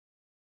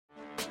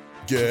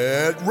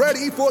Get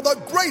ready for the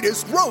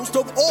greatest roast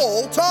of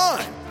all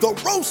time, the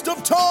Roast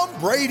of Tom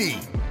Brady,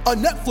 a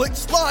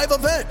Netflix live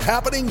event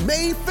happening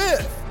May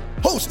 5th.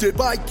 Hosted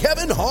by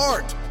Kevin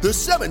Hart, the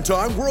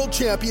 7-time world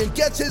champion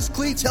gets his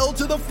cleats held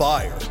to the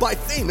fire by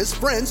famous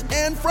friends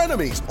and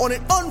frenemies on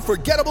an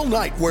unforgettable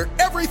night where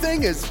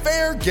everything is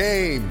fair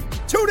game.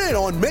 Tune in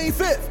on May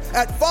 5th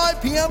at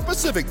 5 p.m.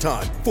 Pacific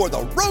time for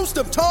the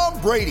Roast of Tom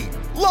Brady,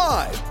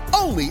 live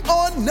only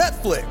on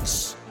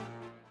Netflix.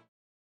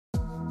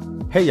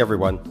 Hey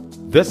everyone,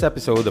 this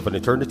episode of An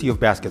Eternity of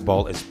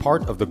Basketball is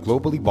part of the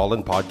Globally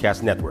Ballin'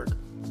 Podcast Network,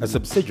 a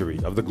subsidiary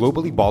of the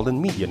Globally Ballin'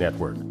 Media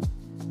Network.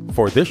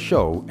 For this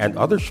show and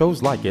other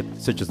shows like it,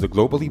 such as the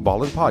Globally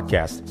Ballin'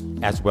 Podcast,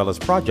 as well as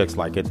projects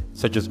like it,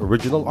 such as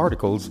original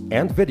articles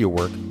and video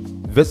work,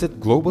 visit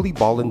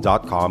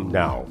globallyballin.com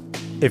now.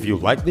 If you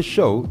like this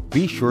show,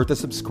 be sure to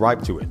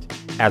subscribe to it,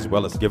 as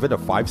well as give it a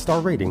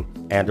 5-star rating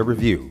and a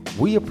review.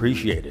 We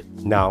appreciate it.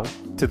 Now,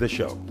 to the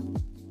show.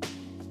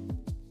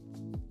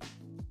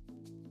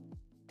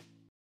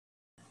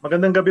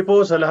 Magandang gabi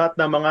po sa lahat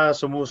ng mga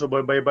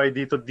sumusubaybay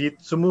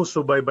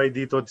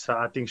dito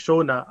sa ating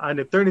show na An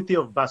Eternity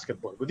of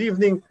Basketball. Good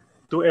evening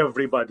to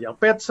everybody. Ang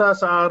petsa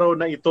sa araw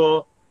na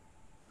ito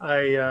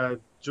ay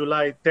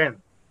July 10,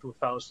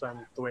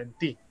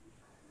 2020.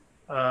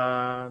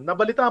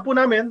 Nabalitaan po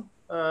namin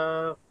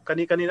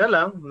kani-kanina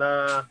lang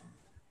na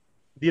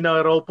di na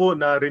raw po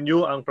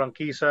na-renew ang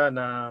prangkisa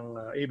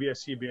ng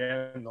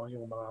ABS-CBN, no?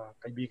 Yung mga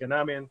kaibigan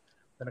namin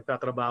na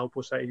nagtatrabaho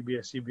po sa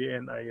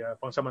ABS-CBN ay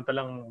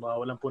pangsamantalang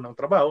mawalan po ng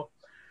trabaho.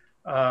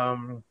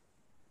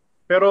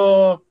 Pero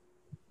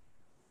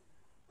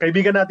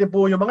kaibigan natin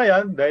po yung mga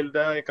yan dahil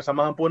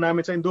kasamahan po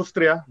namin sa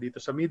industriya,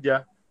 dito sa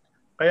media.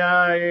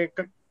 Kaya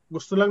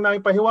gusto lang namin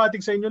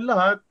pahiwatig sa inyong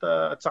lahat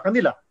at sa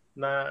kanila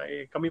na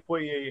kami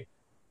po ay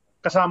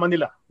kasama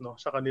nila, no,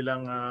 sa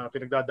kanilang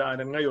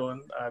pinagdadaanan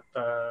ngayon. At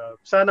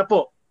sana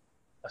po,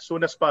 as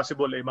soon as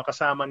possible, ay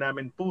makasama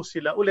namin po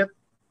sila ulit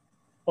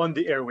on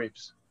the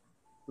airwaves.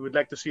 We would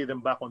like to see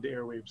them back on the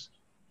airwaves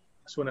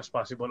as soon as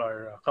possible,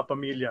 our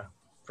kapamilya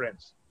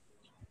friends.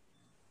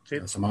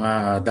 Sa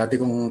mga dati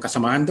kong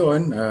kasamahan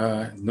doon,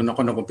 noon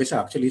ako nag-umpisa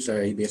actually sa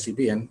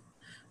ABS-CBN,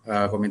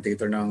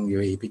 commentator ng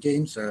UAAP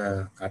Games,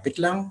 kapit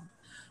lang.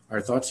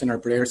 Our thoughts and our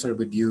prayers are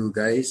with you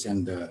guys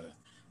and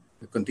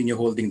continue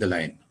holding the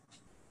line.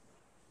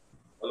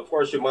 Well, of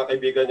course, yung mga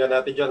kaibigan niya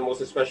natin dyan,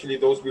 most especially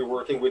those we're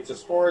working with sa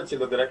sports,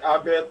 sila Direk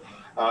Abet,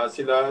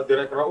 sila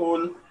Direk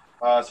Raul,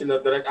 sila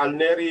Direk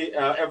Alneri,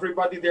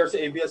 everybody there sa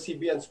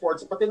ABS-CBN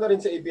Sports, pati na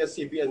rin sa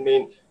ABS-CBN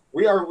Main.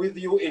 We are with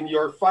you in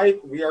your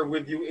fight. We are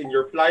with you in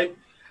your plight.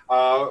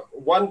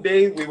 One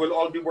day, we will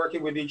all be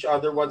working with each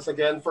other once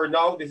again. For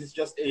now, this is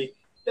just a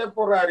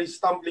temporary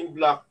stumbling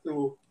block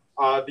to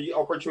the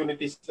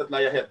opportunities that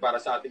lie ahead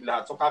para sa ating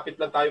lahat. So kapit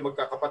lang tayo,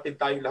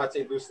 magkakapatid tayong lahat sa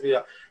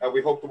industriya.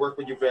 We hope to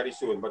work with you very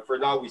soon. But for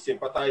now, we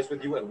sympathize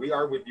with you and we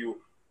are with you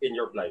in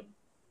your plight.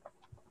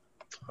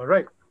 All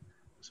right.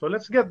 So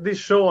let's get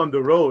this show on the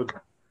road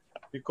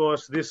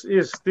because this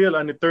is still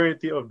an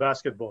eternity of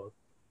basketball.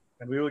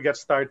 And we will get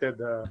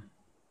started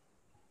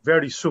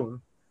very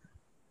soon,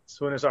 as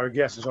soon as our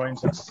guest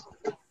joins us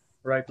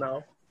right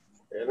now.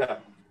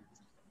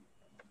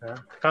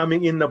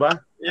 Coming in na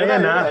ba?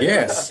 Ayan na.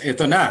 Yes,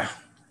 ito na.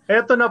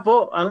 Ito na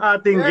po ang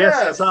ating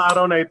guest sa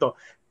araw na ito.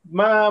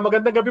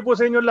 Magandang gabi po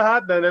sa inyo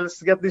lahat. Let's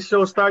get this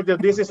show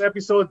started. This is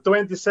episode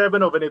 27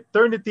 of An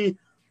Eternity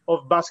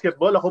of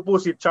Basketball. Ako po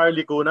si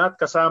Charlie Cunat.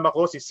 Kasama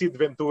ko si Sid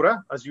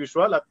Ventura, as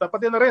usual. At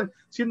pati na rin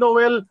si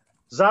Noel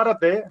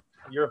Zarate,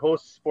 your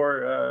host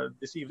for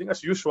this evening,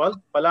 as usual,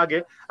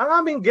 palagi. Ang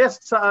aming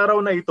guest sa araw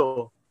na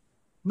ito,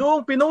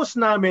 noong pinost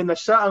namin na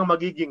siya ang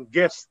magiging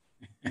guest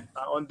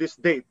on this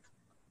date,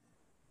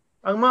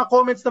 ang mga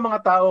comments ng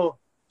mga tao,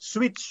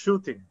 sweet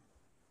shooting,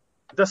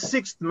 the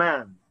sixth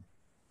man,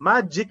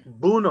 magic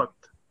bunot,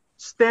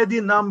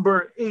 steady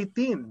number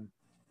 18,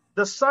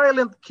 the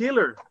silent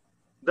killer,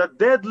 the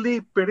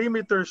deadly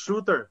perimeter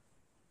shooter,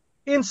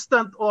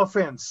 instant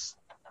offense,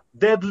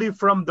 deadly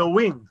from the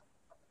wing.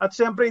 At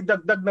siyempre,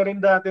 dagdag na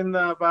rin natin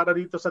para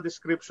dito sa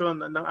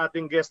description ng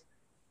ating guest,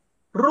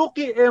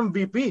 rookie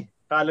MVP.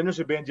 Kala nyo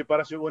si Benji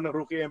Paras yung unang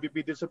rookie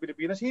MVP din sa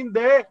Pilipinas.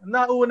 Hindi,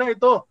 nauna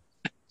ito.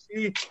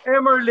 Si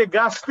Emer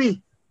Legaspi,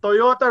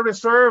 Toyota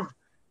Reserve,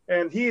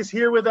 and he is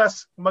here with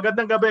us.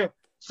 Magandang gabi.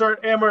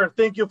 Sir Emer,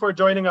 thank you for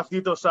joining us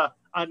dito sa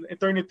An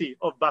Eternity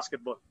of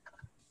Basketball.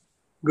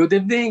 Good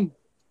evening.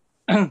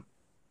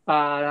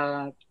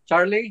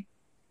 Charlie,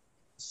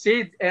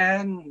 Sid,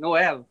 and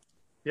Noel.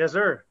 Yes,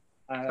 sir.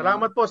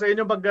 Salamat po sa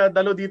inyong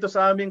pagdalo dito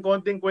sa aming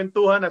konting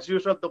kwentuhan as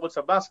usual tungkol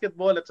sa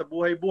basketball at sa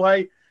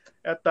buhay-buhay.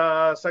 At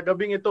sa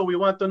gabing ito, we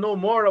want to know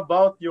more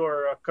about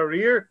your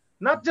career,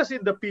 not just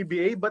in the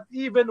PBA, but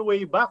even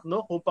way back,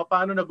 no? Kung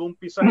paano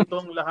nag-umpisa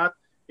itong lahat.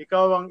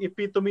 Ikaw ang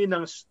epitome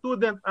ng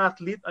student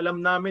athlete.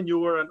 Alam namin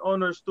you were an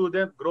honor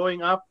student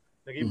growing up.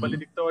 Naging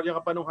valedictorian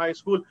ka pa nung high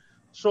school.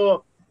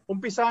 So,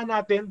 umpisa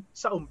natin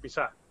sa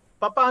umpisa.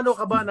 Paano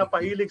ka ba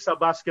napahilig sa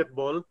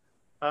basketball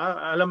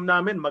Alam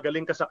namin,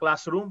 magaling ka sa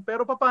classroom,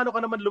 pero paano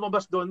ka naman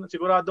lumabas doon?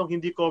 Siguradong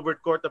hindi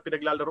covered court na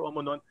pinaglalaroan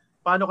mo noon.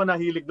 Paano ka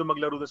nahilig doon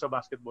maglaro doon sa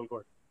basketball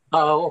court?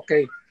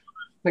 Okay.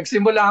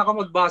 Nagsimula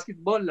ako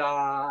mag-basketball.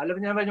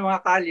 Alam niyo naman yung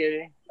mga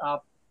kalye,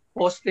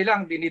 poste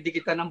lang,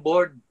 dinidikitan ng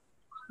board.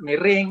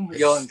 May ring,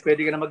 yon,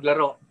 pwede ka na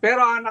maglaro.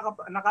 Pero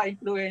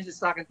naka-influence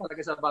sa akin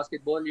talaga sa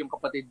basketball, yung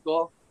kapatid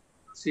ko,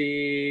 si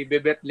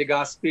Bebet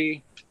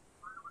Legaspi,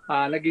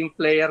 naging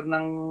player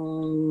ng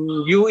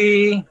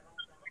UE,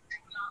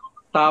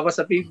 tapos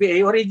sa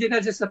PBA,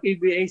 original siya sa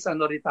PBA sa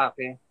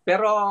Noritake.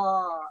 Pero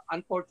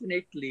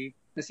unfortunately,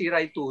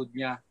 nasira yung tuhod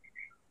niya.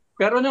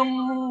 Pero nung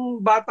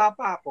bata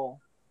pa ako,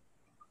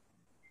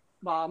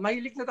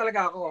 mahilig na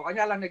talaga ako.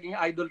 Kanya lang naging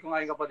idol ko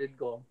nga yung kapatid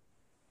ko.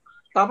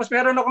 Tapos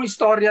meron akong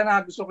istorya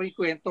na gusto ko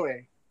ikwento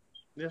eh.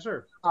 Yes,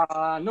 sir.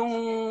 Nung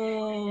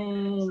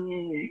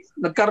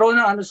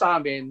nagkaroon ng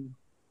sa amin,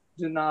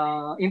 yun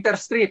na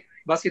inter-street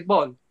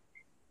basketball.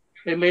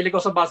 Mahilig ko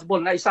sa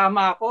basketball,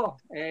 naisama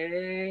ako.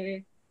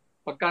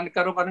 Pagka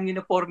nagkaroon ka ng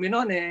uniforme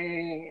noon,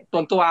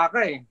 tuntua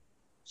ka eh.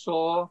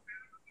 So,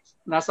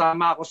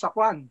 nasama ako sa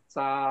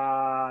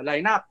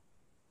lineup.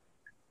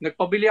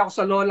 Nagpabili ako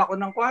sa lola ko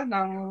ng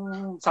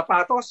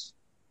sapatos.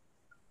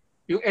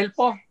 Yung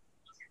Elpo.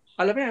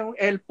 Alam mo yung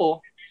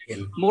Elpo,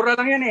 mura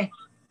lang yan eh.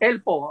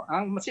 Elpo,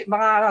 ang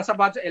mga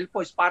sapatos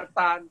Elpo,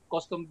 Spartan,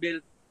 custom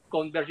built,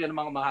 conversion ng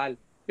mga mahal.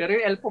 Pero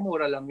yung Elpo,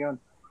 mura lang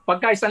yun.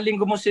 Pagka isang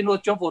linggo mo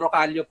sinuot yung puro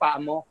kalyo pa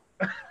mo.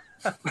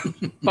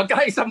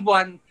 Pagka isang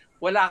buwan,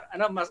 wala,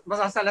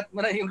 masasalat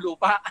mo na yung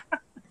lupa.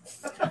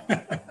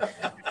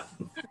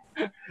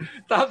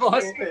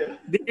 Tapos,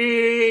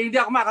 hindi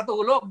ako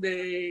makatulog.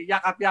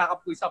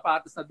 Yakap-yakap ko yung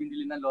sapatos na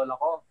binili ng lola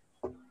ko.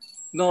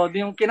 No,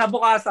 yung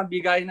kinabukasan,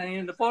 bigay na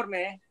yung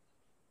uniforme.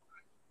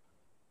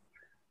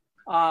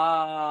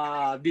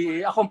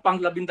 Akong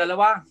pang-12.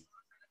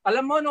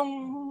 Alam mo,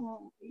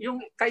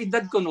 yung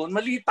kaedad ko noon,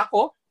 maliit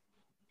ako.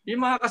 Yung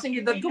mga kasing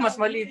edad ko, mas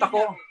maliit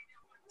ako.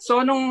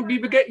 So, nung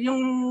bibigay,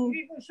 yung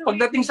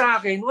pagdating sa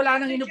akin,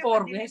 wala nang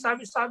uniforme.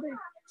 Sabi sa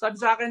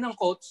akin ng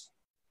coach,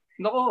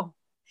 nako,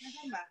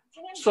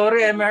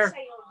 sorry, Emer.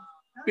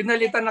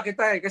 Pinalitan na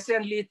kita kasi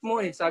ang liit mo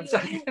sabi sa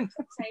akin.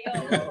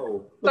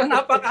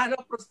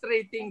 So,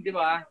 frustrating, di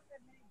ba?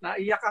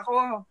 Naiyak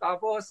ako.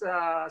 Tapos,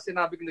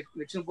 sinabi ko,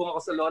 nagsumbong ako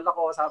sa lola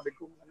ko. Sabi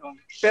ko,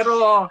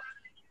 Pero,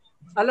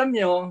 alam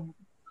nyo,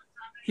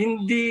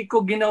 hindi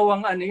ko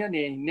ginawang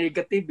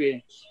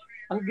negative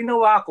Ang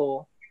ginawa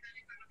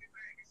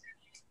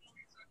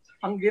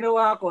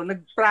ko,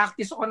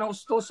 nag-practice ako ng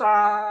gusto sa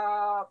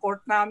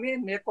court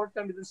namin. May court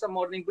kami dun sa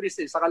Morning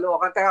Breeze sa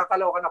Caloocan. Kaya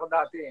Caloocan ako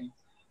dati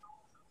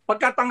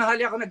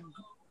Pagkatanghali ako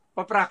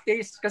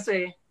nagpa-practice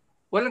kasi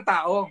walang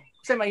tao.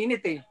 Kasi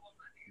mainit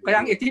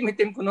Kaya ang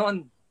itim-itim ko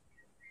noon.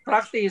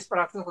 Practice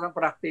ako ng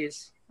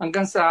practice.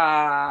 Hanggang sa,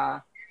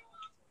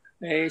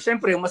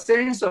 siyempre, yung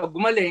masenso,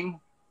 gumaling.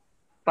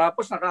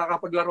 Tapos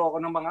nakakapaglaro ako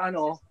ng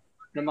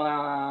mga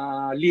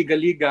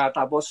liga-liga.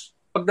 Tapos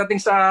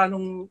pagdating sa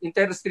nung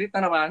inter-street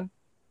na naman,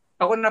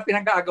 ako na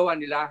pinag-aagawan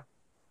nila.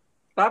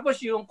 Tapos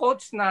yung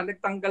coach na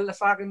nagtanggal na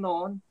sa akin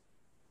noon,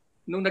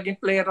 nung naging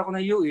player ako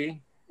ng UE,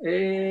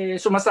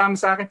 sumasama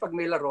sa akin pag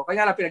may laro.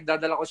 Kaya na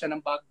pinagdadala ko siya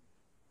ng bag.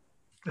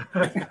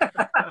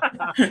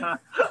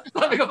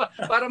 Sabi ko,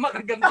 para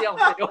makaganti ako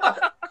sa'yo.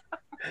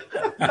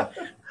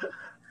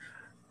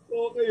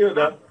 Okay yun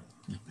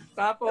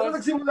Tapos, pero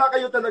nagsimula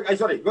kayo talaga.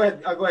 Sorry. Go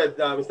ahead,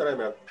 Mr.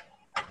 Emer.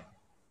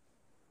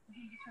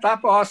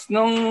 Tapos,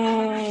 nung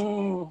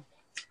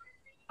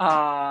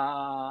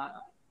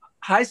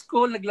high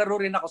school, naglaro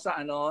rin ako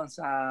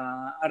sa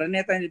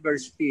Araneta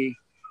University.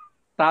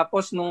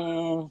 Tapos,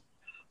 nung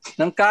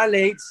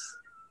college,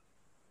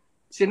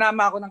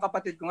 sinama ako ng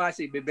kapatid ko nga,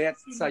 si Bebet,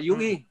 sa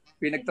UE.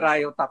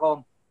 Pinag-tryout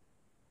ako.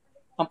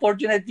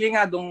 Unfortunately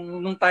nga,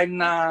 nung time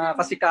na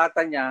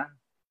kasikatan niya,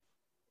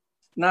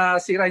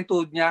 nasira yung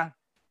tuhod niya.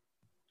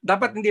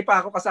 Dapat hindi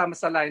pa ako kasama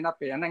sa lineup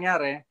Ang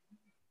nangyari,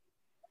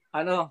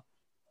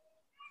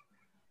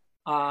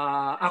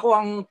 ako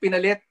ang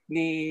pinalit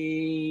ni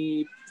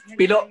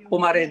Pilo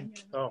Pumarin.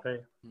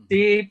 Okay.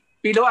 Si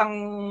Pilo ang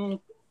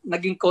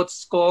naging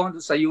coach ko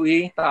sa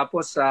UE.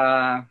 Tapos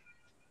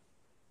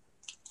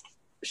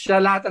siya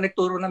lahat ang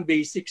nagturo ng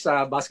basic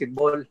sa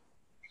basketball.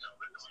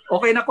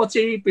 Okay na coach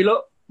si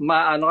Pilo.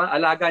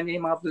 Alaga niya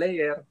yung mga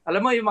player.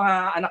 Alam mo yung mga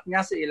anak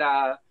niya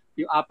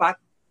yung apat,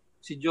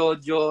 si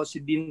Jojo, si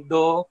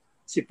Dindo,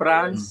 si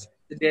Franz,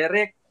 si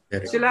Derek.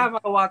 Sila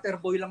mga water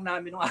boy lang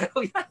namin nung araw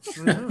yan.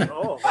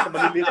 Oo,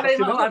 maliliit na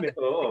sila namin.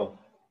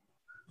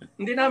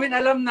 Hindi namin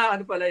alam na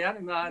pala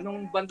yan.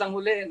 Nung bandang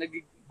huli,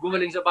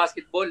 gumaling sa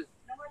basketball.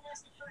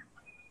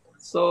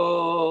 So,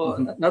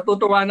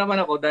 natutuwa naman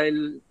ako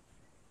dahil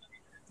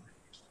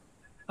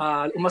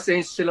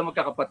umasenso sila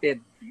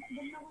magkakapatid.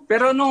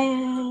 Pero nung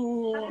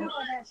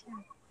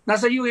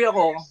nasa UE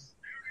ako,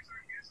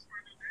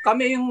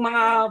 kami yung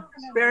mga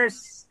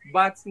first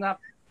batch na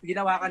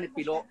ginawa ka ni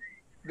Pilo.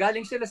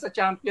 Galing sila sa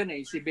champion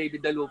si Baby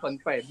Dalupan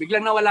pa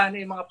Biglang nawala na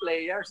yung mga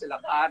players,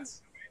 sila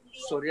Pats,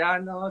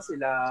 Soriano,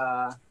 sila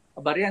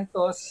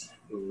Barrientos,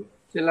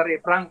 sila Ray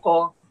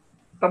Franco.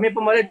 Kami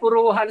pumalit,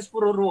 halos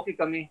puro rookie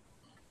kami.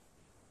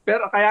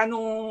 Pero kaya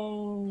nung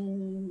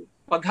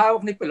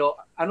paghawak ni Pilo,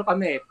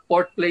 kami,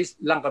 4th place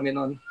lang kami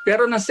noon.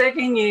 Pero ng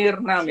second year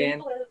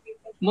namin,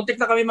 muntik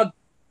na kami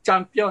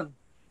mag-champion.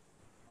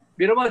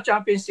 Biro mo,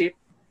 championship,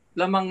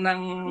 lamang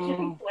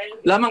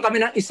kami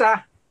ng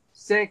isa.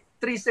 3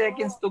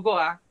 seconds to go,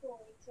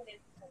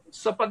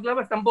 So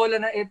paglabas ng bola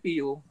ng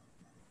EPU,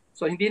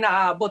 so hindi na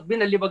aabot,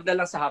 binalibag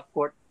na lang sa half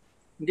court.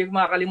 Hindi ko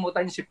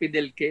makakalimutan yung si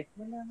Fidelke.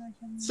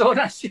 So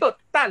na-shoot,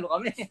 talo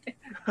kami.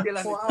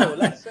 Wow,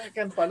 last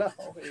second pala.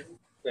 Okay.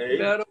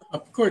 Pero,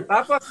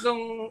 tapos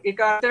nung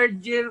ika-third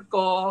year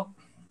ko,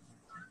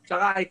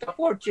 saka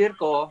ika-fourth year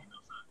ko,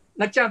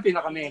 nag-champion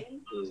na kami.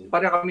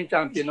 Para kami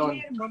champion noon.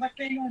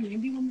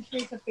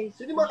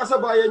 Sino mga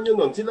kasabayan nyo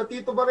noon? Sila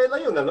Tito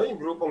Varela yun, yung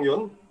grupong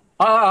yun?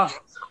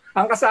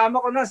 Ang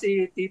kasama ko na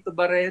si Tito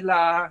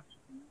Varela,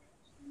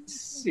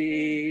 si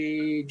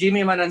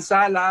Jimmy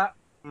Manansala,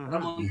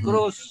 Ramon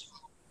Cruz.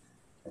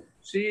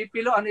 Si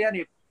Pilo,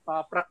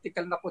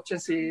 practical na coach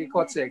yan si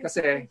coach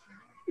Kasi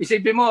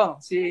isipin mo,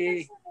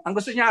 ang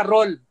gusto niya,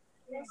 roll.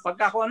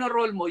 Pagka kung ano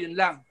roll mo, yun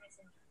lang.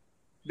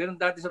 Meron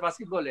dati sa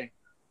basketball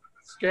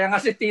Kaya nga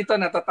si Tito,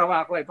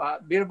 natatawa ako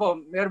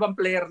meron bang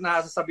player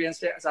na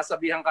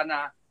sasabihan ka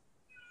na,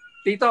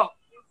 Tito,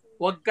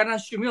 huwag ka nang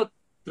shoot,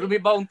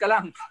 rebound ka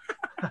lang.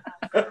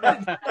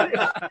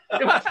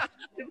 diba?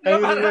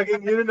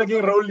 Yun ang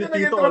naging role ni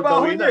Tito all the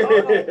way na.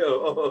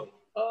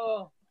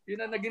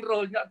 Yun ang naging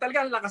role niya.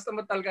 Talagang lakas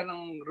naman talaga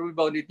ng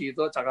rebound ni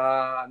Tito, tsaka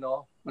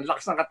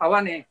malakas ng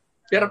katawan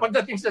Pero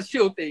pagdating sa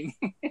shooting,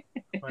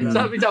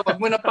 sabi niya, wag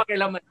mo na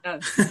pakilaman yan.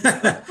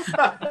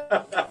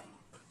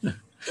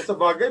 Sa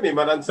bagay, may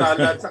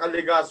Manansala at saka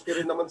Legaspi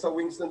rin naman sa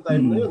wings ng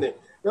time na yun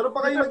Pero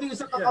pa kayo naging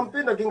isang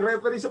kakampi, naging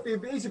referee sa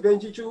PBA, si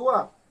Benji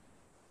Chua.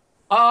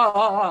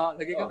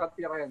 Naging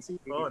kakampi ako yan. Si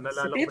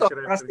Tito,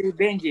 si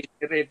Benji,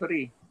 si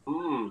referee.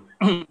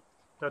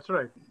 That's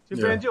right. Si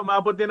Benji,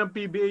 umabot din ng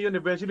PBA yun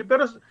eventually.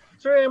 Pero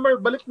Sir Emer,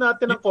 balik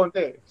natin ng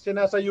konti.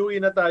 Sinasa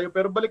UE na tayo,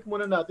 pero balik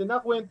muna natin.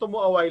 Nakwento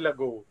mo a while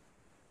ago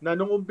na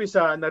nung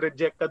umpisa,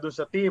 na-reject ka dun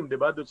sa team, di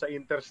ba? Dun sa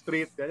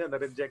Interstreet, ganyan,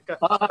 na-reject ka.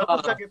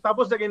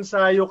 Tapos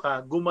nag-ensayo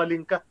ka,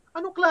 gumaling ka.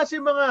 Anong klase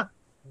mga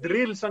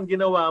drills ang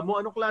ginawa mo?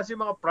 Anong klase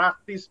mga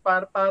practice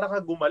para ka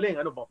gumaling?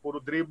 Ano ba?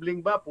 Puro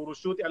dribbling ba? Puro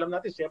shooting? Alam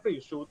natin, siyempre,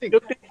 yung shooting.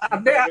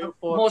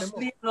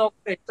 Mostly,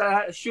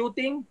 sa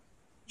shooting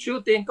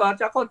ko at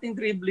konting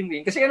dribbling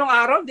din. Kasi anong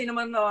araw, hindi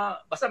naman,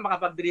 basta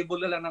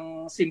makapag-dribble na lang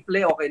ng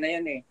simple, okay na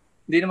yan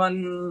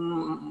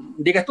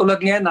Hindi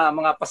katulad ngayon na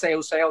mga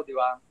pasayaw-sayaw, di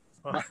ba?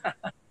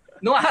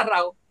 Noong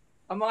araw,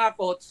 ang mga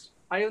coach,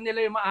 ayaw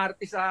nila yung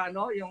maarte sa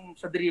yung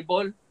sa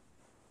dribble.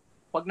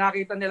 Pag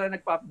nakita nila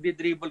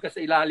nagpa-dribble ka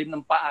sa ilalim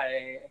ng paa,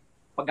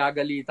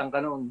 pagagalitan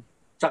ka noon.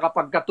 Tsaka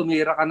pagka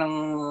tumira ka ng,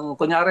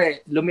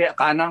 kunyari,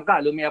 kanan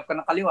ka, lumiap ka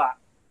ng kaliwa,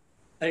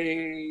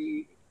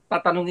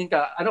 tatanungin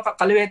ka,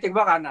 kaliwetig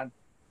ba kanan?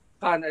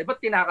 Kanan.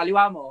 Ba't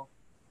kinakaliwa mo?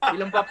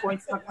 Ilang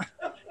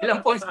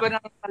points ba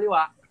ng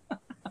kaliwa?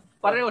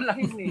 Pareho lang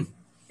yun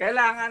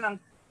Kailangan ang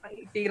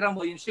itira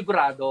mo yung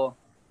sigurado.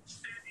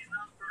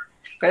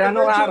 Kaya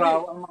noong araw,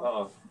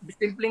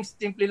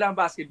 simple lang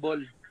basketball.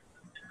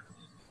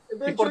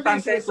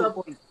 Importante ay 2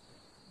 points.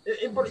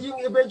 Yung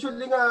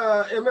eventually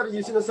nga, Emer,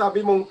 yung sinasabi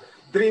mong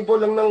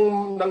dribble lang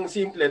ng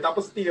simple,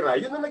 tapos tira,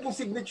 yun ang naging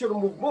signature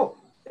move mo.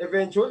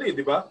 Eventually,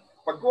 di ba?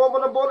 Pagkuha mo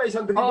ng bola,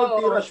 isang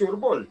dribble, tira, sure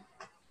ball.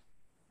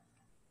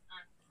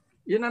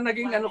 Yun ang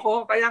naging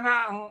ko. Kaya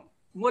nga,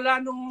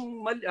 mula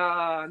nung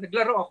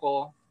naglaro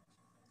ako,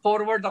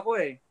 forward ako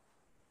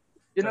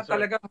Yun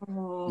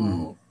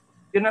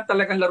ang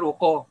talagang laro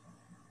ko.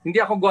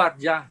 Hindi ako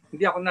guardia,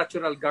 hindi ako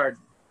natural guard.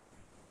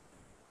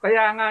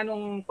 Kaya nga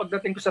nung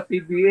pagdating ko sa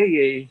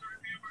PBA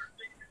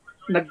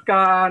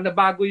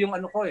nabago yung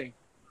ko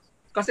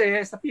Kasi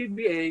sa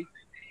PBA,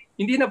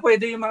 hindi na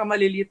pwede yung mga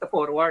maliliit na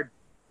forward.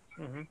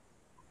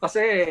 Kasi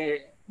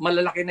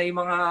malalaki na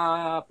yung mga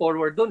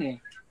forward doon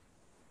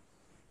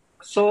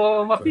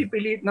So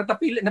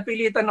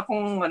napilitan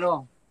akong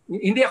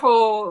hindi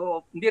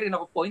rin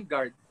ako point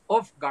guard,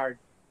 off guard.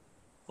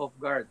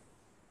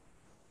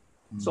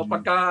 So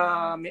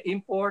pagka may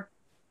import,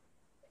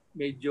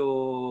 medyo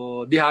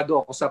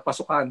dihado ako sa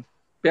pasukan.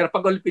 Pero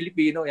pag all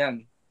Pilipino,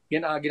 yan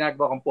ang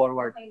ginagawa kong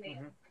forward.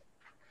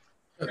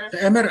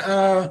 Emer,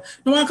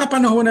 noong mga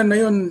kapanahonan na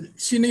yun,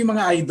 sino yung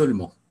mga idol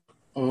mo?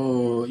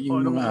 O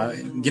yung mga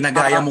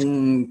ginagaya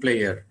mong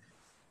player?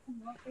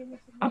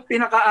 Ang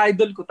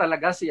pinaka-idol ko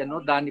talaga si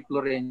Danny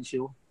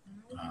Florencio.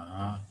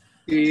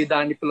 Si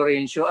Danny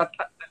Florencio. At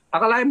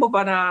akalain mo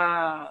ba na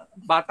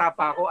bata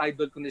pa ako,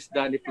 idol ko ni si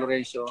Danny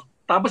Florencio.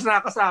 Tapos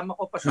nakakasama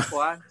ko pa sa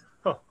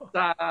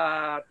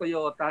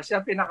Toyota.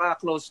 Siya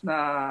pinaka-close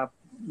na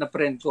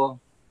friend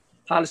ko.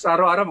 Halos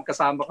araw-araw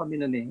magkasama kami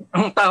noon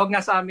Ang tawag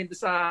nga sa amin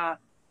sa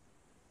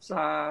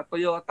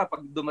Toyota,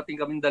 pag dumating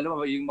kaming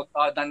dalawa, yung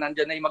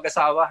nandyan na yung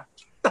mag-asawa.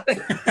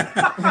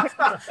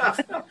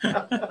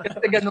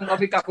 Kasi ganun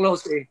kami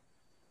ka-close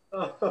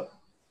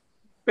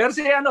Pero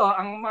si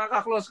ang mga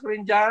ka-close ko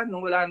rin dyan,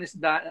 nung wala ni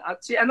at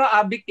si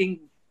Abby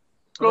King.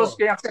 close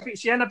kaya kasi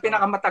siya na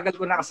pinakamatagal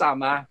ko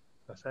nakasama.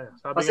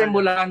 Kasi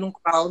mula nung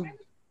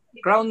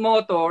Crown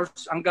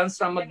Motors hanggang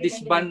sa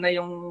mag-disband na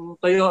yung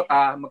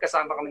Toyota,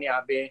 magkasama kami ni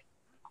Abe.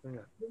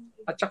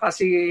 At saka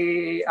si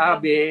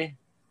Abe,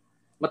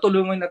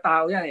 matulungan na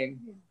tao yan eh.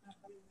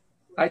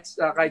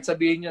 Kahit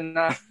sabihin nyo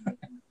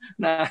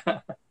na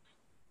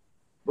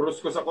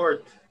Brusko sa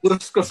court.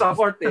 Brusko sa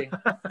court eh.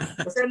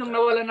 Kasi nung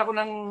nawalan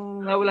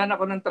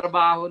ako ng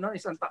trabaho no,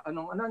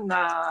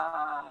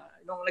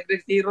 nung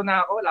nagretiro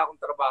na ako, wala akong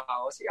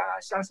trabaho.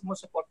 Siya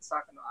sumusuporta sa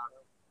akin noong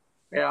araw.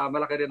 Kaya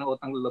malaki rin ang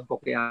utang loob ko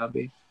kay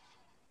Abe.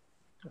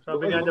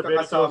 Sabi niya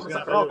very close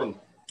sa Crown.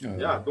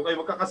 Yeah, doon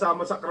kayo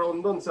magkakasama sa Crown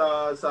doon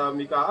sa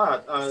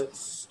Mikaat.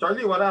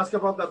 Charlie, wanna ask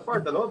about that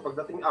part, ano?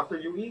 Pagdating after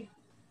UE?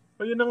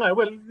 Yun na nga.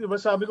 Well, diba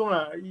sabi ko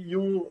nga,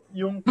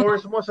 yung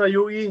course mo sa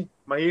UE,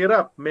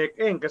 mahirap,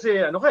 make-eng. Kasi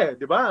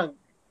di ba?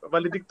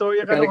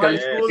 Valedictorian ka ng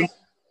high school.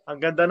 Ang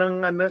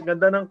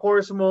ganda ng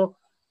course mo.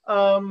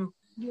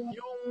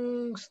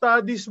 Yung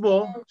studies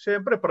mo,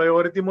 syempre,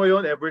 priority mo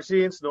yon ever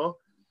since, no?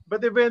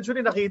 But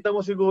eventually, nakita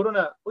mo siguro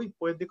na,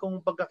 pwede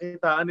kong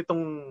pagkakitaan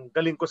itong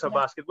galing ko sa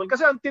basketball.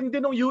 Kasi ang tindi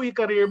ng UE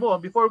career mo,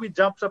 before we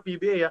jump sa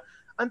PBA,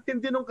 ang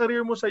tindi ng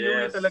career mo sa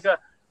UE talaga.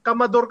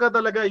 Kamador ka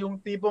talaga,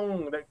 yung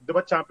tipong, di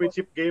ba,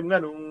 championship game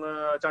nga, nung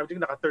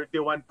championship, naka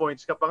 31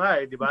 points ka pa nga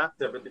di ba?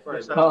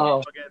 75.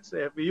 Against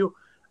FEU.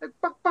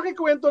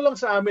 Pakikwento lang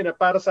sa amin,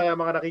 para sa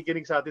mga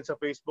nakikinig sa atin sa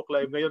Facebook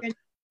Live ngayon,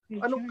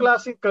 anong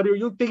klaseng career,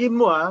 yung tingin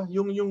mo,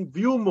 yung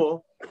view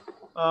mo,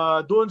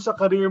 doon sa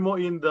career mo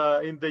in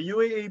the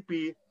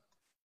UAAP,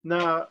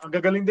 na ang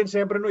gagaling din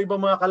siyempre ng ibang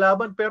mga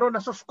kalaban, pero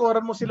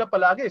nasuskoran mo sila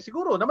palagi.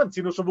 Siguro naman,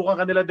 sinusubukan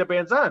ka nila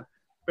depensahan.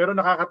 Pero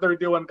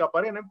nakaka-31 ka pa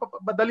rin.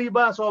 Madali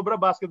ba sobra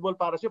basketball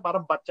para siya?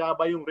 Parang batya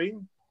ba yung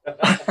ring?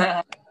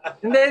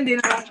 Hindi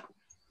na.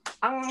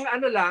 Ang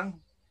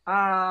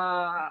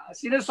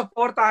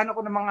sinusuportahan ako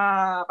ng mga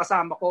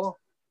kasama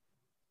ko.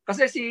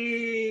 Kasi si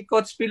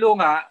Coach Pilo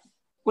nga,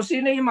 kung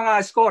sino yung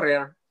mga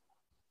scorer,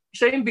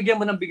 siya yung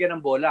bigyan ng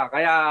bola.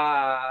 Kaya,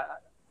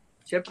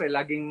 siyempre,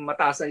 laging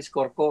mataas ang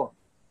score ko.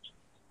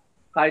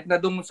 Kahit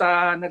na doon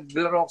sa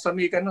naglaro sa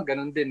Mika,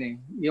 ganun din eh.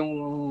 Yung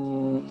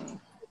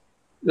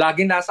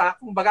laging nasa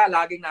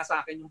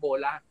akin yung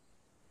bola.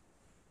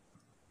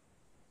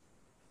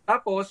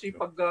 Tapos,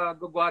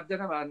 pag-guardia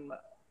naman,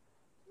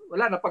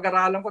 wala,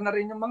 napag-aralan ko na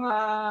rin yung mga,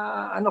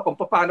 kung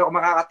paano ka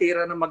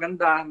makakatira ng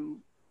maganda,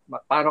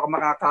 paano ka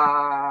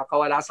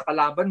makakawala sa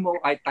kalaban mo,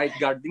 kahit tight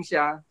guarding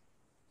siya.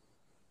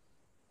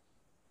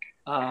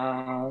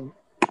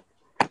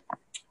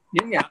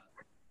 Yun nga.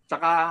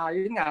 Tsaka,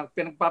 yun nga,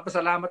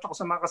 pinagpapasalamat ako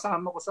sa mga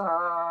kasama ko sa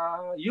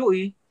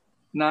UE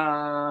na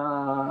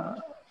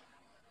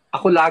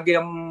ako lagi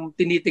ang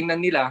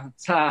tinitingnan nila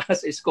sa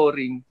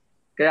scoring.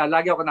 Kaya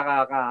lagi ako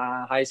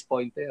nakaka-highest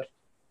pointer.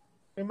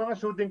 May mga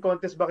shooting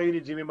contest ba kayo ni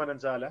Jimmy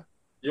Manansala?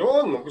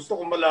 Yun, gusto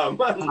kong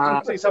malaman.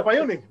 Isa pa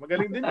yun eh.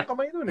 Magaling din yung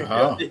kamay nun eh.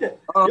 Yun,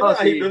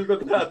 idol ko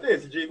dati,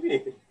 si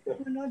Jimmy.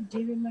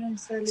 Jimmy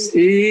Manansala.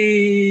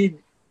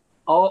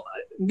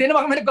 Hindi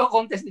naman kami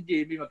nagko-contest ni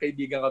Jimmy.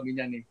 Magkaibigan kami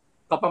niyan eh.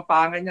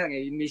 Kapampangan niya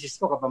eh. Yung misis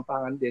ko,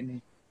 kapampangan din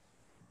eh.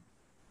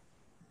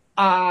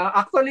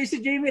 Actually, si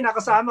Jimmy,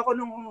 nakasama ko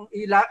nung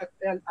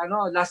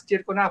last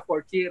year ko na,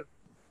 4th year.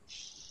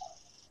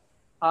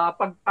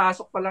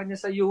 Pagpasok pa lang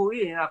niya sa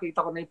UE,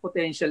 nakita ko na yung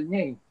potential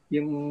niya eh.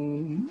 Yung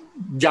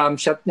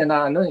jump shot niya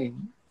na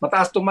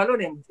mataas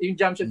tumalon eh. Yung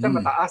jump shot niya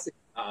mataas eh.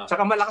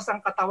 Tsaka malakas ang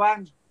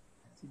katawan.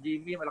 Si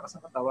Jimmy, malakas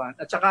ang katawan.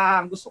 At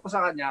tsaka, ang gusto ko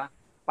sa kanya,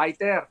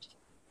 fighter.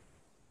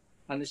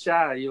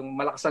 Siya, yung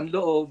malakas ang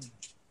loob.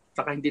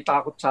 Tsaka hindi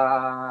takot sa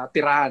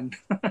tirahan.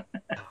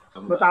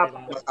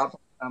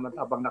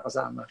 Matapang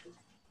nakasama.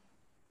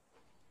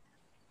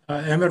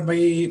 Emer,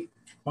 may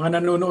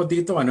mga nanonood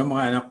dito,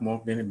 mga anak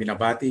mo,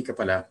 binabati ka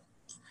pala.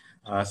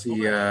 Si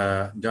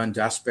John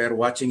Jasper,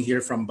 watching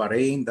here from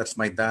Bahrain. That's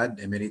my dad,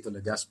 Emerito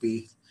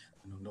Legaspi.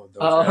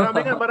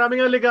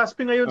 Maraming nga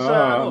Legaspi ngayon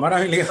sa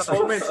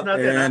comments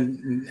natin. And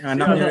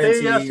anak niya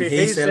rin si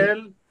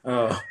Hazel.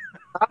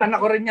 Anak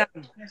ko rin yan.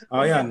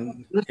 Yan.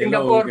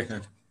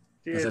 Singapore.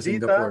 Sa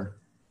Singapore.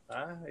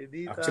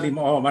 Edita. Actually,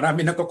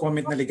 marami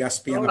nagko-comment na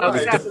Legaspi.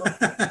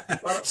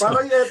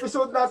 Parang yung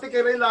episode natin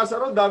kay Ray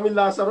Lazaro, daming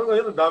Lazaro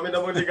ngayon, dami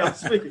namang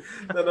Legaspi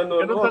na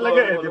nanonood. Ganun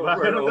talaga di ba?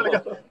 Ganun talaga.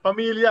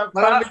 Family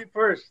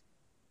first.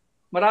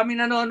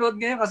 Maraming nanonood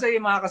ngayon kasi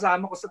yung mga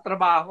kasama ko sa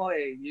trabaho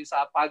yung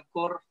sa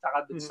Pagcor,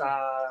 saka dun sa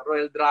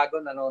Royal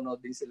Dragon,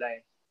 nanonood din sila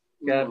eh.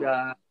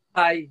 Kaya,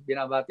 hi,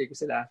 binabati ko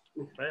sila.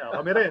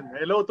 Kami rin.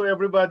 Hello to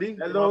everybody.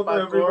 Hello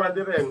to everybody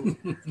rin.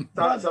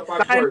 Sa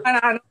Pagcor.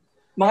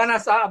 Mga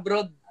nasa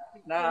abroad,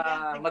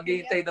 na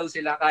maghihintay daw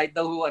sila kahit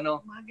daw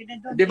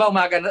di ba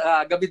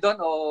gabi doon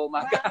o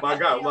umaga?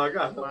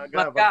 Umaga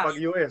pag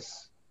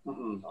US.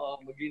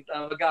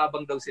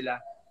 Mag-aabang daw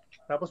sila.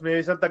 Tapos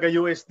may isang taga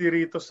UST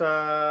rito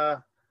sa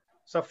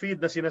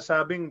feed na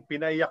sinasabing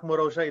pinaiyak mo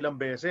raw siya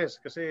ilang beses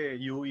kasi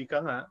UE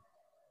ka nga,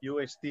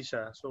 UST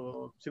siya.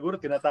 So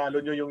siguro tinatalo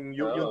nyo yung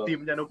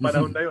team niya nung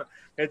panahon na yun.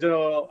 Medyo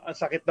ang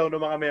sakit daw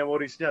ng mga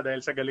memories niya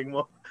dahil sa galing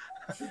mo.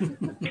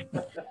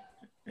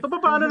 So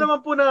paano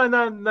naman po na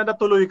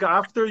natuloy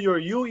ka after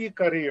your UE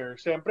career?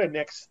 Siyempre,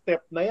 next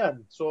step na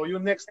yan. So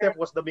yung next step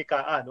was the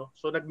Mikaa, no?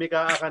 So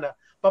nagmikaa ka na.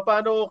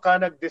 Paano ka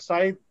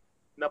nag-decide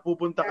na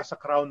pupunta ka sa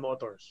Crown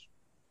Motors?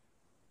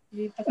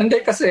 Hindi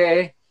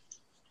kasi,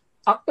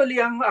 actually,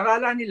 ang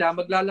akala nila,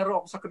 maglalaro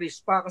ako sa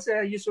Crispa. Kasi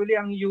usually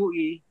ang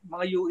UE,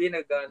 mga UE,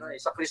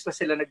 sa Crispa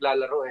sila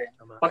naglalaro eh.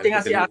 Pati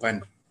nga si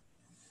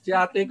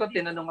ate ko,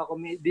 tinanong ako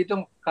dito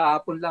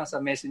kahapon lang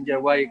sa Messenger,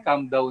 why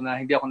calm down na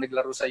hindi ako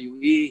naglaro sa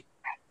UE.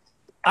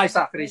 Ay,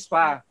 sa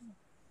Crispa.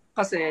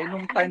 Kasi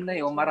nung time na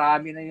yun,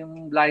 marami na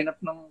yung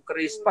lineup ng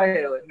Crispa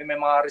eh. May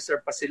mga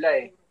reserve pa sila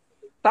eh.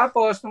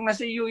 Tapos, nung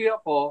nasa UE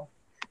ako,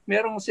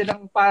 merong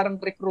silang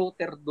parang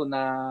recruiter doon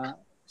na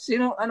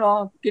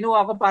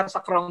kinuha ko para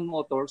sa Crown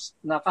Motors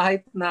na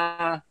kahit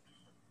na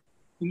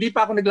hindi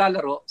pa ako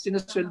naglalaro,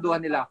 sinuswelduhan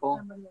nila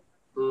ako.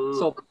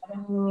 So,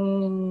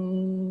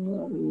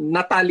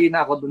 natali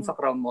na ako dun sa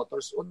Crown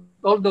Motors.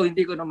 Although,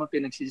 hindi ko naman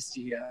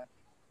pinagsisiya.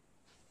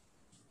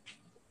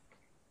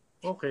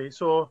 Okay,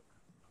 so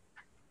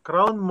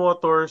Crown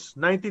Motors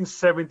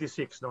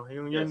 1976, no?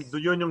 Yun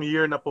yung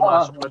year na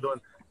pumasok ka doon.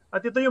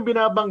 At ito yung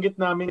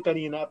binabanggit namin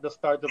kanina at the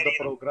start of the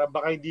program.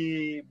 Baka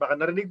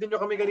narinig din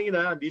nyo kami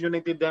kanina, hindi nyo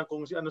naintindihan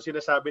kung ano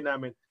sinasabi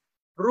namin.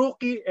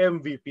 Rookie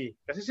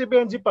MVP. Kasi si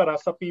Benji para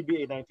sa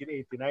PBA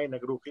 1989,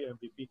 nag-rookie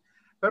MVP.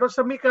 Pero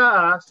sa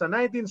Mikaa, sa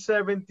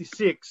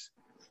 1976,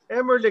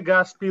 Emer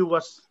Legaspi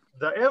was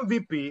the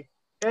MVP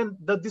and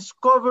the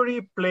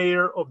Discovery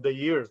Player of the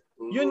Year.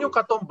 Yun yung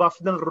katumbas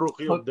ng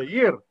Rookie of the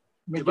Year.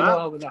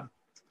 Diba?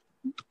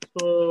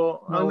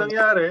 So, ang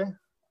nangyari,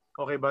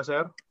 okay ba,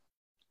 sir?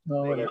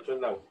 Okay.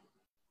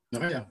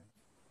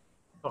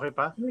 Okay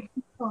pa?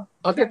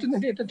 Okay, ito na.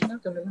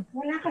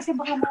 Wala kasi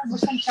baka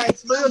maubos ang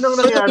charts. So, yun ang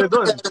nangyari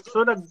doon.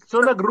 So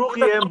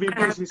nag-Rookie MVP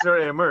si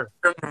Sir Emer.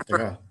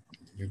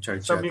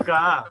 Sa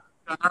Mikaa.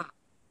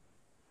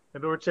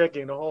 And we're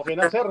checking, no? Okay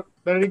na, sir.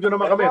 Narinig nyo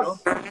naman kami, no?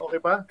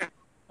 Okay pa?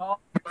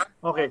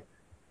 Okay.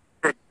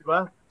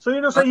 Diba? So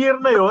yun sa year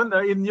na yun,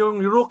 in yung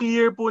rookie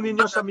year po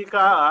ninyo sa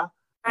Mikaa,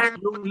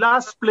 yung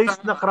last place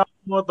na Crown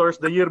Motors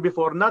the year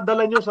before,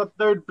 nadala nyo sa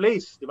third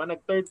place. Diba?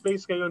 Nag-third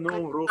place kayo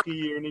noong rookie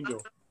year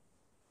ninyo.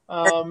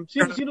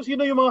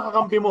 Sino yung mga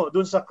kakampi mo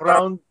dun sa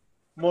Crown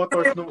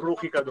Motors nung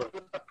rookie ka doon?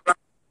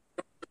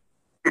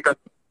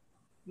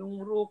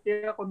 Nung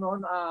rookie ako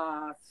noon,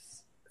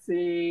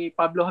 si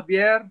Pablo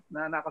Javier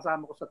na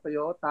nakasama ko sa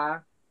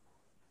Toyota.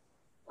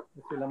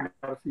 Sila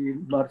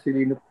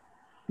Marcelino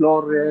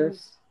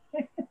Flores.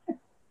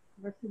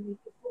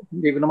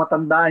 Hindi ko na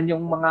matandaan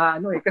yung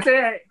mga kasi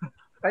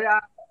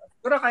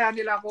kaya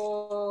nila ako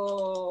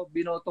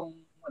binotong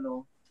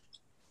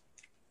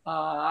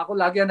ako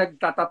lagi ang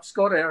nagta-top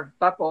scorer.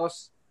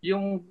 Tapos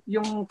yung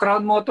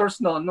Crown Motors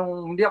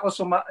nung hindi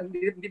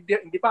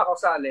pa ako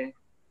sali,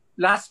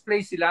 last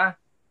place sila.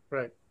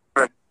 Right.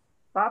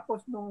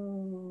 Tapos nung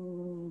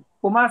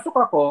pumasok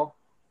ako,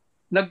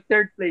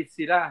 nag-third place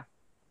sila.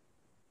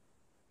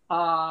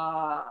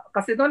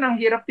 Kasi doon ang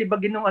hirap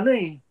tibagin ng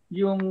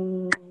yung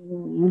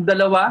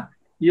dalawa,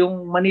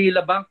 yung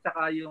Manila Bank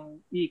saka yung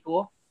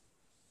Eco.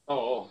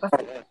 Oo. Kasi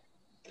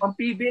ang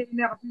PBA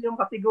niya kasi yung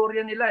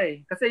kategorya nila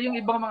eh. Kasi yung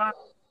ibang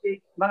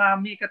mga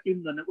Mika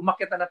team doon,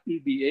 umakyat na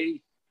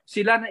PBA.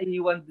 Sila na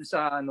iiwan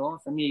sa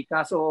sa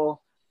Mika. So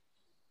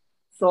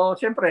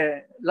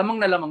syempre, lamang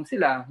na lamang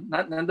sila.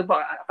 Nandoon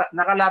pa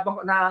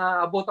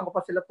naabutan ko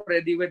pa sila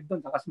Freddy Webb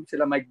doon, kasi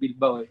sila Mike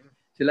Bilbao eh.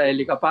 Sila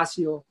Eli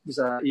Capasio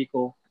sa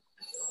Eco.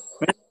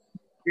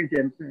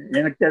 Siyempre,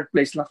 nag-third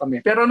place lang kami.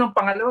 Pero nung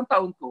pangalawang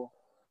taon ko,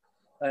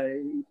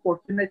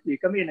 fortunately,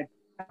 kami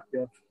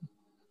nag-champion.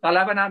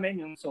 Kalaban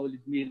namin yung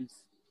Solid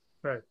Mills.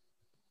 Right.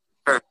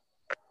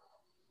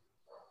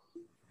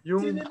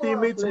 Yung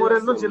teammates mo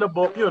rin nun, sila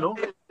Bokyo, no?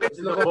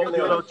 Sila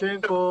Bokyo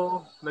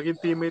Lauchenko, naging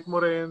teammate mo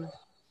rin.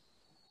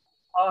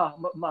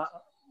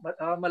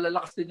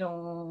 Malalakas din yung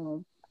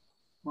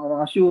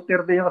mga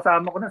shooter din yung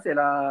kasama ko na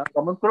sila.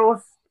 Ramon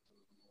Cruz.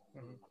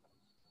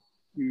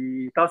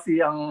 Tapos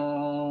ang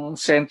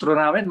sentro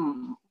namin,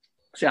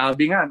 si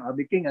Abby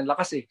King, ang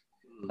lakas eh.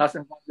 Tapos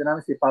ang pangkat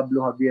namin si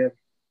Pablo Javier.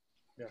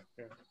 Yeah.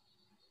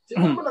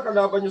 Sino mo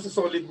nakalaban nyo sa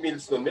Solid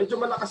Mills nun? Medyo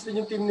malakas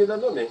din yung team nila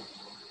nun eh.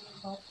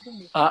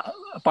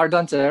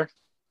 Pardon, sir?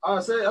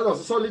 Sa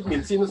Solid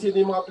Mills, sino-sino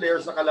yung mga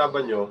players na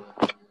kalaban nyo?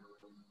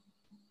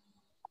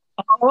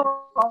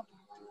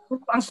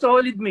 Ang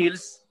Solid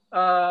Mills,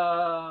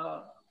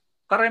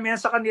 karamihan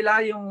sa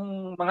kanila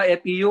yung mga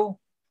FPU.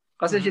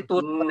 Kasi si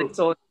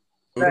Tuto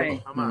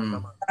Tama.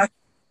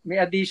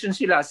 May addition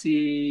sila si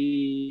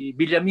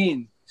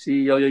Villamin,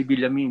 si Yoyoy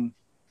Villamin.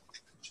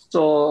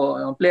 So,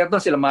 ang player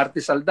doon sila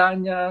Marty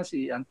Saldana,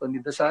 si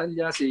Anthony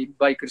Dasalia, si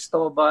Bay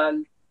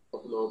Cristobal.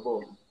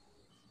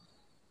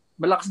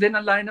 Malakas din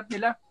ang lineup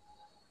nila.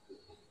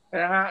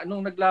 Kaya nga,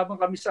 nung naglaban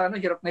kami sa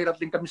hirap na hirap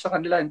din kami sa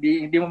kanila.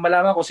 Hindi mo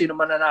malaman kung sino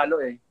mananalo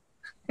eh.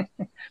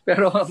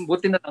 Pero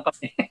buti na lang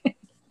kami.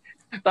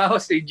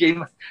 Tapos si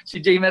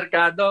Jay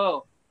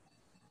Mercado,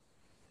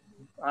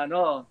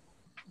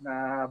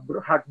 na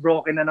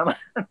heartbroken na naman.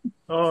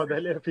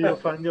 Dahil FPU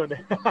fan yun eh.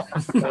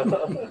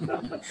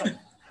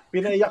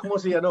 Pinaiyak mo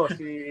si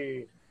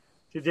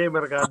Jay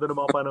Mercado ng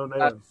mga panahon na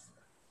yun.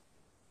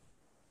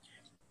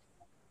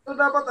 So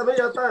dapat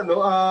yata,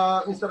 no?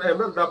 Mr.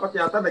 Emer, dapat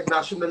yata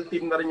nag-national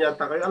team na rin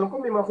yata kayo. Alam ko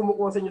may mga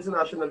kumukuha sa inyo sa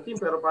national team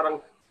pero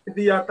parang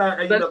hindi yata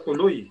kayo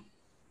natuloy.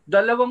 2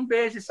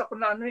 beses ako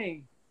na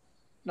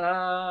na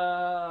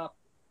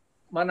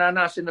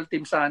mana-national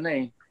team sana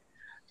eh.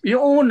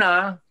 Yung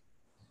una,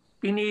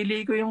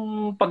 pinili ko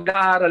yung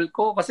pag-aaral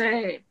ko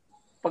kasi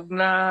pag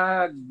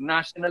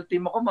nag-national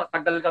team ako,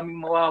 matagal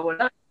kaming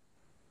mawawala.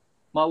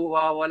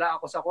 Mawawala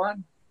ako sa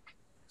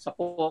sa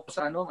focus,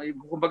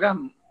 kumbaga,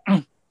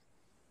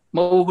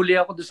 mahuhuli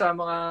ako doon sa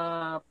mga,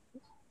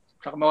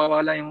 saka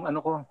mawawala yung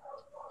ko.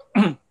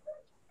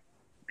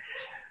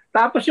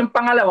 Tapos yung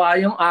pangalawa,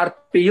 yung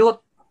RP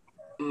Youth.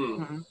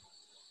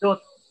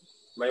 Youth.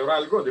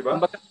 Mayoralgo, di ba?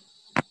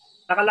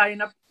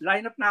 Naka-line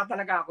up na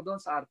talaga ako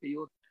doon sa RP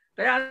Youth.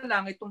 Kaya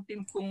lang, itong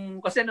team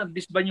kong, kasi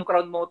disband yung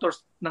Crown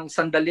Motors ng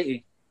sandali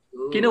eh.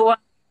 Kinuha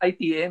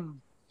ITM,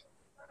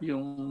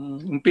 yung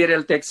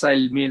Imperial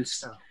Textile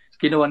Mills.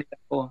 Kinuha nila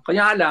ko.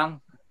 Kaya lang,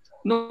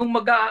 nung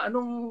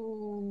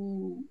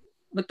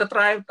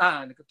nagta-tryout,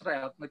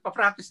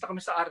 nagpa-practice na kami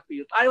sa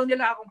RP Youth, ayaw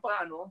nila akong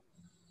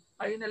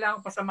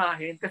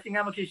pasamahin kasi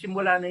nga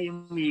magsisimula na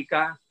yung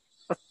Mika.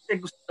 Kasi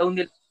gusto daw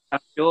nila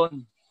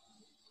yun.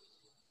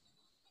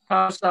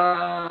 Sa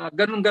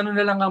ganun-ganun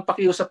na lang ang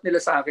pakiusap nila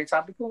sa akin.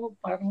 Sabi ko,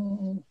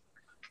 parang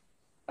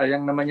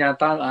sayang naman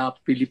yata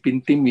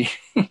Philippine team eh.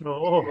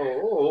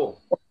 Oo.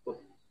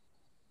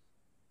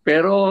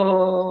 Pero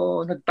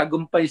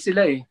nagtagumpay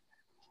sila eh.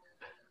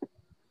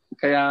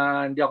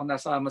 Kaya hindi ako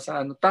nasama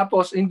sa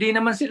Tapos hindi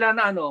naman sila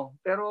na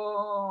pero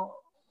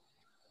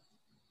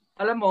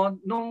alam mo,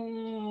 nung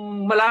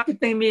malapit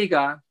na yung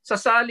Mika,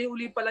 sasali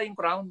uli pala yung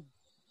Crown.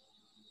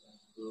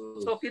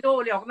 So,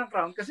 kinuuli ako ng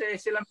Crown kasi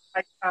sila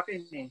may sa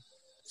akin eh.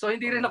 So,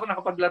 hindi rin ako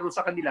nakapaglaro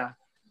sa kanila.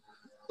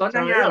 So,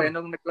 nangyari,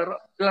 nung naglaro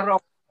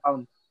ako ng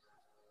Crown,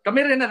 kami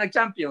rin na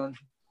nag-champion.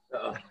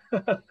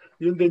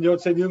 Yun din yun.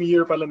 Yung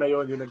year pala na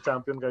yun, yung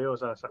nag-champion kayo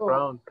sa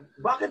Crown.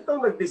 Bakit daw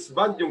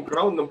nag-disband yung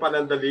Crown ng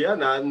panandalian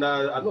na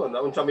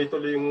unsa may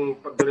tuloy yung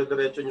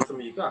pagdire-diretso niyo sa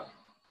Mika?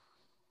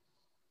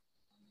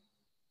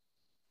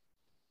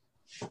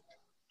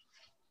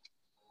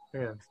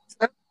 Ayan.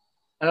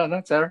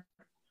 Sir?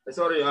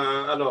 Sorry,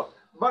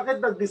 bakit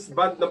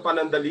nag-disband ng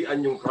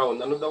panandalian yung Crown?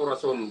 Ano daw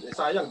rason?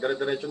 Sayang,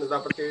 dire-diretso na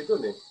dapat kayo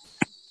doon eh.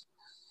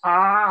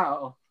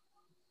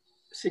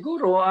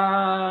 Siguro,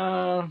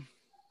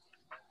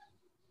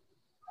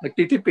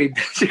 nagtitipid.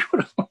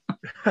 Siguro.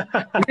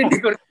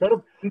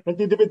 Pero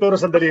nagtitipid pero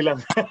sandali lang.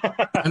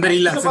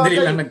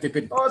 Sandali lang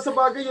nagtipid. Sa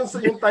bagay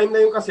yung time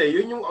na yun kasi,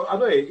 yun yung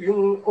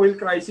yung oil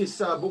crisis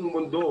sa buong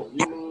mundo.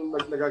 Yung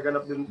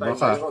nagaganap din time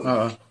na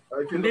yun.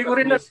 Hindi ko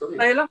rin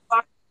natay lang.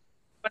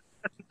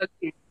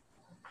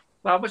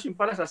 Tapos yung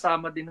pala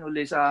sasama din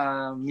uli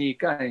sa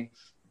Mika eh.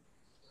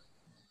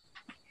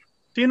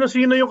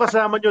 Sino-sino yung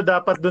kasama nyo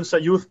dapat dun sa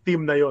youth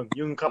team na yon?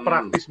 Yung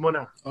ka-practice mo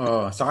na.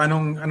 Saka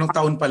anong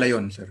taon pala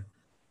yon, sir?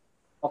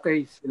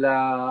 Okay,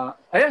 sila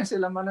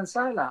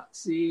Manansala,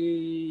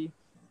 si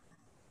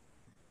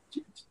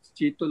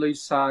Chito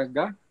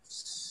Loizaga,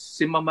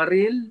 si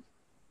Mamaril,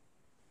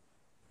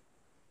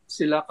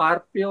 sila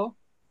Carpio.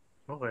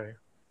 Okay.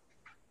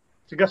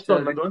 Si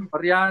Gaston na doon?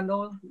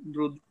 Mariano,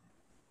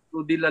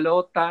 Rudy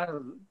Lalota,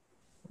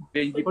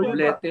 Benji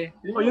Poblete.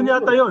 Yun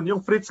yata yun, yung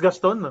Fritz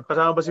Gaston.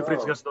 Kasama ba si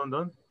Fritz Gaston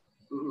doon?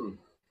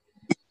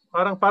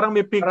 Parang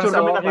may picture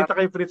kami nakita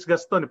kay Fritz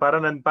Gaston.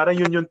 Parang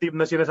yun yung team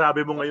na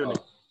sinasabi mo ngayon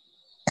eh.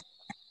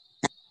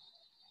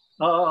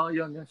 Oo,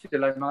 yun.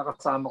 Sila yung mga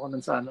kasama ko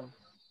nun sa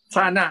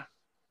Sana.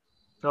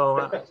 Oo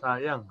nga,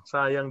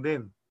 sayang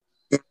din.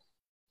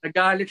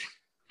 Nagalit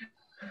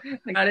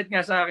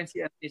nga sa akin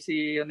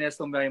si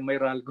Ernesto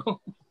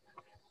Mayralgo.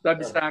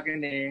 Sabi sa akin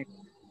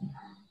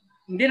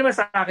hindi naman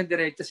sa akin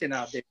diretso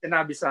sinabi.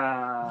 Sinabi sa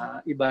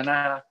iba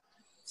na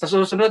sa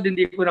susunod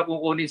hindi ko na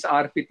kukunin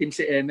sa RP team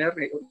si Emer.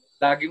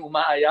 Laging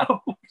umaayaw.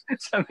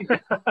 Sabi niya.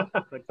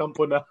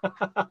 Nagtampo na.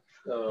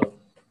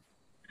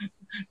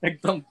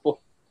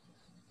 Nagtampo.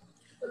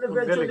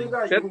 Eventually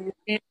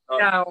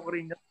ako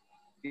rin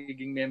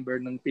nagiging member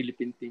ng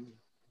Philippine team.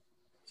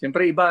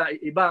 Siyempre iba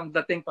ang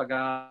dating pag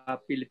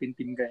Philippine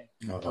team ka eh.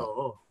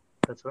 Oo.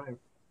 That's right.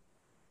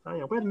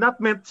 Well, not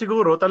meant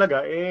siguro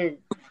talaga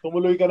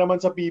tumuloy ka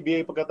naman sa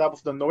PBA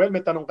pagkatapos doon. Noel,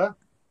 may tanong ka?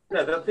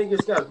 Yeah, the thing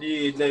is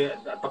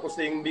tapos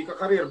na yung Mika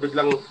career,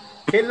 biglang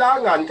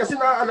kailangan, kasi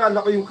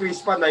naaalala ko yung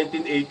Crispa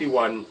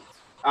 1981,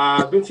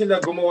 doon sila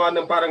gumawa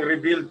ng parang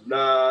rebuild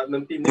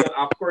ng team na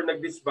after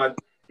nag-disband,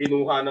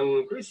 kinuha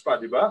ng Crispa,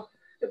 di ba?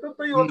 Ito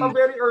Toyota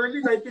very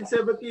early,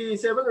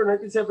 1977 or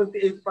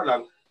 1978 pa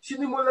lang,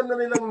 sinimulan na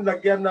nilang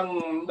lagyan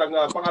ng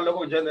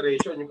pangalawang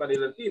generation yung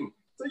kanilang team.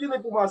 So yun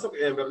ay pumasok,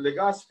 Emer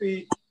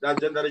Legaspi,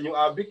 nandiyan na rin yung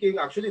Abby King,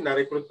 actually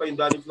na-recruit pa yung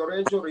Danny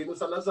Florencio, Rino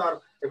Salazar,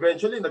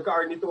 eventually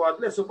nagka-Arnie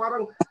Tuadles. So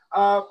parang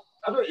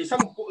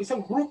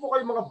isang grupo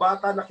kayong mga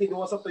bata na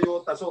kinuha sa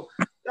Toyota. So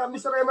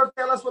Mr. Emer,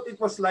 tell us what it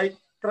was like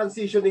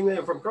transitioning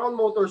from Crown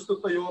Motors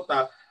to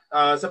Toyota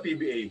sa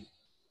PBA.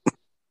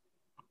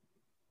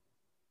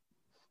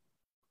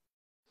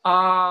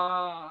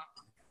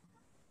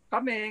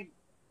 Kami,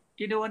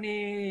 kinuha ni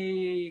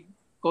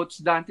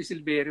Coach Dante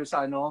Silverio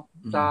sa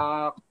sa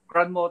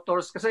Crown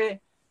Motors kasi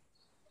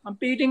ang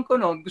feeling ko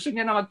noon, gusto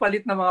niya na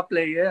magpalit ng mga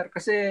player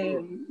kasi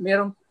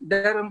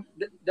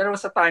there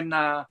was a time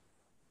na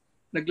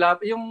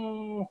yung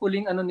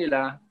huling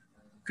nila,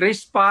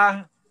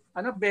 Crispa,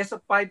 best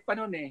of 5 pa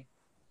noon eh.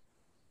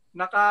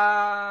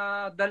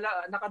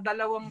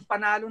 Nakadalawang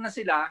panalo na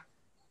sila.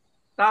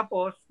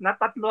 Tapos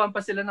natatluan pa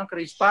sila ng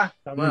Crispa.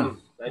 Tama.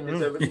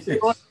 1976.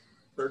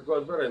 Third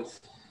conference.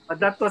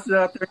 That was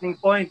the turning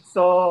point.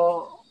 So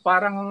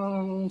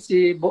parang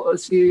si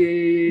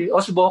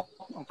Osbok,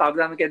 ang tawag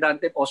namin kay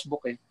Dante,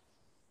 Osbok eh.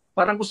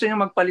 Parang gusto niya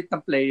magpalit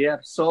ng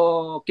player.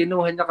 So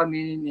kinuha niya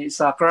kami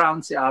sa Crown,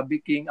 si Abby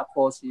King,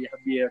 ako, si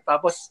Javier.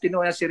 Tapos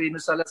kinuha niya si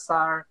Rino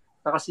Salazar,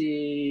 saka si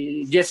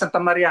Jess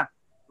Santa Maria.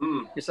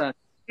 Isa.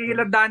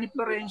 Kila Danny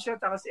Florencio,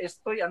 saka si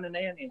Estoy, na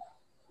yan eh.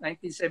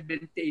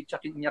 1978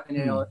 siya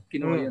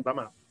kinuha yun.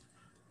 Tama.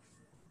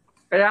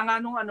 Kaya nga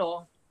nung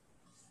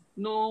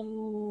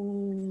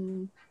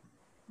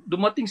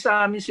dumating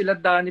sa amin sila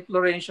Danny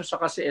Florencio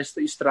saka si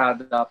Estoy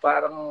Estrada,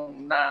 parang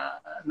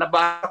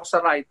nabasa ko sa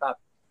write-up.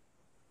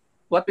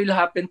 What will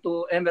happen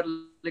to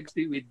Emerald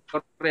Legacy with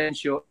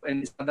Florencio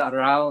and Estrada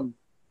around?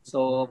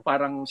 So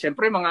parang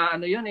siyempre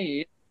mga yun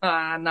eh,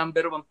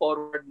 number 1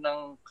 forward ng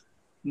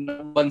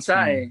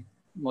bansa eh.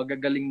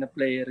 Magagaling na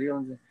player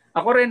yun.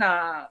 Ako rin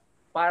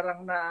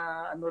parang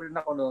rin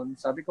ako noon.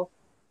 Sabi ko,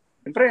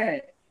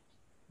 siyempre,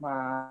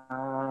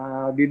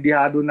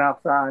 didihado na ako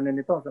sa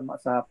nito,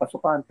 sa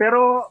pasukan.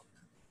 Pero,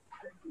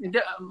 hindi,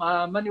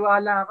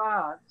 maniwala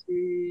ka, si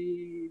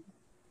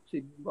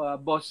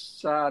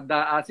boss,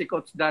 si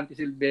Coach Dante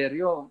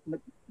Silverio,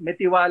 may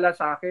tiwala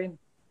sa akin.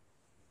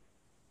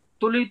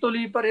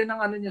 Tuloy-tuloy pa rin ang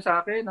niya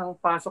sa akin, ang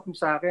pasok niya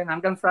sa akin,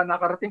 hanggang sa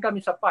nakarating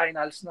kami sa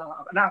finals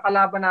na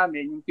kalaban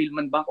namin, yung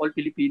Philman Bank, all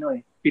Filipino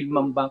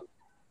Philman Bank.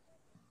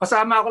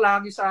 Kasama ako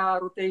lagi sa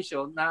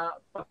rotation na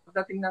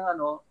pagdating ng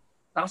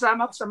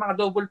nakasama ako sa mga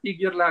double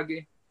figure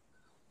lagi.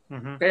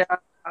 Kaya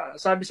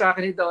sabi sa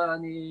akin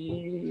ni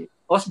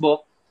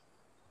Osbok,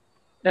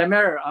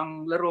 Emer,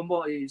 ang laro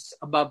mo is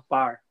above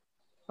par.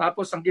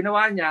 Tapos ang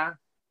ginawa niya,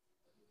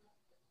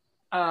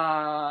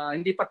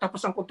 hindi pa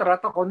tapos ang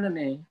kontrata ko noon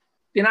eh.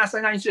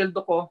 Tinaasa niya yung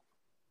sweldo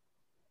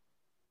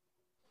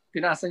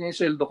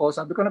ko.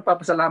 Sabi ko,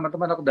 nagpapasalamat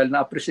naman ako dahil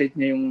na-appreciate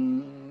niya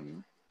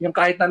yung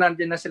kahit na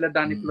nandiyan na sila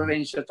Danny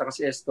Florencio at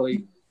si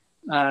Estoy,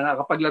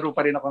 nakapaglaro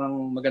pa rin ako ng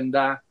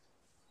maganda.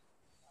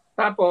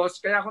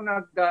 Tapos, kaya ako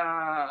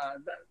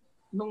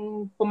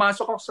nung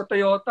pumasok ako sa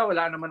Toyota,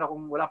 wala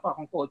pa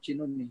akong kotse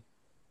noon eh.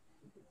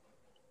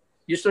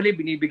 Usually,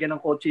 binibigyan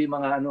ng kotse yung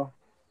mga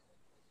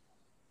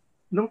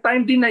Nung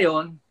time din na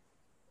yon,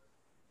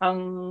 ang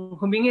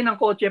humingi ng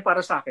kotse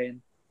para sa akin,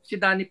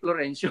 si Danny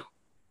Florencio.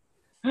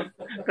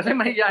 Kasi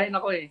mahihayin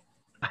ako eh.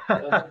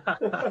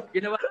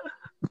 Ginawa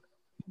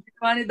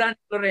ni Danny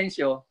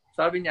Florencio,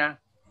 sabi niya,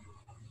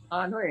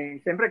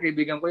 siyempre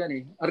kaibigan ko yan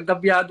eh.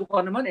 Argabyado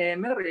ko naman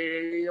Emer,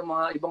 yung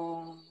mga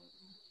ibang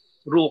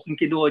rookie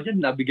kinuha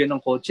dyan, nabigyan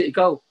ng kotse.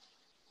 Ikaw,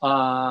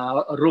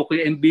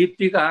 rookie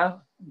MVP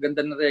ka,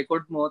 ganda ng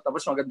record mo,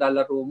 tapos maganda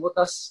laro mo,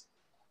 tapos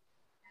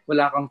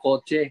wala kang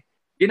kotse.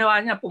 Ginawa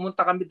niya,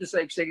 pumunta kami doon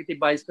sa Executive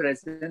Vice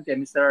President,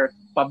 Mr.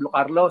 Pablo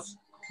Carlos.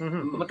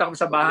 Pumunta kami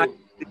sa bahay,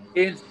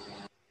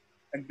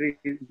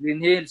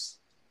 Green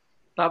Hills.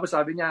 Tapos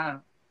sabi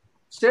niya,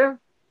 Sir,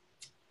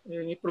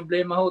 may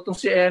problema ho itong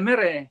si Emer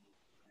eh.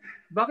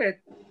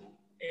 Bakit?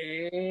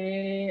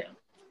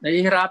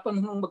 Nahihirapan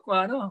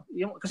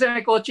kasi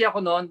may kotse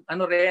ako noon,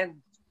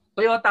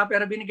 Toyota,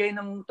 pero binigay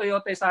ng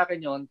Toyota sa akin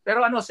yon.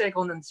 Pero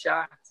second hand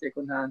siya,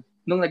 second hand.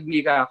 Nung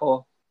nagmika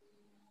ako,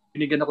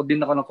 binigyan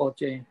din ako ng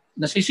kotse.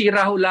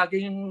 Nasisira ho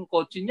lagi yung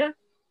kotse niya.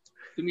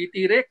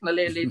 Tumitirik,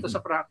 naleleto sa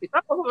practice.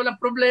 Walang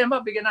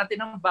problema, bigyan natin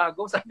ng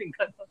bago, sabi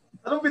nga.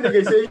 Anong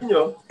binigay sa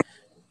inyo?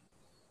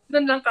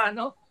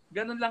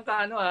 Ganun lang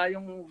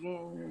yung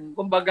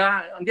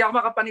kumbaga, hindi ako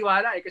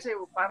makapaniwala kasi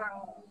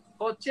parang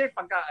kotse,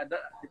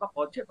 di ba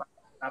kotse,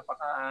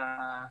 napaka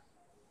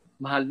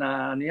mahal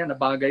na na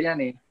bagay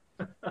yan eh.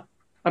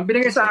 Ang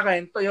binigay sa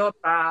akin,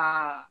 Toyota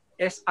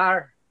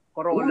SR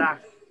Corolla.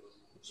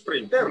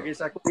 Sprinter. Binigay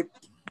sa akin,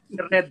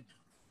 red.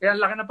 Kaya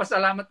laki ng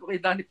pasalamat ko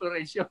kay Danny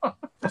Florencio.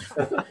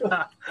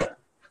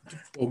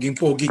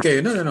 Poging-pogi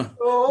kayo nun,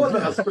 Oo,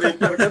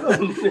 naka-sprinter ka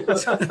nun.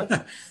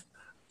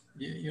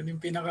 Yun yung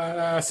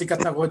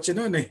pinakasikat na kotse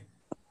nun eh.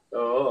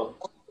 Oo.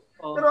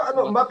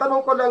 Pero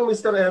matanong ko lang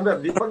Mr.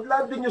 Emer,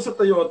 pag-landing nyo sa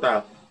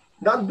Toyota,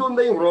 nandun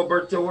na yung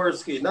Robert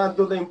Jaworski,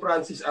 nandun na yung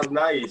Francis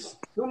Arnaiz.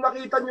 Nung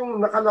nakita nyo,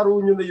 nakalaro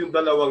nyo na yung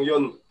dalawang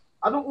yon,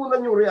 anong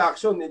unang yung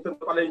reaction? Ito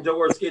pala yung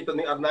Jaworski, ito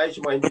yung Arnaiz,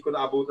 yung mga hindi ko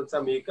naabutan sa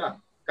Mika.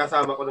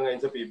 Kasama ko na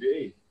ngayon sa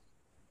PBA.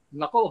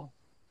 Nako,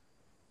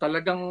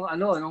 talagang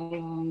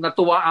nung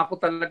natuwa ako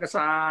talaga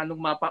sa nung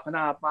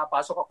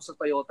mapapasok ako sa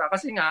Toyota.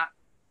 Kasi nga,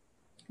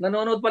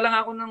 nanonood pa lang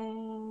ako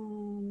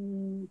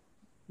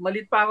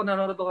malit pa ako,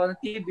 nanonood ako ng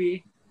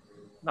TV.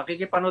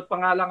 Nakikipanood pa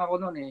nga lang ako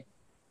noon eh.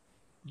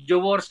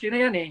 Jaworski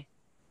na yan eh.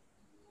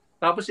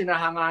 Tapos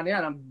sinahanga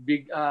niya ng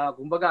big,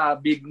 kumbaga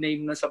big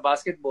name na sa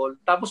basketball.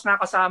 Tapos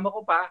nakasama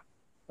ko pa,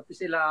 pati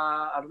sila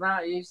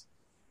Arnaiz.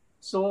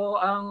 So,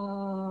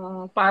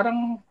 ang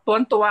parang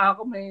tuwan-tuwa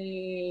ako,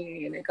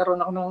 nagkaroon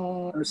ako ng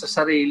sa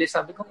sarili.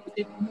 Sabi ko,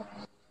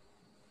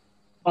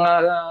 mga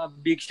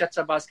big shot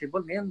sa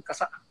basketball, ngayon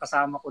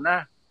kasama ko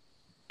na.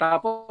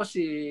 Tapos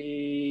si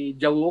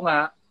Jawo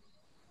nga,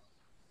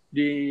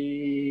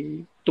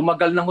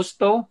 tumagal ng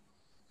husto,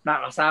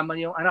 nakasama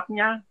niya yung anak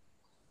niya.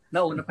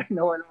 Nauna pa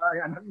nawala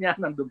yung anak niya,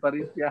 nandun pa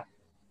rin siya.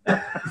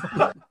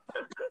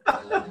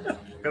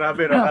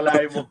 Grabe,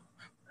 nakalay mo.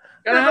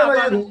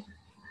 Kaya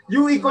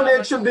UE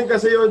connection din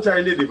kasi yun,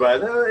 Charlie, di ba?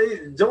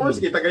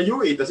 Jaworski,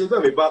 taga-UE. Tapos ito,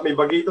 may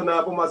bagito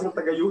na pumasok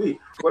taga-UE.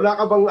 Wala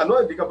ka bang,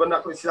 hindi ka ba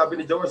sabi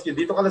ni Jaworski,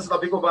 dito ka lang sa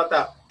tabi ko,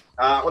 bata.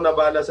 Ako na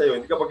bahala sa'yo.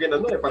 Hindi ka ba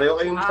pareho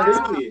kayong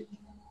taga-UE.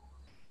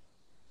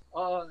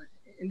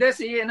 Hindi,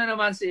 si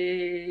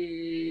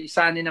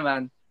Sunny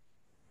naman.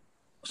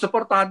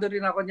 Suportado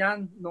rin ako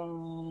niyan nung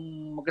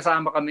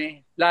magkasama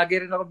kami.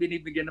 Lagi rin ako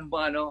binibigyan ng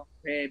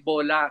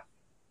bola.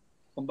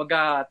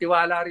 Kumbaga,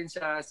 tiwala rin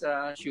siya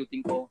sa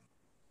shooting ko.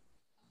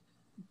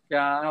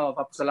 Kaya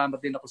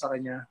papasalamat din ako sa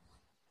kanya.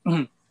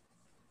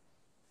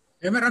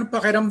 Meron pa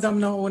pakiramdam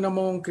ng una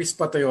mong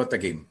Crispa Toyota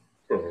game?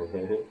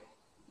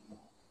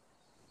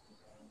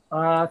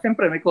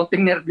 Siyempre, may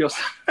konting nervyos.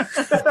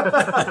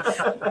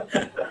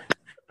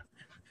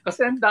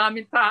 Kasi ang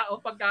daming tao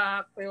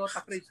pagka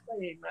Toyota Crispa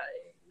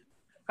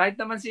kahit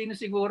naman sino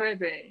siguro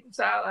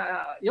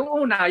yung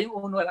una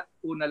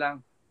lang.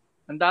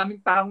 Ang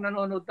daming taong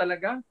nanonood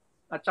talaga.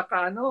 At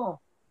saka ang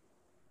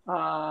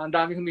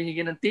daming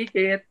humihingi ng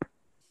ticket.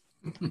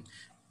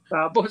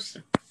 Tapos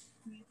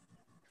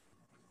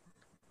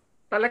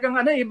talagang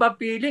iba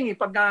feeling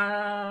pagka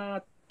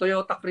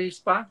Toyota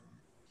Crispa.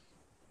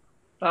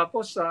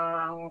 Tapos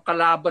ang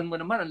kalaban mo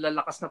naman, ang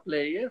lalakas na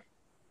player.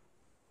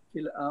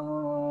 Ang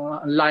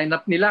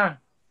lineup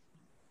nila.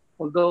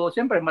 Although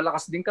siyempre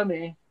malakas din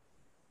kami.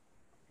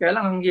 Kaya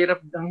lang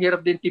ang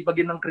hirap din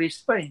tibagin ng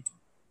Crispa .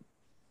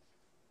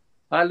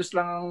 Halos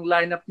lang ang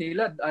lineup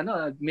nila,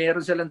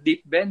 meron silang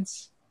deep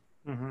bench.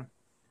 Mm-hmm.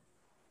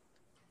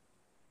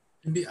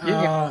 Hindi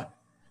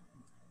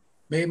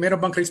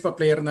meron bang Crispa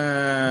player na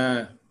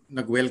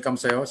nag-welcome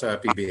sa'yo sa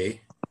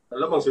PBA?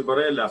 Alam mo, si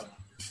Barela.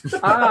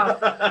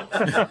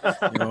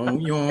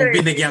 yung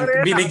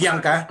binigyan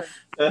ka?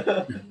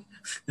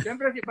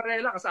 Siyempre si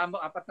Barela, 4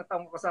 na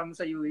taong kasama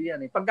sa UE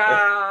yan . Pagka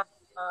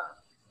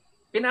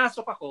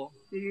pinasok ako,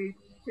 si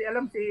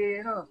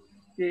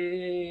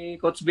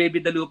Coach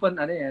Baby Dalupan,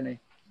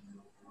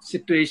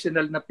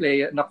 situational na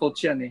player, na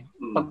coach yan .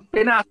 Pag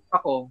pinasok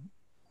ako,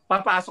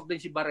 papasok din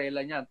si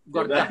Barela niya.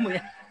 Gorda mo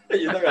yan.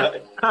 Yun na nga.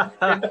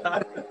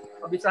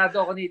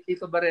 Kabisado ako ni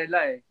Tito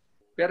Barela .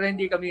 Pero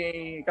hindi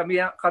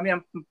kami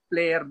ang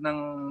player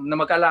na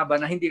magkalaban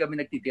na hindi kami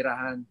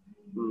nagtitirahan.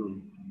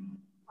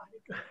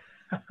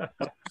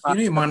 Sino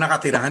yung mga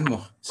nakatirahan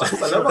mo?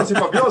 Alam si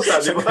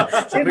Fabiosa, di ba?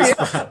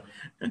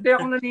 Hindi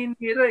ako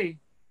naninira .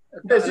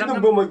 Sino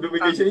ba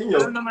magbibigay sa inyo?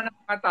 Alam naman ang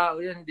mga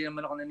tao yan, hindi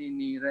naman ako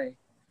naninira .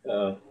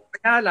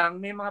 Kaya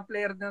lang, may mga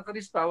player ng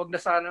Crispa, wag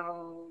na sana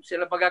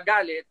sila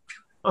magagalit.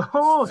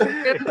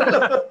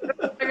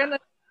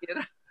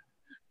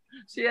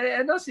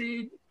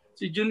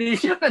 Si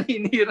Junicia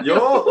naninira.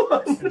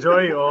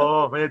 Joy,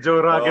 medyo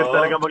rugged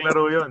talaga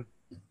maglaro yun.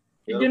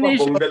 Si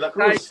Junicia,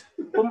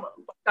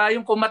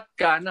 tayong kumat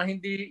ka na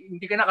hindi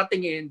ka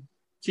nakatingin,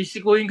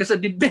 sisikuhin ka sa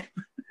dibdib.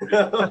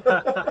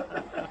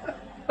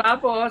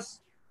 Tapos,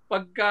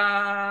 pagka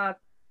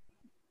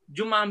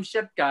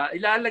jumamshot ka,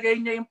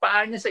 ilalagay niya yung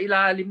paa niya sa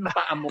ilalim ng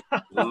paa mo.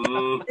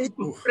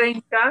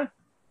 Train ka.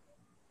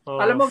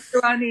 Alam mo,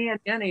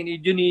 ni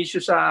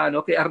Junicio sa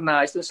kay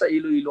Arnaiz, sa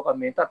Iloilo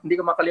kami. Hindi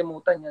ko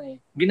makalimutan yan .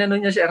 Ginanon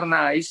niya si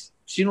Arnaiz,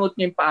 sinuot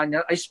niya yung paa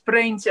niya, ay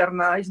sprain si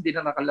Arnaiz, hindi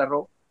na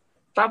nakalaro.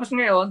 Tapos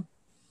ngayon,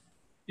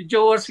 si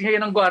Jaworski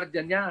ngayon ang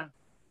guardian niya.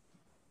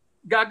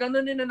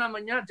 Gaganunin na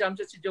naman niya, jump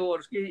shot si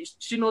Jaworski,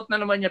 sinuot na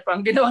naman niya pa.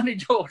 Ang ginawa ni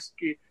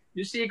Jaworski,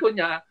 yung siko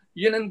niya,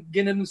 yun ang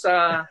ginanon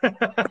sa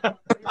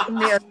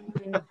ni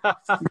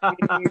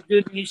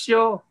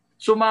Junicio.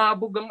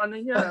 Sumabog ang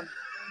niya.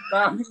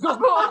 Dami ko.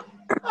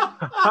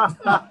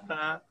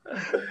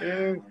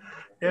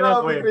 Yan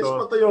ang kwento.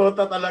 Crispa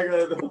Toyota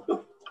talaga.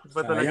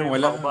 Sayang,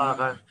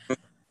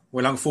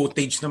 walang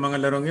footage ng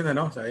mga larong yun,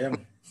 Sayang.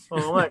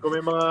 Oo nga, kung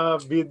may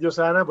mga video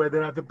sana, pwede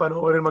natin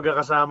panoorin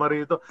magkakasama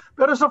rito.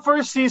 Pero sa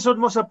first season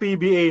mo sa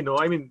PBA,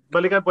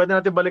 pwede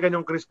natin balikan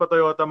yung Crispa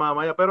Toyota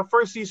mamaya. Pero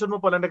first season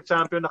mo pala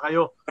nag-champion na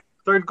kayo.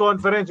 Third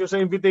conference, yung sa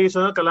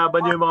invitational,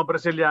 kalaban nyo yung mga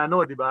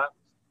Brasiliano, di ba?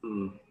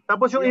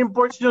 Tapos yung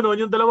imports nyo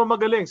noon, yung dalawang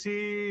magaling,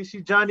 si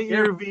Johnny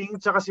Irving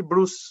tsaka si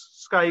Bruce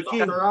Sky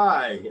King.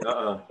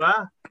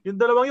 Diba? Yung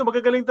dalawang yun,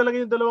 magagaling talaga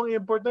yung dalawang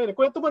import na yun.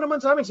 Kwento mo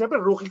naman sa amin,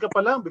 siyempre rookie ka pa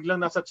lang, biglang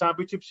nasa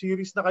championship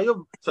series na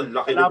kayo.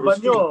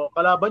 Kalaban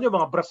nyo,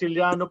 mga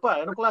Brasiliano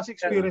pa. Anong class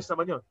experience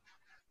naman yun?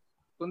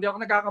 Kung di ako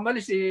nagkakamali,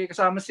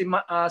 kasama si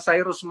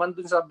Cyrus Man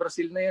dun sa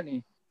Brazil na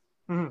yan .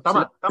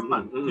 Tama.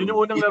 Yun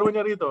yung unang laro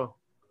niya rito.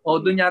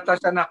 Doon yata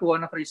siya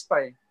nakuha na Crispa .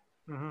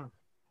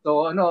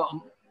 So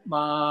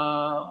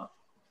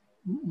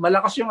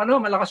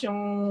malakas yung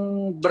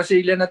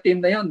Brazilian na team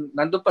na yon.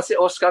 Nandun pa si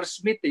Oscar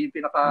Smith, yung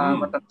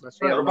pinakamatanda.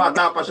 Pero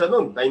bata pa siya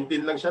noon.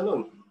 19 lang siya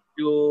noon.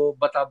 Yung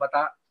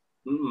bata-bata.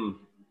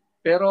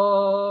 Pero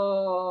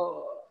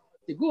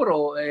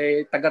siguro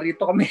taga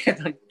rito kami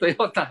ng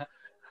Toyota.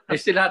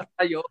 Sila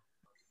tayo.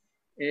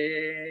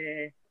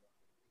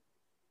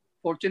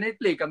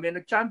 Fortunately, kami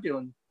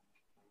nag-champion.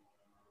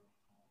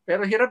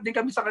 Pero hirap din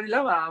kami sa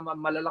kanila,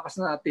 malalakas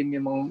na team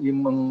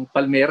yung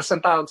Palmeiras ang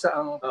tawag sa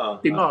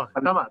team.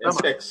 Tama.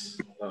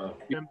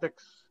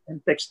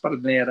 MTEX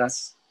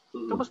Palmeiras.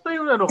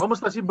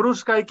 Kamusta si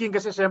Bruce Skyking?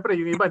 Kasi siyempre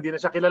yung iba hindi na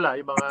siya kilala,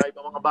 yung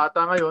mga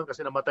bata ngayon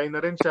kasi namatay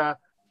na rin siya.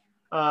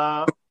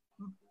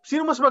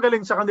 Sino mas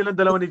magaling sa kanilang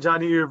dalawa ni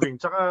Johnny Irving?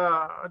 Tsaka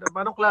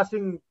anong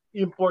klaseng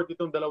import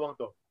itong dalawang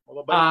to?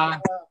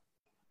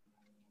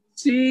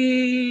 Si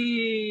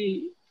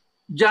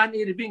John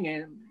Irving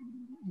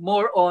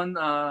more on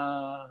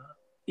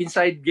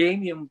inside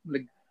game, yung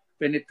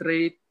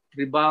penetrate,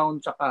 rebound,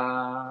 tsaka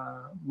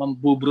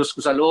mambubrus ko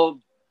sa loob.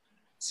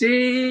 Si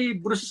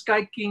Bruce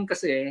Skyking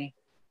kasi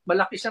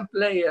malaki siyang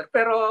player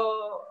pero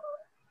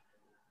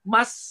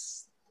mas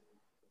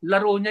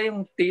laro niya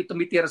yung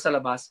tumitira sa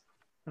labas.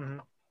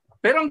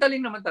 Pero ang galing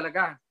naman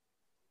talaga.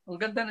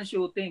 Ang ganda ng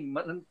shooting,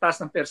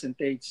 taas ng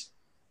percentage.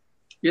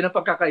 Yun ang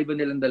pagkakaiba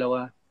nilang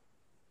dalawa.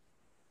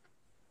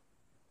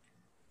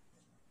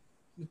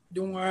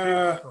 Yung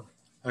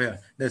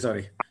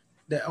sorry.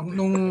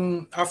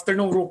 After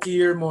nung rookie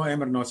year mo,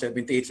 Emer,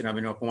 78,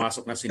 sinabi mo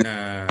pumasok na sina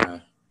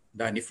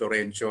Danny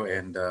Florencio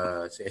and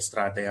si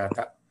Estrada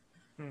yata.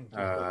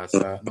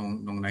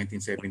 Nung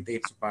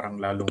 1978, so parang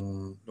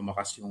lalong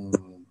lumakas yung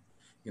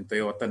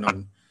Toyota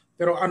noon.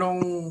 Pero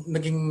anong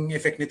naging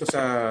effect nito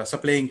sa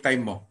playing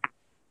time mo?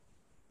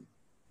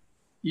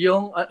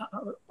 Yung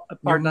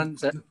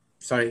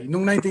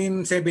nung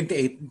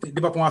 1978,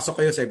 di ba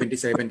pumasok kayo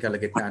 77,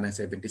 kalagitnaan ng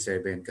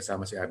 77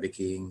 kasama si Abby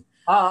King.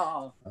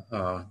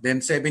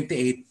 Then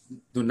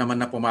 78, doon naman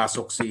na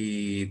pumasok si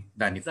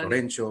Danny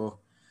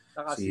Florencio,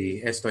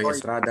 si Estoy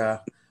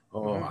Estrada.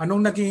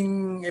 Anong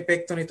naging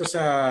epekto nito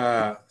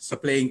sa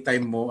playing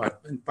time mo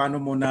at paano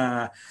mo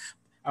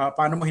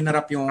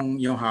hinarap yung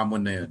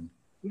hamon na yun?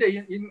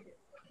 Hindi, yun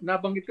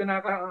nabanggit ko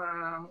na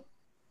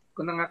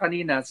nga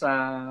kanina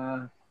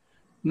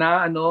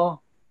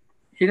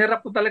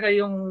hinarap ko talaga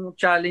yung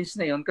challenge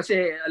na yun kasi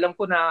alam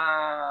ko na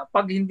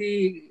pag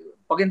hindi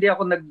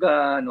ako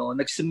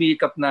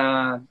nagsumikap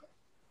na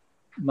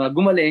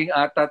gumaling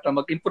at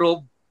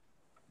mag-improve,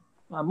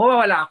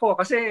 mawawala ako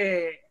kasi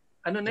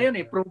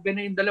proven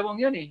na yung dalawang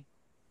yun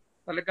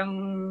talagang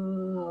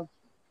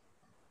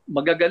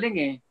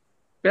magagaling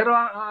Pero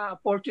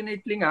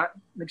fortunately nga,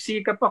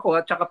 nagsikap ako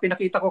at saka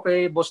pinakita ko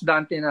kay Boss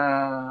Dante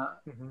na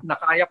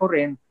nakaya ko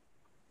rin.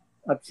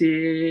 At si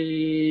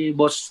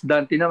Boss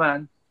Dante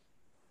naman,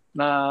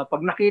 na pag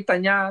nakita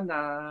niya na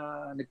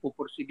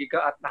nagpupursige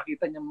ka at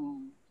nakita niya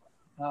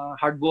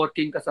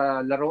hardworking ka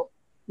sa laro,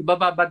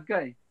 ibababad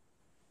ka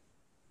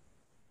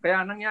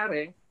Kaya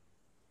nangyari,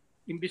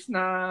 imbis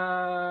na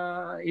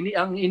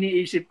ang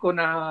iniisip ko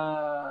na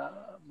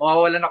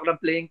mawawalan ako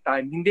ng playing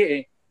time,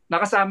 hindi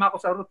nakasama ako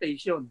sa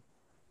rotation.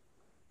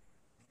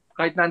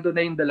 Kahit nandun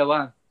na yung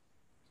dalawa.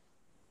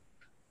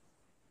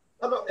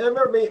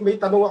 Emer, may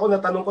tanong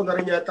ko na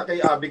rin yata kay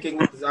Abby King,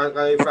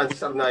 kay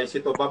Francis Arnaiz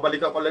ito.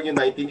 Babalikan ko lang yung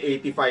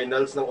 1980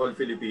 finals ng All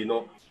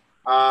Filipino.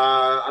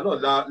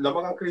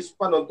 Lamang ang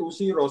Crisp pa noon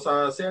 2-0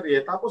 sa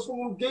serye. Tapos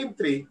nung game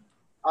 3,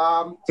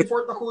 si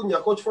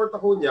Coach Fort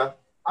Acuna,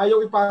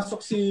 ayaw ipasok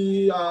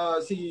si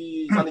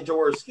Sonny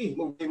Jaworski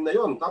nung game na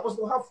yon. Tapos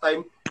nung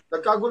halftime,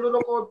 nagkagulo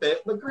ng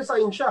konti,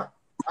 nag-resign siya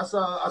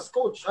as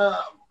coach.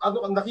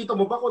 Nakita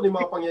mo ba kung yung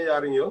mga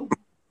pangyayaring yon?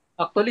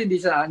 Actually,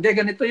 hindi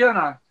ganito yun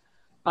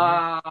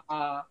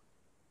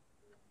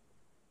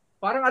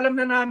parang alam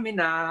na namin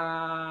na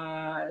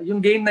yung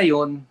game na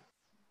yon,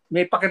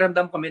 may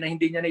pakiramdam kami na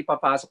hindi niya na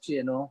ipapasok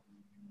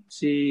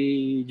si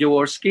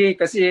Jaworski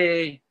kasi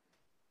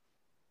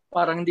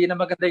parang hindi na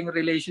maganda yung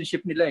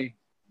relationship nila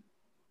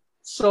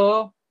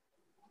So,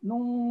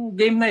 nung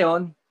game na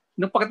yon,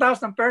 nung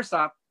pagkatapos ng first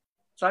half,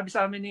 sabi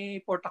sa amin ni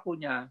Fort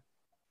Acuna,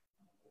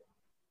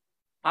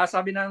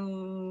 sabi ng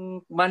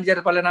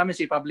manager pala namin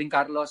si Pabling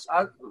Carlos,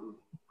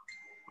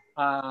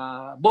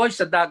 boys,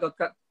 sa dugout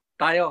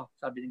tayo,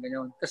 sabi niya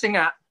ganyan. Kasi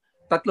nga,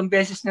 3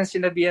 beses niya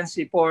sinabihan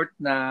si Fort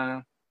na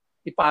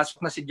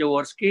ipasok na si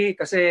Jaworski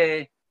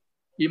kasi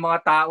yung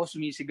mga tao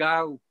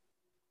sumisigaw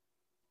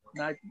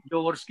na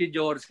Jaworski.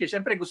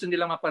 Siyempre gusto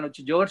nila mapanood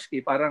si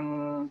Jaworski. Parang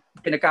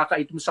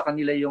pinagkakait mo sa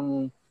kanila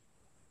yung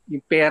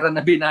pera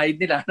na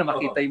binayad nila na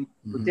makita yung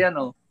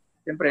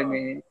Siyempre,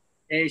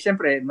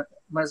 siyempre,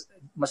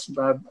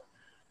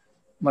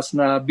 mas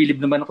nabilib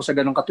naman ako sa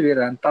ganong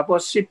katuwiran.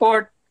 Tapos si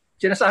Fort,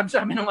 sinasabi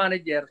sa amin ng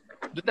manager,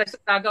 doon tayo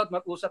sa dugout,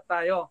 mag-usap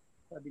tayo.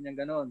 Sabi niya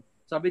ganon.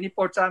 Sabi ni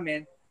Fort sa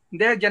amin,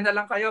 hindi, dyan na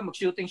lang kayo,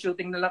 mag-shooting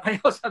na lang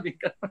kayo. Sabi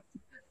ka.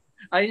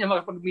 Ayaw niya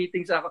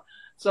makapag-meeting sa ako.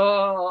 So,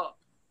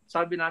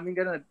 sabi namin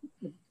gano'n,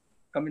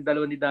 kami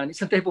dalawa ni Danny,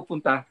 saan tayo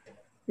pupunta?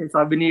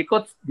 Sabi ni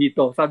coach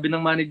dito, sabi ng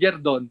manager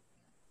doon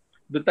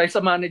tayo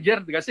sa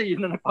manager kasi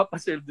yun ang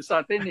nagpapasweldo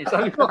sa atin eh.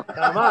 Sabi ko,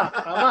 Tama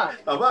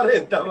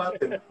rin.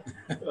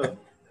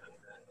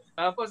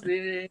 Tapos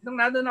nung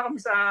nandun na kami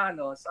sa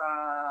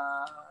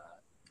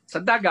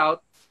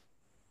dugout,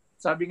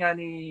 sabi nga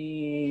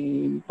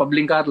ni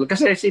Pabling Carlos,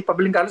 kasi si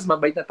Pabling Carlos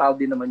mabait na tao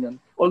din naman yun.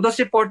 Although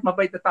si Port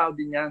mabait na tao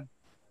din yan.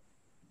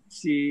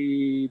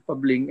 Si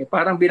Pabling,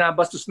 parang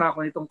binabastos na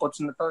ako nitong coach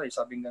na to eh,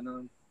 sabi nga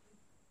nun.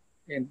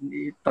 And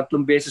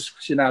 3 beses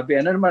sinabi,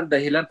 ano naman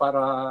dahilan para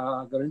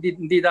gano'n.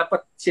 Hindi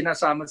dapat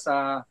sinasama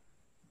sa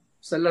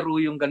laro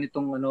yung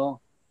ganitong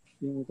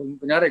yung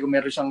kunyari kung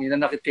meron siyang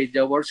inanakit kay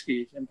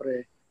Jaworski,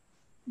 siyempre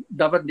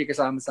dapat hindi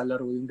kasama sa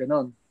laro yung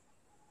gano'n.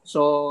 So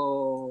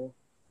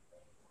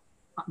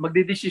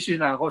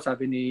magdidesisyon na ako,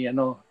 sabi ni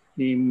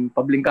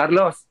Pabling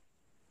Carlos.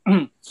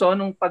 So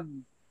nung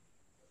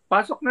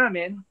pagpasok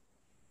namin,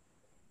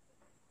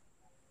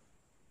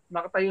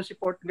 nakatayo si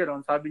Port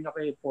gano'n, sabi niya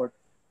kay Port,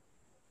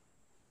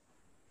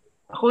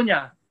 ako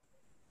niya,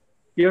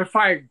 you're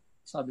fired,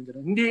 sabi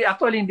gano'n. Hindi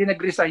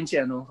nag-resign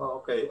siya,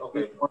 Okay.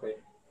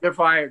 You're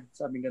fired,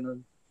 sabi gano'n.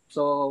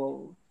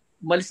 So,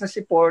 umalis na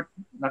si Port.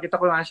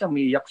 Nakita ko na siya,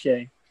 umiiyak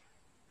siya eh.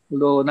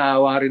 Although,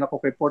 naawa rin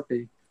ako kay Port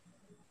eh.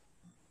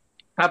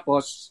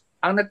 Tapos,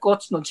 ang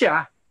nag-coach nun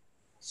siya,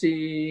 si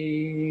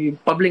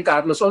Pabling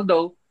Carlos.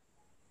 Although,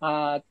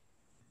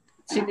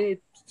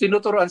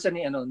 sinuturuan siya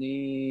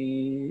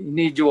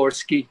ni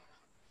Jaworski.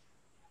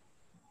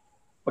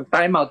 Pag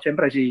time out,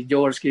 siyempre si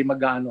Jaworski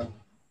bibigyan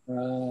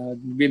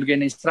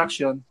ng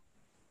instruction.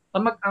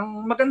 Ang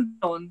maganda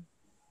nun,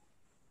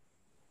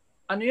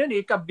 yun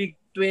eh, ka-Big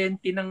 20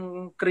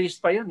 ng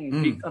Chris pa yun eh.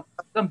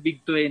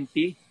 Big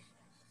 20.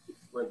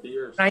 20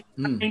 years. 19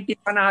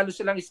 panalo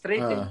silang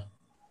straight eh.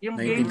 Yung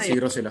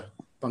 19-0 sila.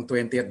 Pang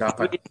 20 at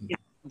dapat.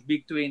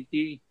 Big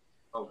 20.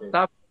 Okay.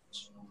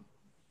 Tapos,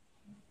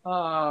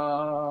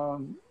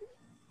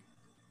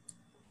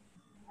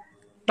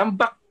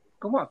 tambak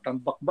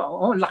ba?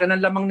 Laki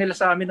ng lamang nila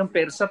sa amin ng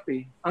Persap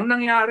eh. Ang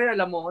nangyari,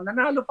 alam mo,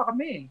 nanalo pa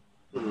kami.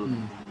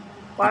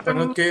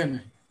 Parang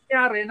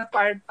nangyari na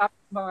fired up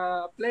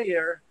mga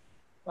player,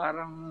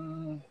 parang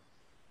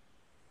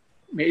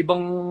may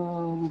ibang,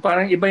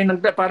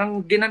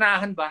 parang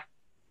ginanahan ba?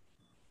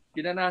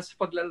 Ginanahan sa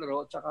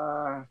paglalaro, tsaka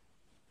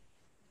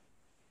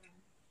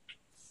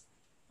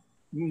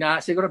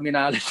siguro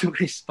minalas yung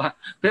Chris pa.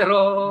 Pero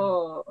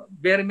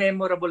very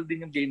memorable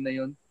din yung game na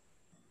yun.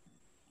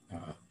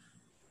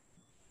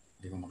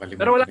 Hindi ko makalimutan.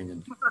 Pero wala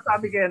akong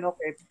masasabi kayo,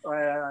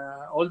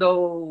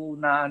 although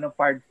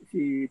fired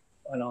si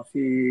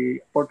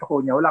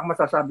Portoconia, wala akong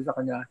masasabi sa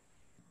kanya.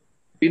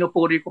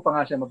 Pinupuri ko pa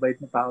nga siya, mabait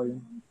na tao yun.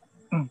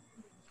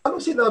 Ano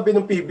sinabi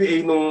ng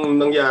PBA nung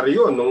nangyari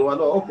yun?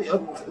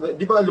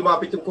 Di ba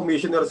lumapit yung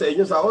commissioner sa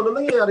inyo? Ano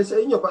nangyayari sa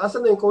inyo?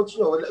 Asan na yung coach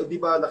nyo?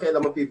 Di ba nakialam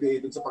ang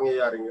PBA dun sa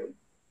pangyayaring yun?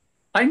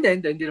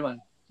 Hindi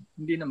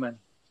naman.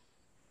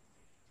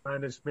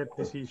 Management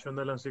decision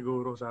na lang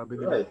siguro,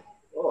 sabi nila. Right.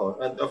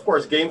 And of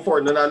course, Game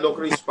 4, nanalo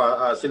Chris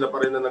pa, sila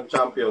pa rin na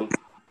nag-champion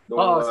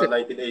noong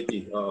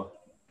 1980.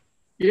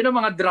 Yun ang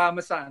mga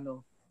drama sa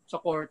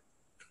court.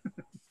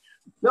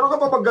 Meron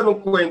ka pa pag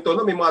ganong kwento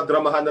na may mga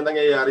dramahan na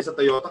nangyayari sa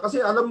Toyota? Kasi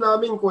alam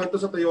namin kwento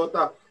sa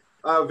Toyota,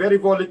 very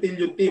volatile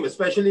yung team,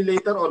 especially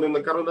later on, nung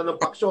nagkaroon na ng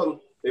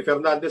faction, may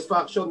Fernandez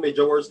faction, may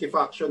Jaworski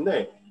faction na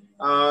eh.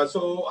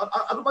 So,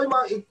 ano ba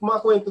yung mga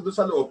kwento doon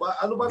sa loob?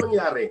 Ano ba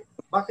nangyari?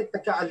 Bakit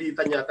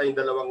nagkaalitan yata yung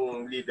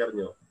dalawang leader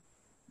nyo?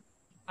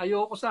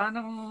 Ayoko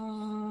sanang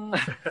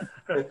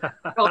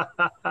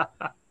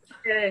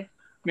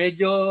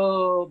medyo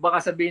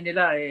baka sabihin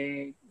nila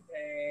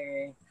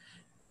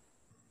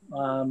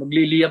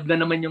magliliyab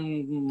na naman yung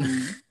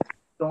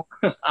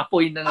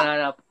apoy na.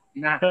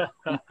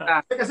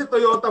 Kasi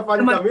Toyota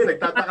fan kami,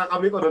 nagtataka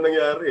kami kung ano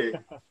nangyari.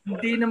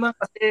 Hindi naman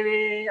kasi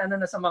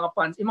na sa mga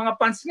fans. Yung mga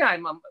fans nga,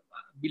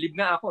 believe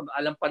nga ako,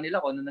 alam pa nila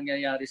kung ano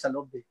nangyayari sa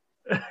loob eh.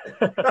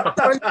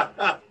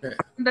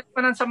 Hindi pa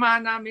nang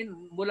samahan namin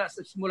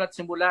simula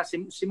si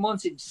Mon,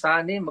 si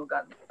Sunny,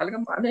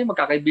 talagang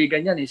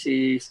magkakaibigan yan eh,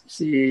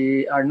 si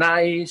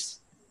Arnaiz.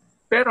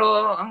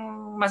 Pero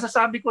ang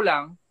masasabi ko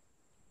lang,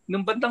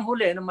 nung bandang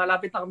huli, nung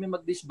malapit na kami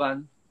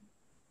mag-disband,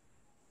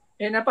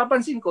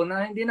 napapansin ko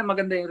na hindi na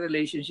maganda yung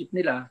relationship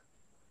nila.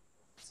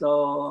 So,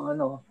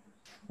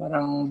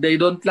 parang they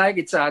don't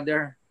like each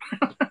other.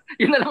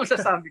 Yun na lang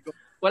masasabi ko.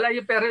 Wala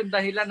yung pero yung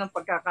dahilan ng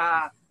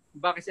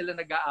bakit sila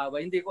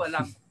nag-aaway, hindi ko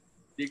alam.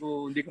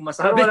 Hindi ko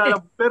masabi.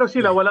 Pero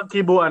sila walang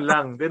kibuan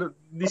lang.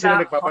 Hindi sila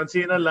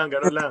nagpapansinan lang,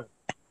 gano'n lang.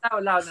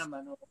 Wala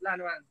naman.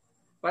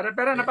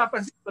 Pero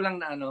napapansin ko lang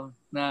na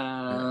na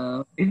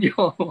inyo.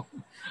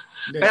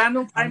 Kaya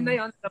nung time na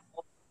 'yon,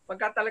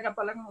 pagka talaga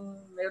palang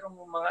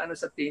merong mga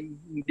sa team,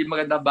 hindi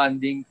maganda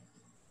banding.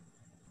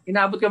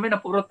 Inaabot kami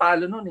na puro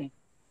talo noon eh.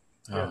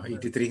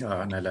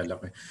 83 naalala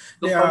ko.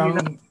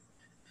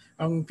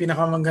 Ang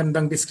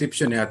pinakamagandang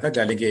description yata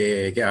galing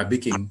kay Abby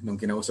King nung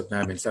kinausap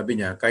namin. Sabi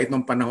niya, kahit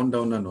nung panahon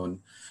daw na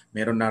noon,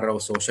 meron na raw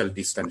social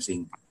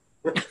distancing.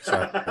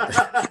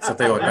 sa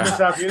Toyota.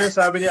 Yun ang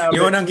sabi ni Abet.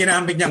 Yun ang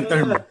ginamit niyang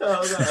term.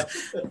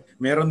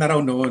 Meron na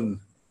raw noon.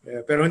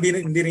 Pero hindi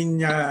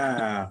rin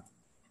niya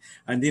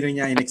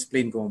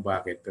in-explain kung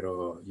bakit.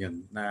 Pero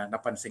yun,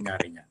 napansin nga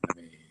rin niya.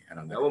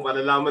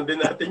 Malalaman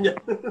din natin yan.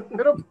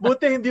 Pero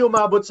buti hindi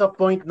umabot sa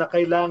point na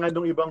kailangan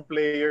ng ibang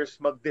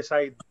players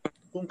mag-decide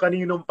kung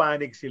kaninong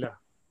panig sila.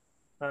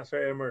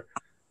 Sir Emer.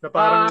 Na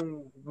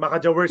parang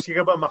maka-Jaworski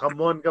ka ba,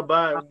 maka-Mon ka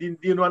ba?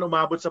 Hindi naman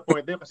umabot sa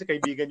point na yun kasi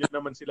kaibigan nyo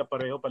naman sila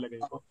pareho palagay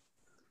ko.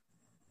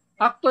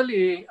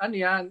 Actually,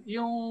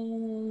 yung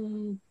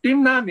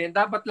team namin,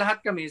 dapat lahat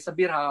kami sa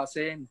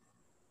Beerhausen.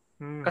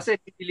 Kasi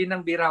pipili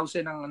ng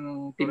Beerhausen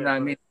ang team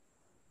namin.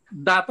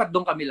 Dapat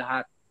doon kami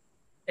lahat.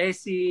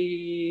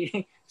 Si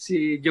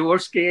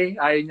Jaworski,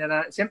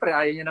 siyempre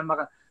ayaw niya na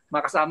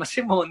makasama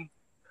si Mon.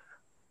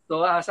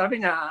 So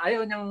sabi niya,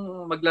 ayaw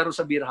niyang maglaro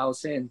sa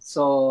Beerhausen.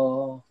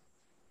 So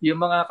yung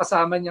mga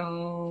kasama niyang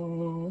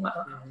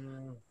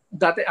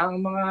dati ang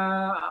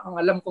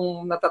alam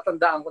kong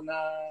natatandaan ko na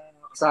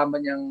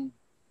kasama niyang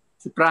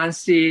si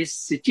Francis,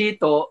 si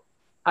Chito,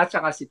 at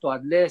saka si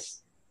Tuadles.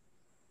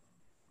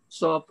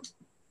 So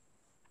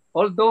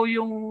although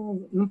yung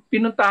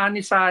pinuntahan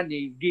ni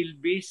Sunny,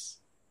 Gilbis,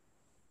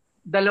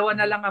 dalawa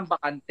na lang ang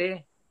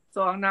bakante.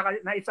 So ang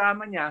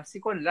naisama niya,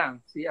 si Con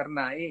lang, si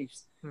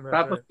Arnaiz.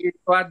 Tapos si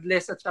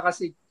Tuadles at saka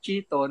si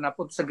Chito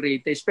napunta sa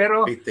Great Taste.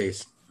 Pero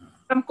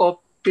alam ko,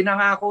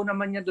 pinangako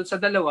naman niya doon sa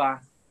dalawa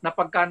na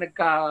pagka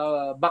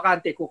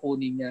nagka-bakante,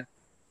 kukunin niya.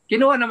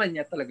 Kinuha naman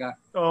niya talaga.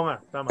 Oo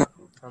nga, tama.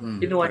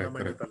 Kinuha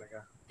naman niya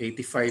talaga.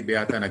 85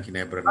 yata na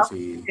Ginebra na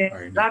si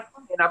Arnie.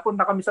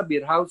 Napunta kami sa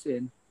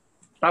Beerhausen.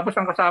 Tapos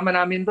ang kasama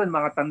namin doon,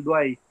 mga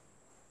Tanduay.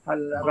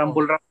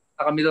 Rumble na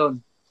kami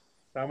doon.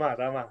 Tama.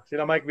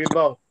 Sila Mike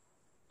Bilbao.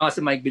 Si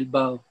Mike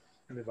Bilbao.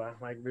 Diba?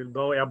 Mike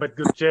Bilbao, Abet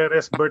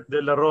Gutierrez, Bert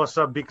De La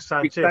Rosa, Vic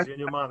Sanchez.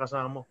 Yun yung mga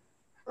kasama.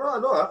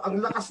 Pero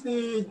ang lakas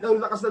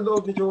na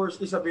loob ni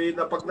Jaworski sabihin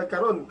na pag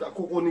nagkaroon,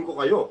 kukunin ko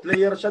kayo.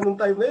 Player siya nung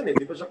time na yun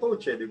Di ba siya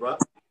coach di ba?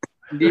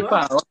 Hindi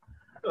pa.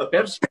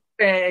 Pero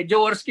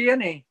Jaworski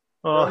yan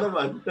Oo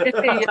naman.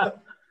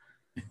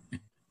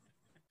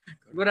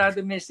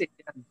 Sigurado Messi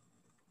yan.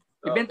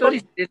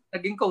 Eventually,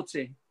 naging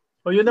coach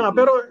yun na nga.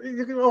 Pero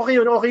okay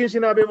yung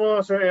sinabi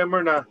mo, Sir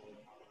Emer, na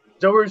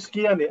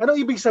Jaworski yan Anong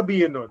ibig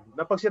sabihin nun?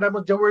 Na pag sinabi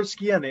mo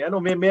Jaworski yan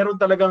meron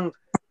talagang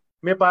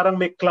may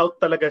clout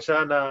talaga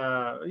siya na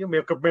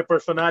may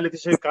personality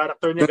siya, yung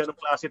character niya ganung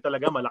klase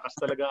talaga, malakas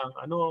talaga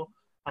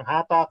ang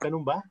hatak,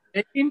 ganun ba?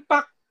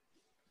 Impact.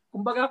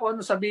 Kumbaga kung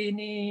ano sabihin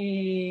ni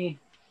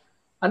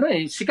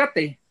sikat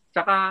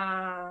Tsaka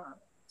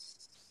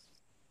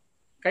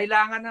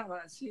kailangan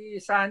si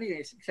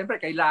Sunny siyempre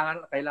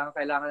kailangan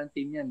ng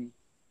team yan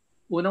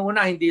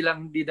Unang-una hindi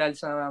lang dahil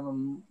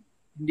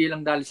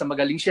sa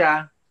magaling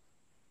siya,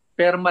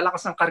 pero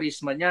malakas ang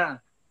karisma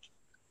niya.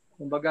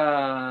 Kumbaga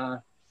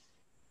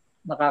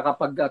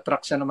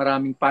nakakapag-attract siya ng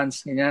maraming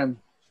fans ganyan.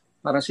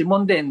 Parang si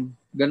Mon din,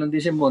 ganun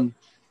din si Mon.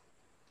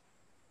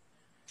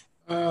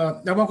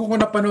 Naman ko kung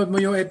napanood mo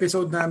yung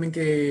episode namin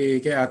kay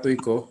Atoy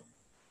ko.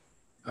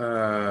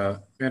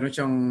 Meron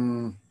siyang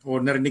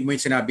narinig mo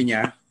yung sinabi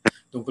niya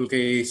tungkol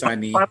kay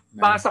Sunny.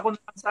 Basa ko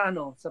na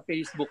sa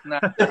Facebook na.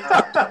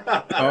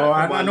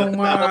 Anong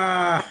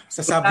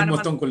sasabi mo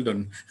tungkol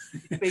doon?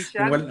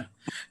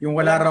 yung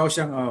wala raw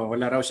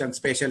siyang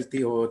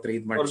specialty o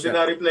trademark.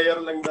 Ordinary player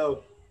lang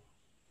daw.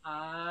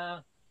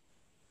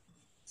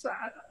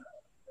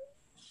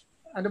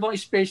 Ano bang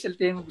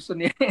specialty yung gusto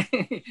ni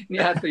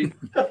Atoy?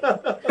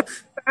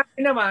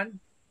 Naman,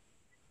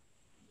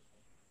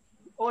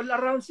 all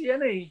around siya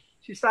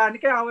si Sunny,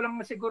 kaya walang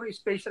siguro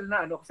special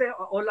na kasi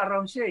all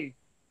around siya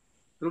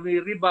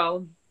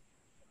rebound,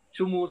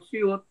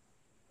 sumushoot,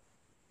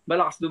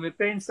 malakas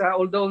dumipensa,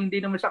 although hindi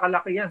naman siya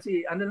kalaki yan.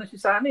 Si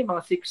Sunny, mga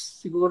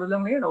 6 siguro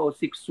lang ngayon o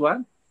 6'1".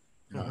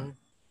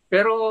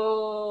 Pero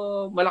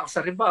malakas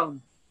sa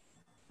rebound.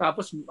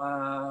 Tapos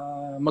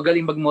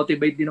magaling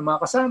mag-motivate din ng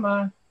mga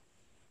kasama.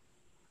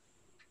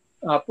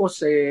 Tapos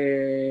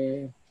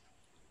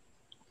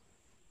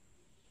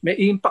may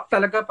impact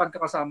talaga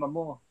pagkakasama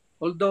mo.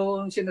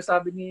 Although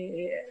sinasabi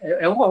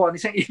ewan ko ano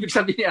siyang ibig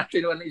sabihin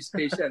natin walang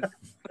special.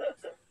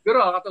 Pero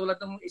katulad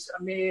ng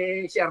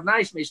si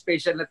Arnaiz, may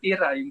special na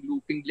tira, yung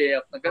looping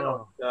layup na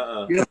gano'n.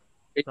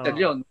 Special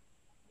yun.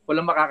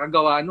 Walang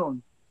makakagawa nun.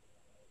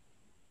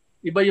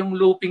 Iba yung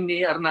looping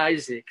ni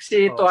Arnaiz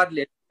Kasi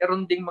Tuadles,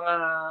 meron ding mga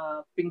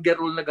finger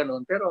roll na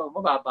gano'n, pero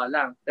mababa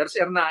lang. Pero si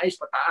Arnaiz,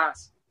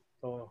 pataas.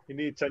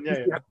 Hinitsa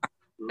niya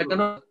Na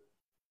gano'n,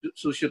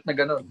 sushoot na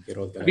gano'n.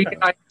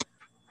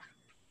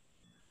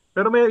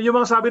 Pero may yung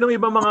mga sabi ng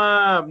ibang mga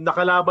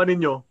nakalaban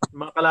ninyo,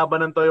 mga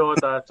kalaban ng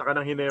Toyota at saka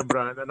ng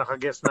Ginebra na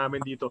nakaguest namin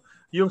dito,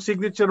 yung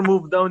signature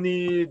move daw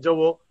ni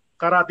Jawo,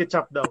 karate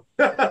chop daw.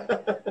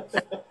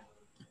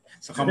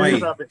 Sa kamay.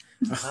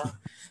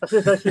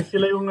 Kasi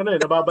sila yung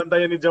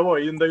nababantayan ni Jawo.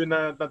 Yun daw yung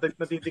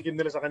natitikin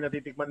nila sa kanya,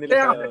 titikman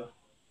nila. Kaya,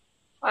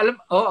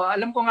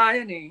 alam ko nga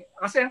yan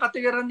Kasi ang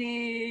katuwiran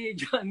ni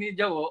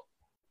Jawo,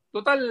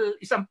 Total,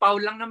 isang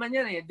foul lang naman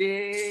yan eh.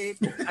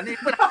 Ano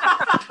yun?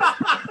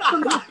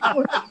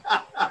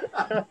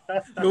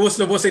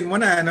 Lubos-lubosin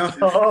mo na, ano?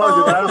 Oo,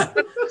 di ba?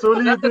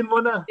 Sulitin mo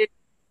na.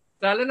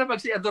 Lalo na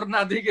pag si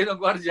Adornado yung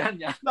ginagwardyan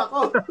niya.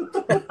 Nako.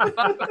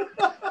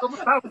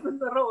 Tapos ng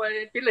laro,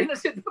 pilay na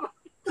si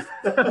Adornado.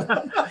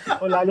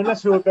 O lalo na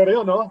shooter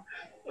yun, no?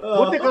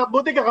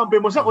 Buti ka kampi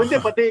mo sa. Kung hindi,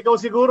 pati ikaw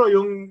siguro,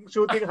 yung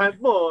shooting hand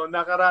mo,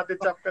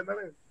 nakarate chop ka na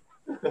rin.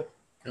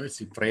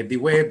 Si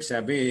Freddie Webb,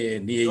 sabi,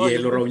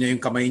 ni-yellow raw niya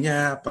yung kamay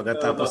niya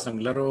pagkatapos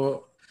ng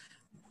laro.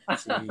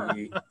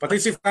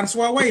 Pati si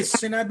Francois Weiss,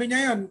 sinabi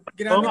niya yun.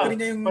 Ginamit rin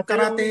niya yung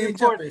karate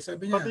chop.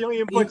 Sabi niya, pati yung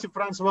import si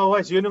Francois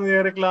Weiss, yun yung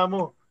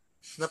nireklamo.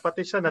 Na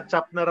pati siya,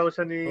 na-chop na raw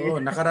siya ni...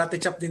 nakarate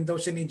chop din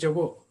daw siya ni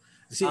Jowo.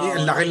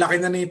 Ang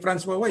laki-laki na ni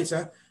Francois Weiss,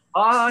 ha?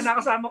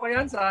 Nakasama ko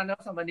yan sa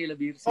Manila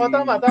Beer.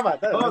 Tama.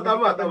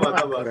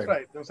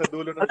 Right. Yung sa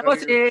dulo ng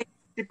si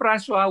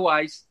Francois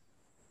Weiss,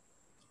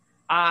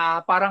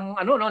 parang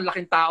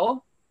laking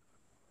tao.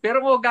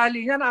 Pero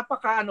ugali niya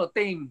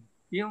tame.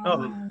 Yung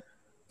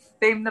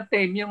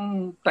tame,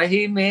 yung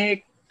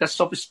tahimik, tas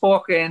soft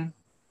spoken.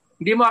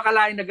 Hindi mo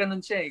akalain na ganun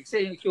siya eh.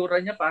 Kasi yung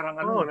tsura niya parang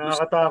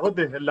nakakatakot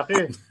eh. Ang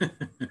laki.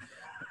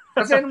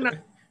 Kasi nung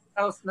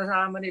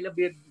nasa Manila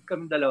Beer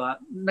kami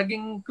dalawa,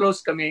 naging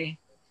close kami.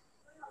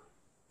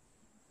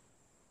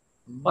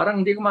 Parang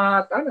hindi ko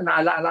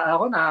naalaala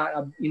ako na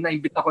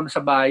ina-invite ako na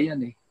sa bahay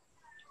yan eh.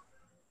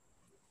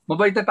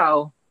 Mabait na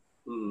tao.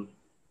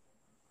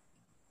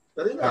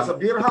 Pero sa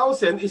beer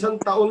house, isang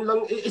taon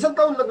lang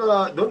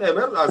doon,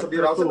 Emer, sa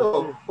beer house,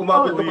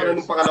 umabot pa rin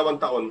ng pangalawang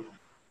taon.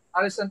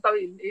 Alas ng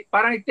taon,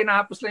 parang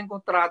tinapos lang yung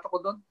kontrato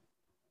ko doon.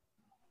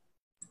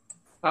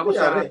 Tapos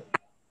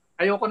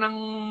ayoko nang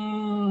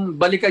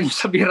balikan yung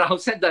sa beer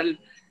house dahil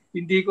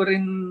hindi ko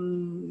rin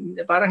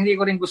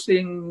gusto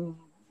yung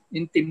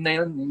team na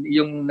yun,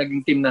 yung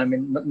naging team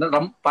namin.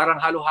 Parang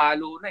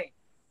halo-halo na eh.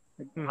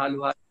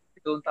 Halo-halo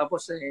doon,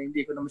 tapos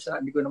hindi ko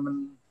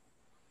naman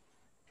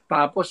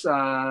tapos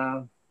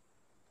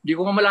hindi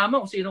ko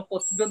malaman kung sino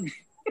coach doon.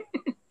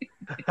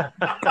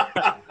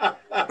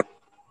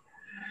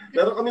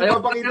 Pero kami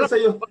papakita sa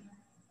iyo.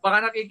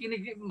 Baka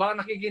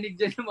nakikinig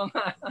diyan yung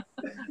mga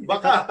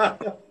Baka.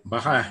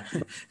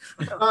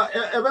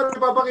 Pero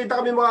ipapakita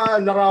kami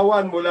mga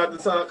larawan mula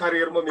dun sa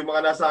career mo, may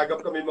mga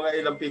nasagap kami mga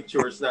ilang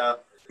pictures na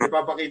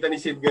ipapakita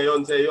ni Sid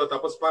ngayon sa iyo.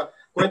 Tapos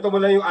kwento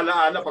mo lang yung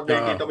alaala pag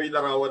nakikita mo yung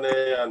larawan na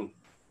yan.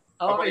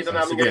 Papakita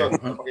namin ngayon.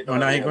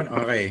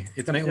 Okay.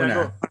 Ito na yung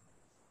una.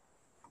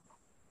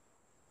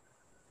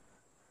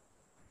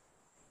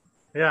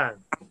 Yan.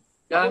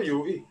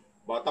 Yui.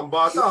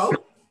 Batang-bata.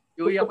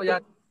 Yui ako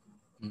yan.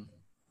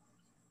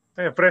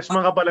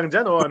 Freshman ka pa lang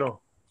dyan o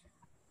ano?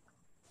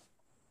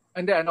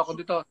 Hindi, ako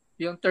dito.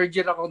 Yung third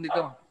year ako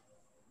dito.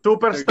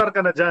 Superstar ka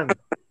na dyan.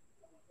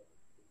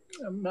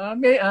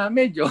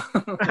 Medyo.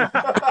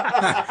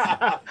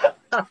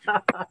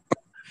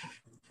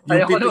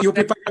 UP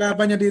pa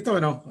kalaban niya dito,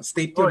 no?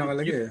 State yun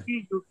nakalagay.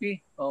 UP.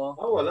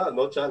 Wala,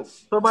 no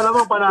chance. So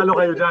malamang panalo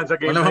kayo dyan sa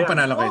game. Malamang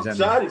panalo kayo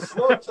dyan.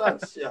 No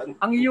chance yan.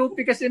 Ang UP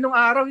kasi nung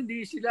araw,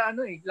 hindi sila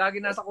lagi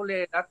nasa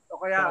kuletat.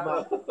 O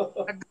kaya,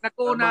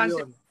 nag-uunahan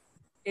si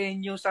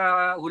NU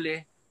sa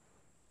huli.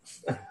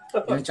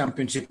 Yung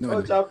championship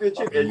noon.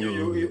 Championship.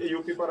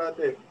 UP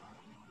parate.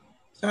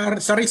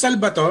 Sa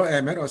Rizal ba to,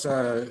 Emer, o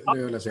sa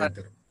Loyola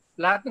Center?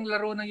 Lahat ng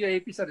laro ng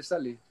UAP sa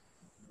Rizal eh.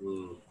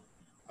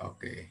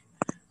 Okay.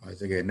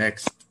 Sige,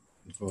 next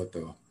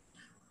photo.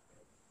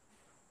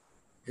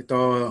 Ito,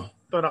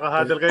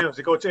 naka-huddle kayo. Si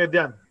Coach Ed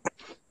yan.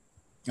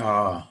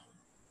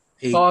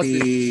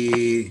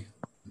 82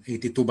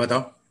 ba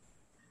to?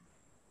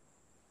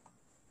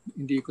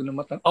 Hindi ko na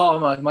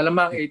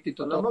malamang 82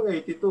 to. Malamang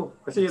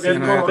 82. Kasi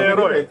Ed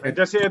Cordero eh.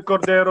 Nandiyan si Ed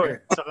Cordero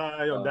eh. Saka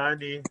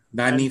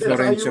Danny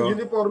Florencio. Yung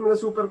uniform na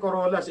Super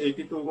Corollas,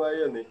 82 nga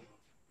yan eh.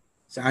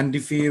 Sa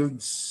Andy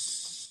Fields,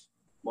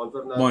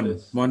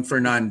 Mon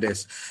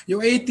Fernandez.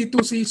 Yung 82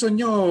 season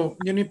nyo,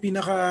 yun yung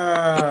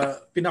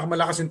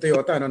pinakamalakas yung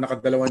Toyota.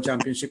 Nakadalawang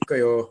championship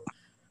kayo.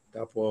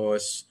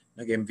 Tapos,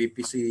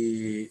 nag-MVP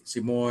si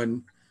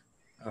Mon.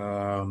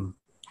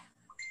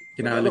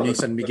 Kinalo niya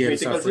yung San Miguel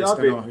sa first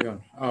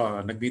yun.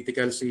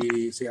 Nag-vertical si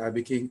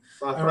Abby King.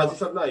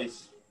 Francis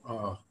Arnaiz.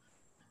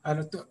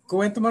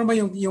 Kuwento mo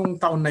naman yung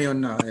taon na yun,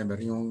 Emer,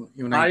 yung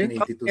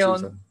 1982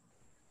 season.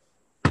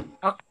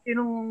 Actually,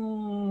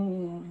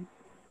 nung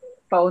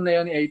taon na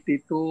yun,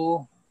 82,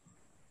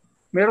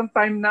 meron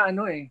time na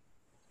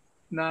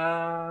na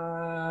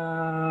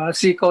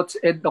si Coach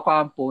Ed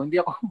Ocampo, hindi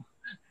ako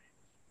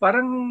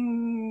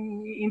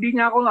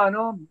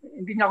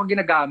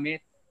ginagamit.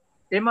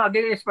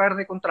 Mag-expire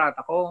na yung kontrata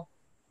ko.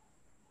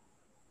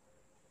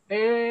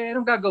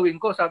 Anong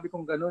gagawin ko? Sabi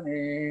kong gano'n,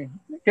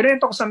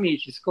 kinento ko sa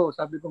misis ko.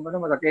 Sabi kong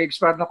gano'n,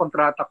 mag-expire na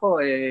kontrata ko,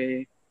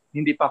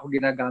 hindi pa ako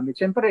ginagamit.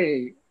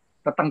 Siyempre,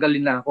 tatanggalin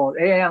na ako.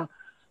 Ang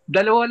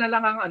dalawa na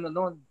lang ang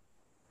noon.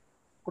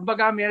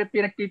 Kumbaga, may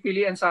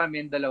pinagpipilian sa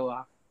amin,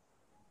 dalawa.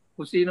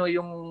 Kung sino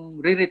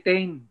yung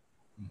re-retain.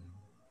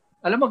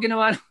 Alam mo,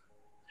 ginawa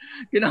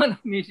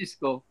ng misis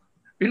ko,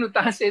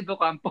 pinuntahan sa Edo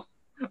Campo.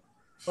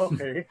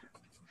 Okay.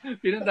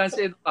 Pinuntahan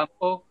sa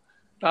Educampo.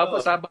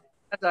 Tapos sa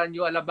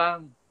New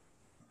Alabang.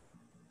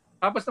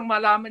 Tapos nung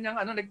malaman niyang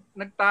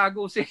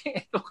nagtago si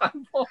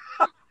Educampo.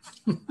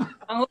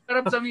 Ang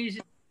harap sa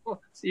misis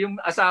ko, yung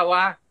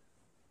asawa.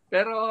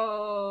 Pero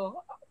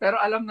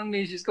alam ng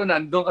misis ko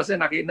nandun kasi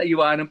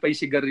naiwanan pa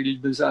yung sigarilyo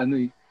doon sa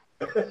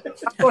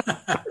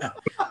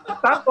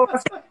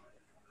Tapos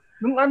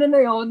nung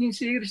na yun, yung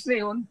series na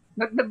yun,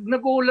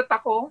 nagulat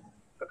ako.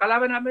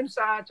 Kalaban namin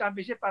sa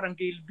championship parang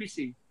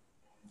Gilbis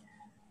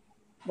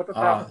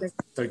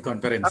third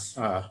conference.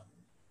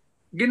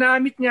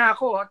 Ginamit niya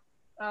ako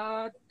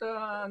at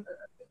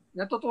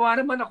natutuwa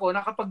naman ako,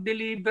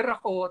 nakapag-deliver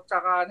ako at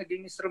saka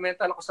naging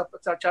instrumental ako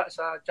sa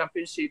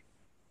championship.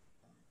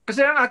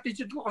 Kasi ang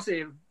attitude ko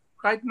kasi,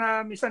 kahit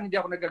na minsan hindi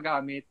ako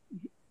nagagamit,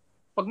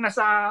 pag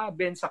nasa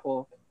bench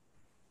ako,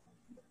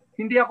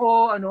 hindi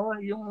ako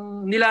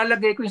yung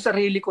nilalagay ko yung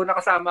sarili ko,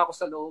 nakasama ako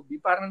sa loob.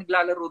 Parang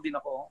naglalaro din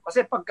ako.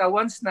 Kasi pagka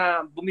once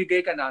na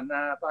bumigay ka na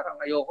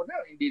parang ayoko na,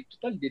 hindi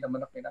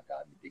naman ako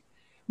ginagamit.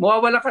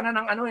 Mawawala ka na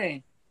ng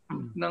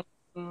ng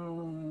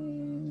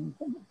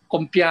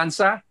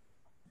kumpiyansa.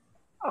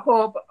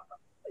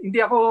 Hindi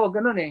ako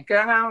ganun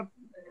Kaya nga,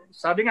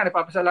 sabi nga,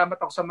 napapasalamat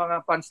ako sa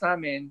mga fans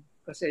namin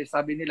kasi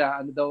sabi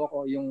nila, daw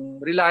ako, yung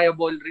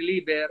reliable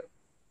reliever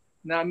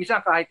na minsan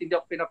kahit hindi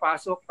ako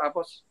pinapasok,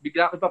 tapos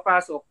bigla ako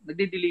papasok,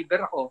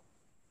 nagde-deliver ako.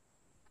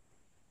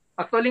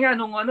 Actually nga,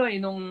 nung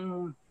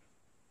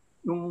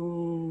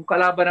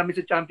kalaban namin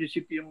sa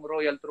championship, yung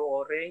Royal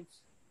True Orange,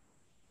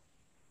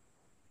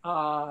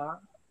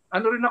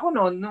 rin ako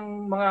noon,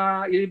 nung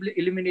mga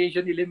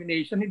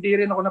elimination, hindi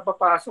rin ako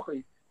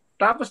napapasok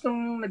Tapos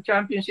nung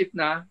nag-championship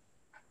na,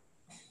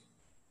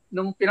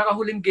 nung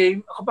pinakahuling game,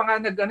 ako pa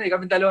nga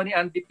kami dalawa ni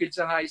Andy Fields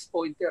ang highest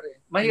pointer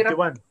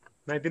Mahirap.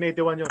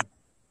 1981 yun.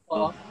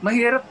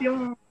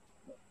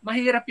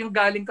 Mahirap yung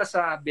galing ka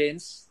sa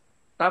bench,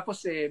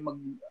 tapos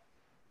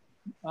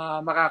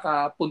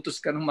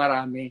makakapuntos ka ng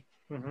marami.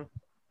 Mm-hmm.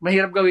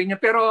 Mahirap gawin niya,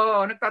 pero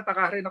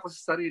nagtataka rin ako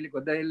sa sarili ko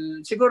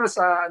dahil siguro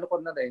sa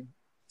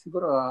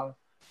siguro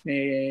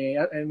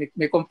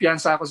may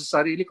kumpiyansa ako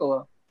sa sarili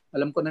ko.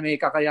 Alam ko na may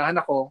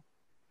kakayahan ako.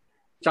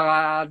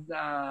 Tsaka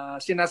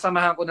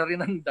sinasamahan ko na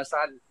rin ng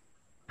dasal.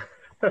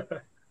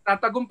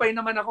 Tatagumpay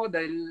naman ako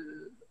dahil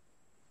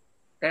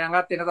kaya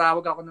nga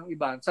tinatawag ako ng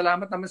iba.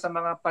 Salamat naman sa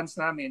mga fans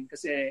namin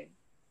kasi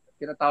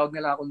tinatawag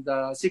nila akong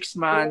the sixth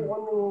man.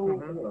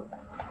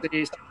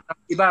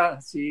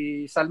 Iba,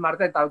 si Sal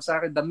Martin tawag sa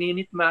akin the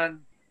minute man.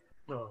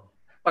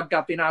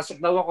 Pagka pinasok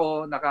daw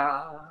ako,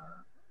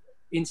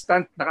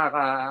 instant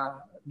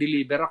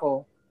nakaka-deliver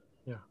ako.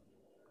 Yeah.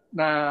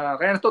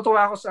 Kaya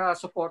natutuwa ako sa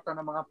suporta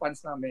ng mga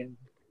fans namin.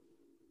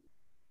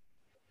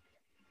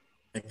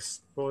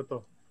 Next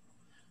photo.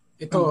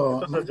 Ito,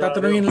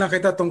 tatanungin lang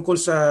kita tungkol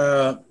sa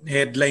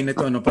headline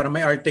nito. Para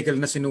may article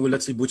na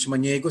sinulat si Butch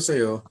Maniego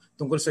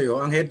tungkol sa'yo.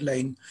 Ang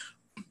headline,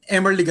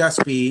 Emer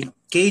Legaspi,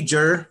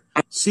 cager,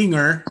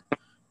 singer,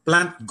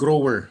 plant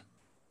grower.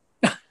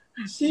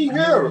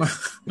 Singer!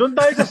 Doon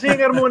tayo sa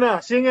singer muna.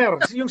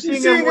 Yung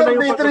singer muna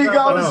yung pag-usapan.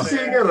 Ako sa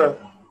singer.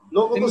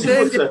 Loko to si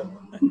Butch.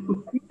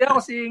 Hindi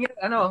ako singer.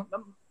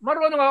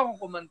 Marunong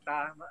akong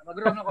kumanta.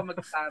 Marunong ako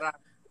mag-gitara.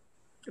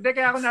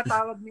 Kaya ako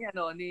natawag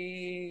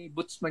ni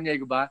Butch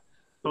Maniego ba?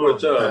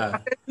 Kasi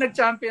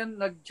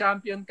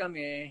nag-champion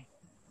kami.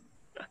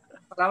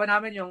 Patawa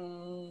namin yung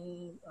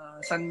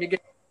San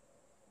Miguel.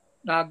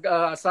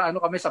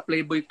 Kami sa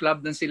Playboy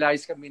Club ng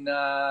Silais kami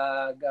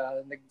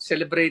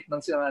nag-celebrate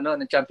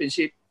ng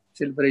championship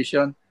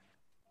celebration.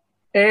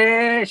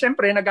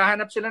 Syempre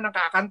naghahanap sila ng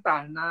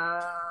kakanta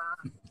na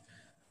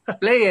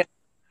player.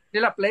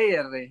 Sila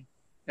player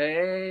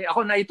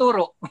ako na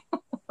ituro.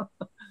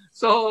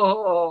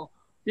 So,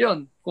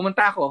 yun,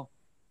 kumanta ako.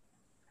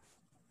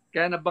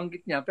 Kaya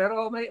nabanggit niya.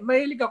 Pero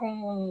mahilig akong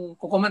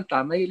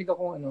kukumanta. Mahilig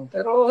akong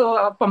Pero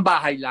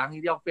pambahay lang.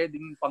 Hindi ako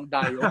pwedeng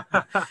pangdayo.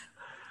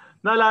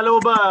 Naalala mo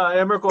ba,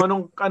 Emer,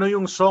 kung ano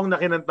yung song na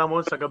kinanta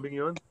mo sa gabing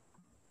yun?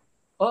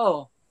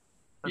 Oo.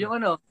 Yung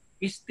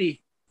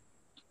Misty.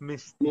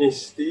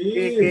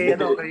 Kay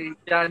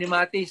Johnny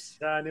Matis.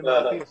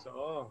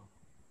 Oo.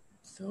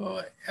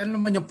 So, ano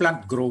naman yung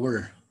plant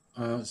grower?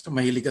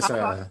 Mahilig ka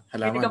sa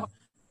halaman?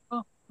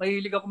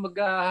 Mahilig ako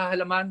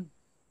maghalaman.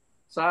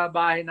 Sa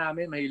bahay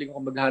namin, mahilig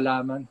ako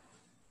maghalaman.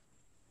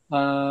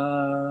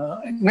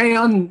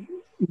 Ngayon,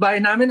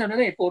 bahay namin,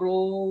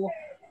 puro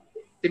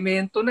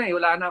simento na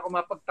wala na ako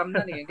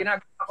mapagtamnan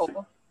Ginagawa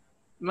ko,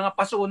 mga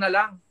paso na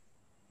lang.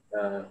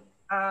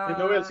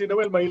 Si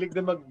Noel, mahilig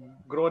din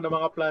mag-grow ng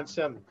mga plants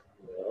yan.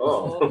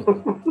 Oo.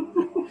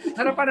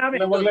 Harapan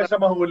namin. Wag lang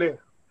siya mahuli.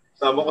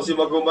 Sama ko si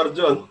Magumar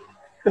John.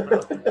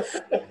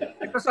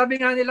 Ito sabi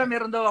nga nila,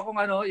 meron daw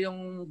akong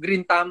yung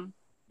green thumb.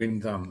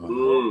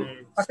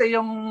 Kasi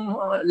yung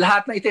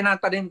lahat na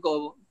itinatanim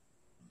ko,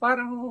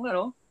 parang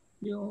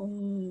yung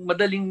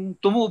madaling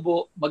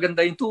tumubo,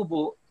 maganda yung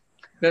tubo,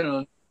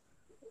 gano'n.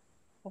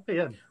 Okay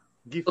yan.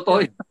 Gift.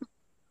 Totoo yan.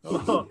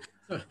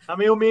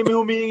 Kami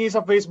humihingi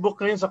sa Facebook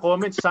ngayon sa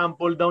comments,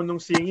 sample down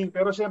ng singing.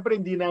 Pero syempre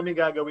hindi namin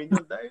gagawin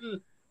yun dahil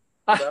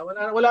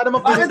Wala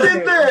namang pilitan.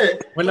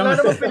 Wala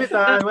namang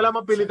pilitan. Wala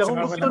namang pilitan.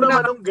 Kung gusto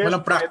naman ng guest.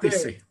 Walang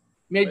practice eh.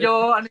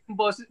 Medyo ano yung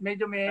boss,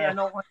 medyo may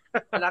ano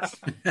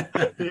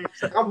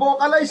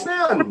Ka-vocalize na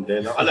yan. Hindi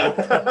na alam.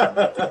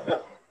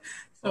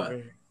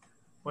 Okay.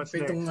 What's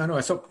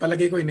next? So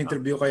palagi ko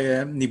in-interview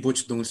kay ni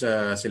Butch dung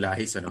sa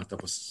Silahis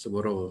tapos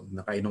siguro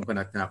nakainom ka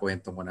na at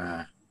nakwento mo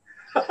na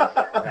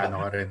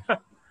ano ka rin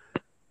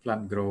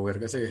plant grower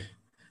kasi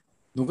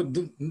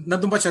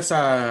nandun ba siya sa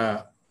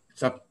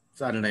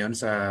ano na yon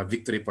sa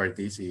victory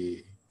party si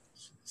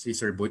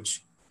Sir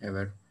Butch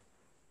ever?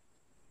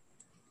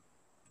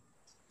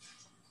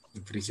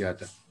 Chris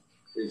yata.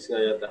 Chris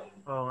nga yata.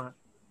 Oo nga.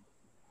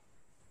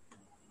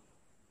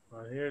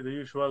 Here,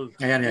 the usual.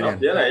 Ayan. Yan.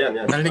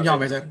 Narinig niyo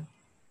kami, sir?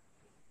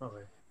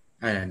 Okay.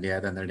 Ayan, di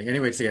yata narinig.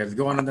 Anyway, sige,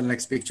 go on to the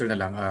next picture na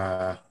lang.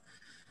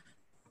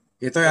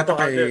 Ito yata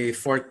kay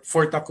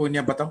Fort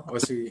Acuna ba to? O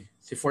si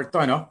Fort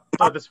to, ano?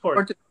 That's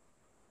Fort.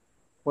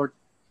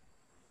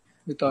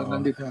 Ito,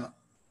 nandito.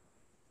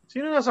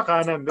 Sino nasa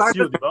kanan? That's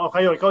you, di ba? O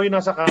kayo, ikaw yung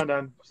nasa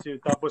kanan.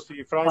 Tapos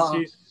si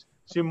Francis,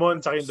 Simon,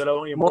 saka yung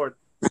dalawang import.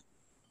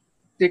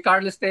 Si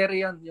Carlos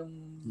Terry yan, yung...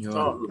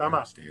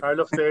 tama.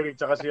 Carlos Terry,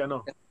 tsaka si sa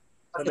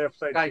left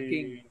side, Sky si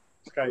King.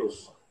 Sky.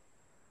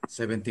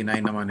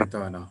 79 naman ito,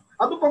 ano?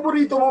 Ano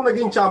paborito mong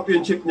naging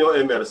championship nyo,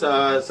 Emer,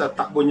 sa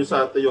takbo nyo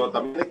sa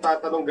Toyota? May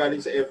nagtatanong galing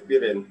sa FB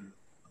rin.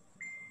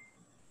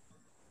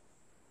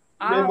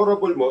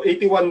 Memorable mo?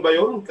 81 ba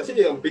yun? Kasi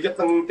ang bigat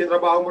ng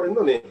tinrabaho mo rin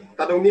nun eh.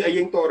 Tanong ni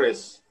Ayeng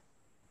Torres.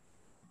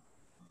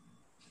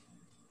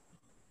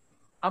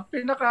 Ang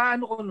pinaka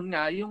ko nun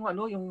nga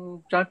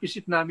yung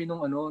championship namin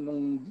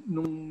nung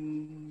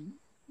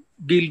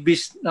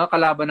Gilbis na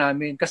kalaban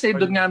namin kasi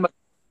doon nga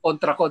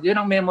kontra ko. Yun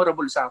ang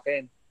memorable sa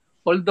akin.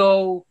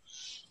 Although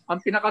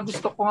ang pinaka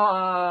gusto ko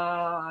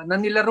na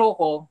nilaro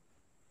ko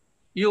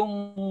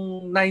yung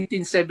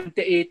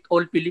 1978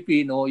 All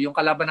Filipino, yung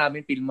kalaban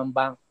namin Pilman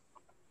Bank.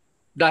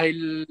 Dahil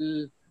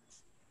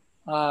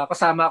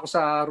kasama ako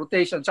sa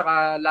rotation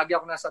tsaka lagi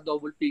ako nasa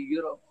double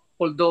figure.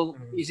 Although,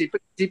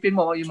 isipin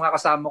mo, yung mga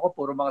kasama ko,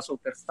 puro mga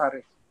superstar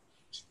eh.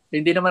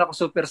 Hindi naman ako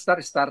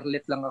superstar,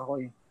 starlet lang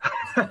ako eh.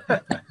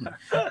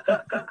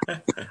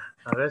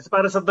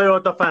 Para sa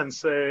Toyota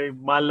fans,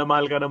 mahal na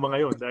mahal ka na mga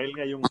yun dahil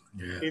nga yung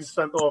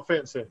instant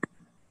offense eh.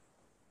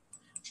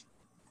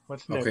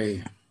 What's next?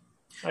 Okay.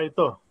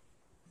 Ito.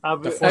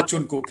 The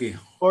Fortune Cookie.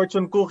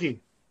 Fortune Cookie.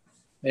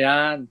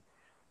 Ayan.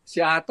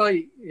 Si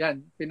Atoy, yan,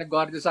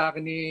 pinag-guardia sa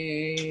akin ni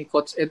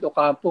Coach Ed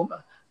Ocampo.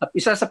 At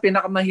isa sa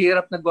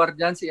pinakamahirap na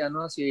guardian si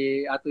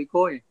Atoy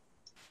ko eh.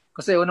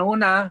 Kasi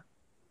unang-una,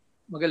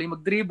 magaling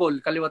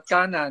mag-dribble, kaliwat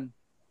kanan.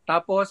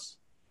 Tapos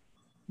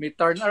may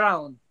turn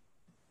around.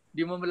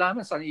 Di mo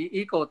malaman saan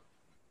iikot.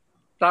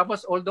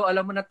 Tapos although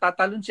alam mo na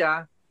tatalon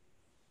siya,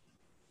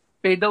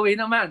 fade away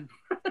naman.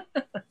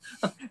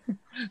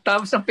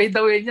 Tapos ang fade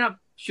away niya,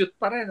 shoot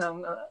pa rin.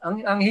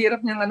 Ang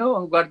hirap niyang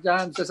ang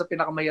guardian, isa sa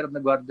pinakamahirap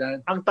na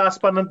guardian. Ang taas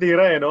pa ng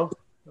tira eh, no?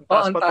 Ang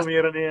taas pa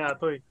tumira ni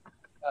Atoy.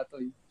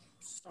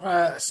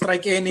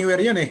 Strike anywhere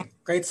yun eh.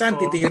 Kahit saan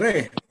titira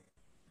eh.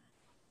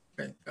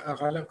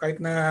 Akala kahit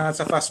na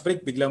sa fast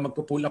break, biglang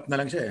magpo-pull up na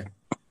lang siya eh.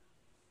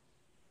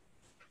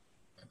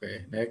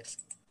 Okay,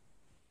 next.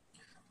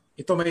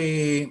 Ito may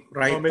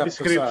write-up may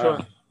description.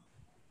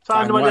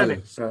 Sa ano man yan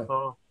eh?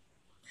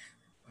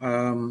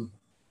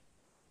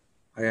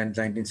 Ayan,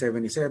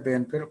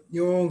 1977. Pero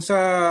yung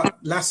sa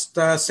last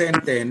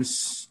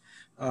sentence,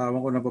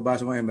 ko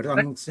nababasa mo, Emer,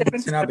 ang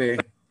sinabi,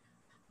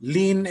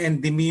 lean and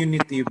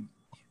diminutive.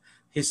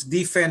 His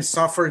defense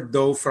suffered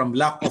though from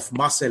lack of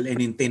muscle and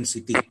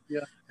intensity.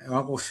 Yeah.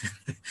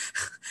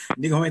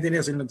 Hindi ko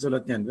maintindihan yung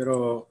nagsulat niyan.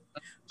 Pero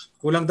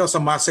kulang daw sa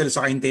muscle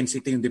sa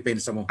intensity yung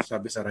depensa mo,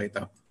 sabi sa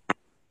write-up.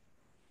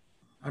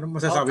 Anong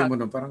masasabi mo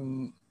nun?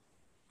 Parang...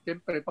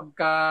 Siyempre,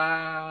 pagka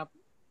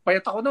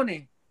payat ako nun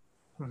eh.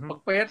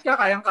 Pag payat ka,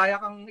 kayang-kaya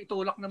kang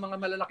itulak ng mga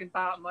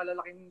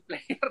malalaking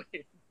player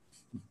eh.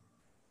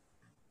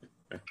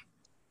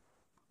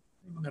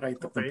 Mga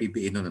write-up ng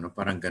PBA nun,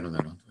 parang gano'n,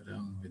 ano?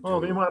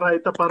 May mga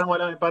write-up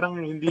parang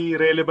hindi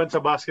relevant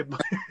sa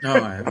basketball.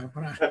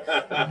 Parang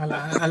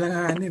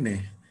alanganin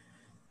eh.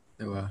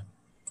 Diba?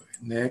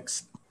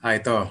 Next.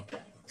 Ito.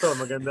 Ito,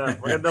 maganda.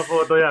 Maganda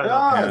photo yan.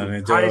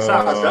 High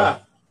socks.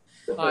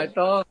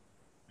 Ito.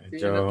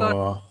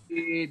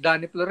 Si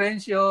Danny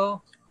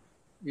Florencio,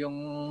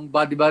 yung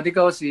body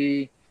ko,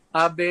 si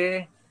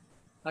Abe,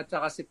 at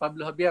saka si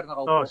Pablo Javier.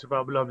 Si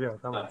Pablo Javier.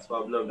 Tama. Si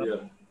Pablo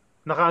Javier.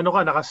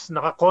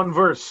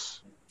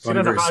 Naka-Converse.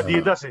 Sila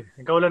naka-Adidas eh.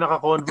 Ikaw lang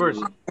naka-Converse.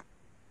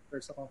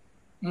 Converse ako.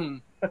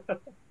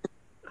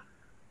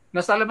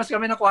 Nasa labas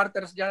kami ng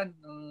quarters dyan.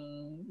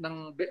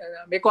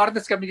 May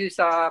quarters kami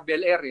sa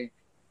Bel Air eh.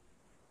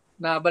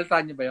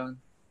 Nabaltaan niyo ba yun?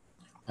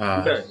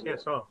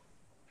 Yes.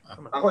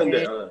 Ako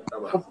hindi.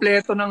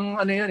 Kompleto ng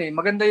yun eh.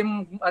 Maganda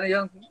yung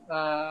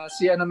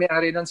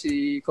may-ari nun,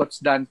 si Coach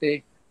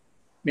Dante.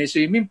 May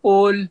swimming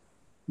pool,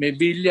 may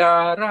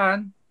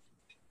bilyaran,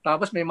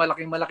 tapos may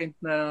malaking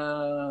na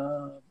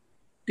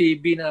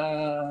TV na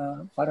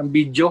parang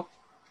video.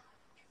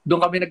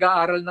 Doon kami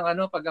nag-aaral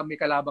ng pag may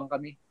kalabang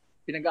kami.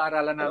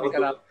 pinag-aaralan namin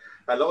kalapit.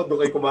 Kala ko doon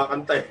kayo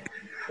kumakanta eh.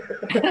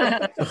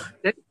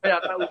 Kaya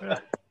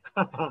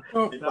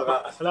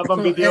wala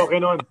pang video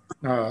kayo noon.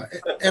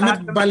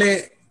 Bale,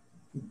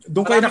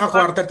 doon kayo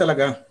naka-quarter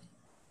talaga?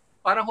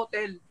 Parang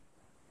hotel.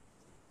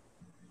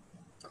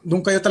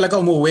 Doon kayo talaga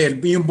umuwi?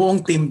 Yung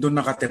buong team doon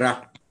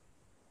nakatira?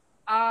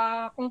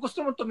 Kung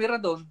gusto mo tumira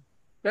doon.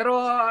 Pero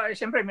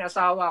siyempre may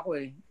asawa ako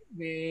eh.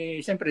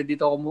 Siyempre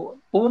dito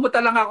ako pumunta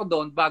lang ako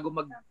doon bago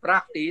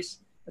mag-practice.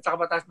 At saka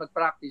matapos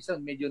mag-practice,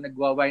 medyo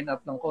nagwa-wind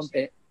up ng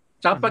konti.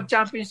 Tsaka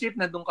pag-championship,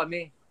 nandun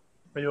kami.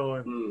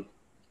 Ayun.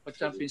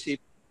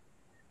 Pag-championship.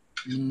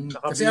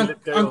 Kasi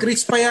ang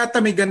Chris pa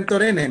yata may ganito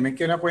rin eh. May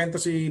kinakwento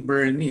si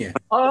Bernie eh.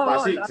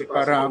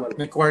 Para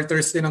may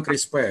quarters din ng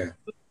Chris pa eh.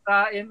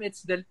 Sa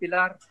MH Del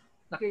Pilar.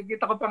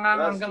 Nakikita ko pa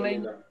nga hanggang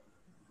ngayon.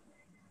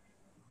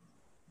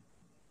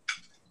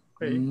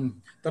 Okay.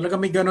 Talaga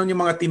may ganon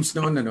yung mga teams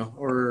noon ano?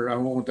 Or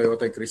kung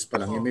Toyota Chris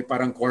pa lang. May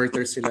parang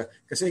quarters sila.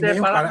 Kasi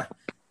ngayon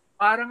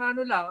parang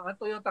ano lang, ang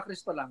Toyota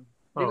Chris pa lang.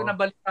 Hindi ko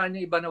nabalitaan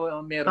yung iba na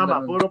meron.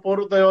 Tama,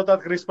 puro Toyota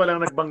at Chris pa lang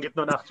nagbanggit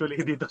nun actually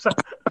dito sa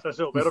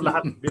show. Pero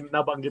lahat din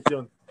nabanggit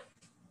yun.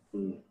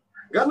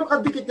 Gano'ng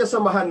kadikit niya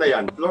samahan na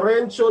yan?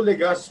 Florencio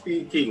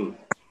Legaspi King.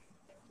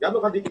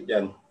 Gano'ng kadikit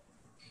yan?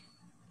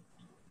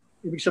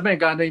 Ibig sabihin,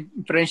 gano'n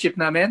yung friendship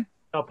namin?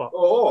 Opo.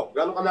 Oo,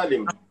 gano'ng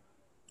kalalim?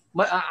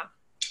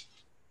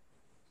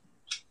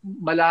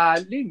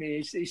 Malalim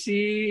eh.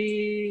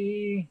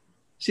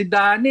 Si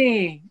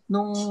Danny,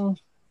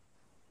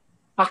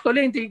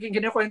 actually,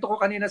 kinikwento ko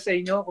kanina sa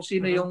inyo kung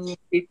sino yung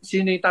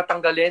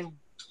tatanggalin.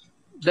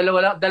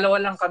 Dalawa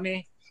lang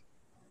kami.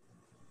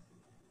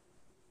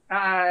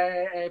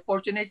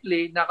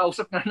 Fortunately,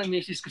 nakausap na ng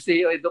misis ko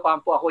si Edo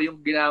Campo. Ako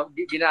yung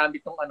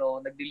ginamit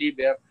ng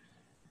nag-deliver.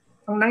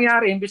 Ang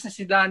nangyari, imbes na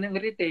si Dan ang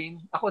retain,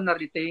 ako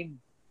na-retain.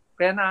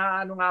 Kaya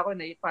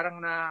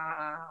parang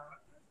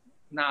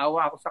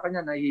naawa ako sa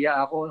kanya,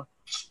 nahiya ako.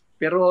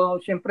 Pero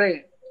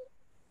siyempre,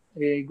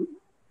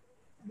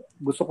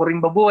 gusto ko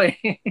rin babuhay.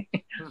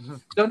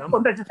 So,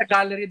 napunta siya sa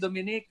Gallery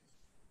Dominic.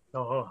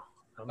 Oo.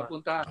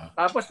 Napunta.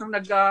 Tapos nung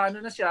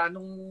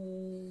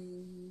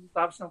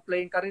tapos ng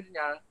playing career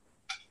niya,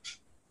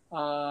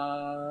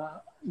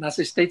 nasa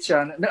state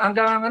siya.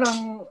 Hanggang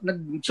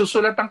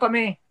nagsusulatan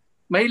kami.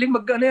 Mahilig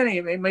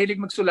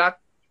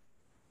magsulat.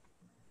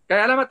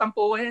 Kaya alam,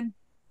 tampuhin.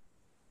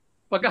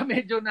 Pagka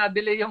medyo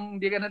na-delay yung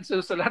hindi ka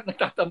nagsusulat,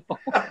 nagtatampo.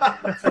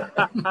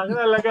 Ang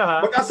talaga ha?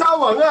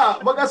 Mag-asawa nga!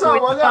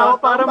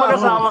 Para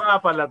mag-asawa nga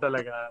pala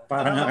talaga.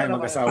 Para nga kayo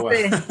mag-asawa.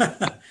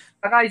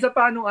 Saka isa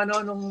pa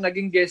nung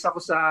naging guest ako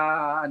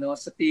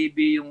sa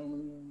TV, yung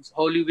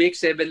Holy Week,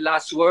 7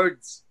 Last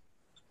Words.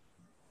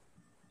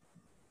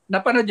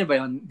 Napanood niyo ba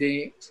yun?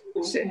 Hindi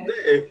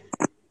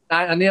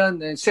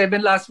yun? 7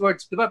 Last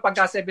Words. Di ba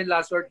pagka 7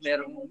 Last Words,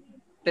 merong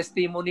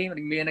testimony,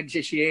 may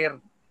nag-share.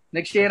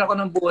 Nag-share ako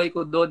ng buhay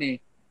ko doon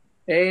eh.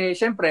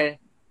 Siyempre,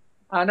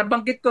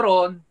 nabanggit ko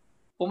ron,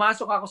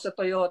 pumasok ako sa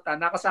Toyota,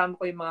 nakasama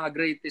ko yung mga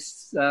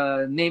greatest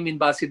name in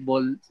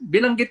basketball.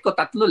 Binanggit ko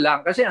 3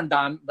 lang kasi ang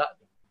dami.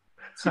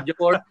 Si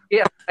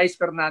Jorge at Ice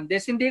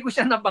Fernandez, hindi ko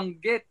siya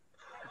nabanggit.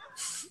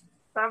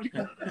 Sabi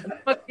ko,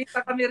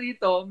 magkita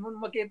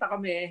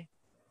kami,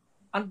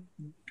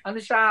 ano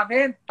sa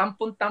akin,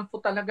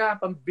 tampon-tampo talaga,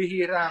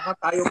 pambihira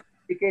ka, tayo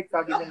ticket,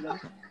 sabi niya.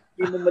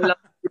 Hindi mo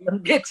lang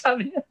binanggit,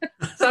 sabi niya.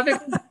 Sabi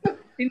ko,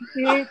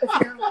 hindi,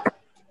 kasi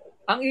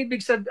ang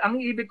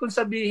ibig kong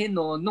sabihin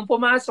nung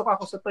pumasok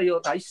ako sa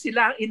Toyota,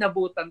 sila ang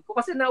inabutan ko.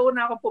 Kasi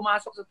nauna akong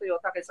pumasok sa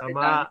Toyota kaysa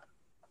kita.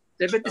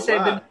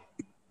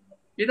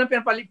 77. Yun ang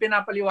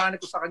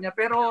pinapaliwanag ko sa kanya.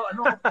 Pero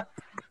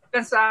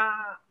hanggang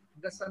sa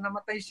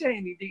namatay siya,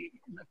 hindi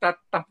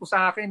nagtatampo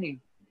sa akin eh.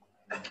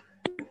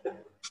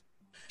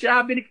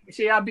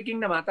 Si Abby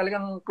King naman,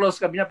 talagang close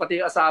kami niya,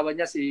 pati yung asawa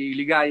niya, si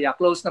Ligaya.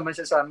 Close naman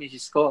siya sa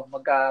misis ko.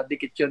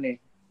 Magkadikit yun eh.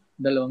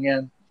 Dalawang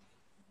yan.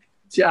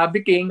 Si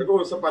Abby King.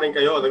 Nag-uusap pa rin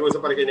kayo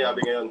ni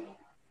Abby ngayon.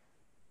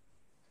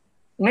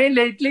 Ngayon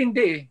lately,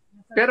 hindi eh.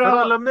 Pero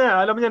alam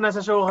niya, nasa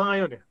show ka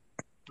ngayon eh.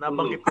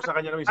 Nabanggit ko sa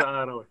kanya ng isang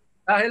araw eh.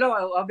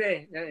 Hello,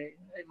 Abby.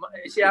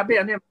 Si Abby,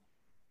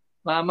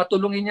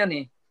 matulungin yan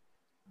eh.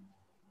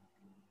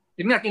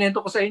 Yun nga,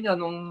 kinento ko sa inyo,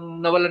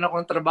 nung nawalan ako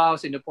ng trabaho,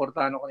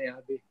 sinuportahan ako ni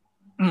Abby.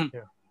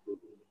 Yeah.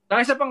 Saka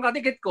isa pang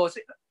kadikit ko,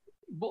 si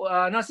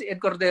Ed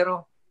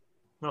Cordero.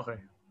 Okay.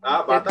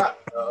 Bata.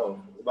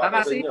 Oo.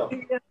 Bata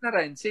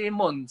Saka si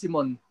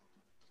Simon.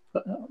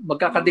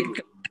 Magkakadikit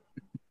ka.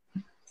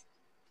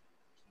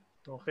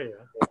 Okay.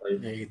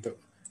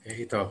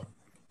 Ito.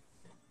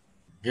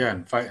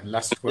 Yan,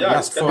 last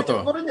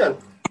photo. Ko rin yan.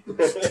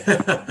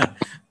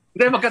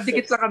 Hindi,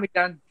 magkadikit lang kami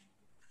yan.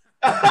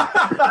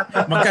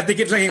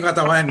 Magkadikit lang yung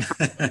katawan.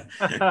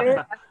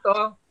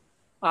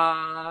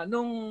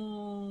 Nung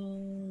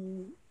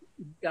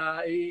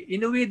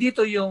inuwi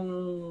dito yung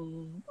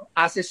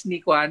assets ni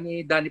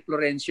Danny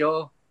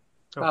Florencio.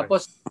 Okay.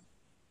 Tapos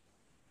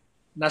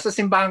nasa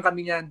simbahan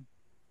kami niyan.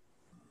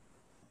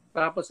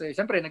 Tapos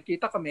siyempre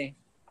nagkita kami.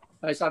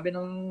 Sabi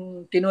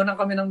kinunan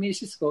kami ng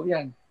misis ko,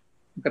 yan.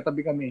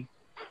 Magkatabi kami.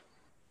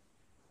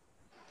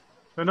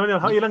 Ano,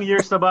 ilang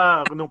years na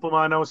ba nung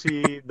pumanaw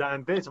si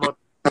Dante? It's about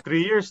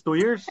 3 years, 2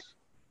 years?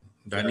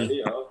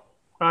 Danny.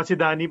 Si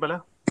Danny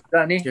pala.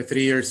 Danny? Yeah,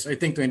 3 years. I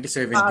think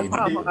 2017.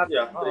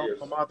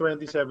 Mga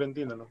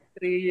 2017, ano?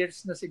 3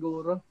 years na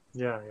siguro.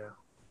 Yeah.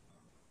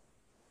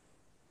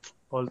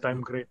 All-time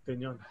great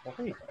din yun.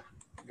 Okay.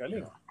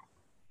 Galing.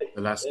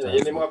 The last time.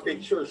 Yan yung mga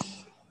pictures.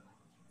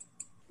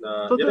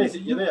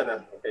 Yun na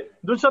yan. Okay.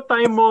 Doon sa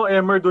time mo,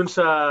 Emer, doon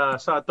sa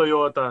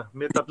Toyota,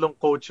 may 3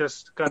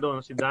 coaches ka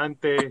doon. Si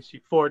Dante, si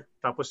Fort,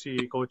 tapos si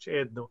Coach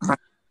Ed. No?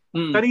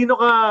 Kanino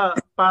ka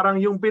parang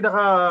yung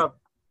pinaka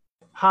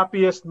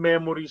happiest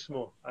memories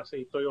mo as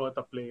a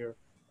Toyota player?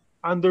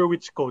 Under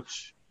which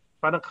coach?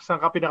 Parang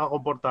saan ka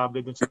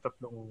pinaka-komportable doon sa 3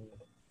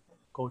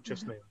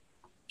 coaches na yun?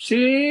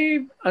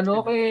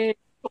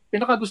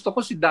 Pinaka-gusto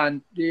ko si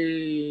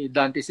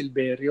Dante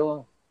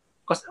Silverio.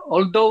 Kasi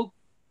although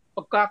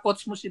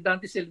pagka-coach mo si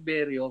Dante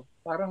Silverio,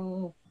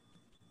 parang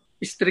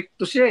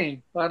stricto siya eh.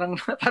 Parang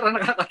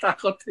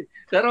nakakatakot eh.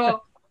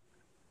 Pero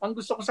ang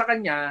gusto ko sa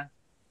kanya,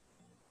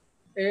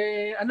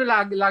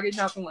 lagi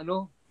niya akong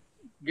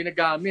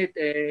ginagamit.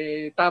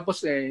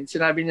 Tapos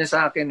sinabi niya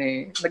sa akin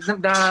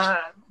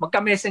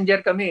magka-messenger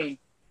kami eh.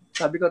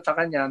 Sabi ko sa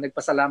kanya,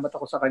 nagpasalamat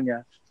ako sa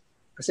kanya.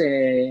 Kasi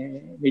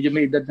medyo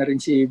may edad na rin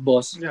si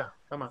boss. Yeah,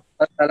 tama.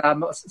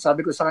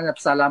 Sabi ko sa kanya,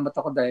 salamat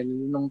ako dahil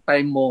nung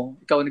time mo,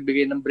 ikaw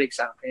nagbigay ng break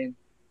sa akin.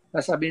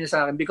 Sabi niya sa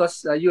akin,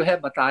 because you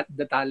have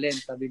the talent,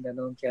 sabi niya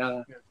noon,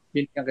 kaya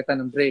binigyan kita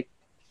ng break.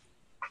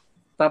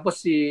 Tapos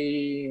si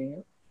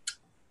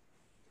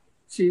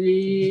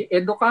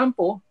Edo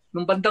Campo,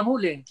 nung bandang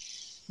huli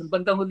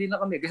na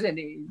kami, kasi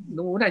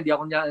nung una, hindi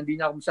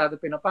niya ako masyado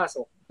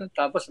pinapasok.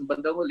 Tapos nung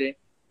bandang huli,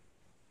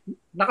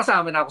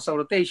 nakasama na ako sa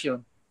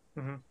rotation.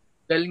 Mm-hmm.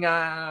 Dahil nga,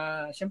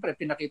 siyempre,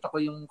 pinakita ko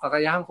yung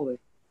kakayahan ko eh.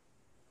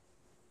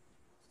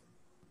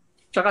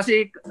 Tsaka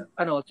si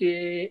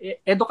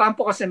Edo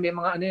Campo kasi may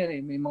mga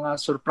may mga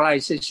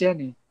surprises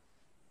yan eh.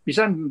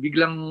 Minsan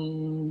biglang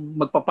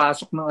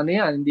magpapasok ng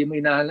hindi mo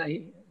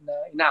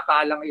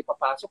inaakalang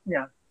ipapasok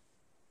niya.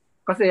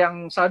 Kasi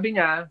ang sabi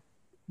niya,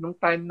 nung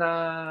time na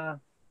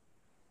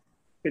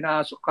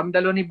pinasok, kami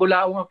 2 ni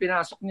Bulaong ang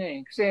pinasok niya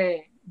eh.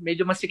 Kasi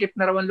medyo masikip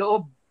na raw ang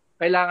loob.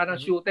 Kailangan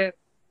ng shooter.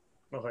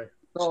 Okay.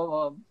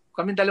 So,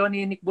 kami 2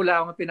 ni Nick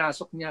Bulaong ang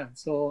pinasok niya.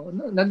 So,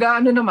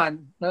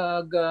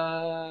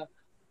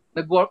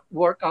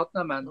 nag-workout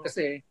naman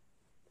kasi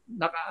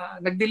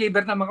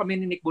nag-deliver naman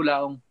kami ni Nick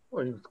Bulaong.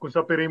 Kung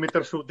sa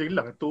perimeter shooting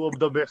lang, 2 of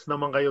the best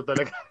naman kayo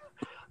talaga.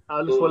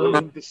 Halos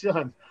walang mintis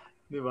yan.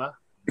 Di ba?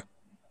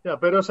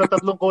 Yeah, pero sa 3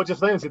 coaches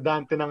na yun, si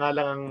Dante na nga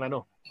lang ang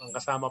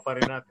kasama pa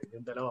rin natin.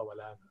 Yung 2,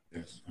 wala na.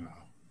 Yes.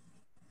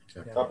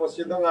 Tapos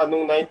yun na nga,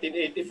 nung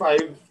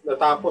 1985,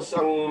 natapos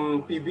ang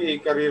PBA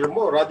career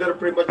mo, rather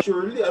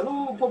prematurely.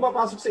 Anong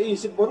pumapasok sa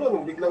isip mo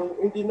noon? Biglang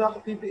hindi na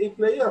ako PBA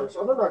player.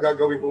 So ano na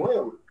gagawin mo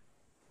ngayon?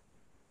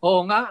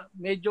 Oo nga,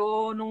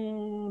 medyo nung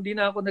hindi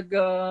na ako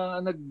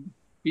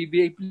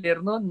nag-PBA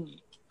player noon,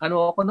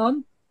 ako noon,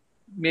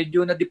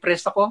 medyo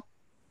na-depressed ako.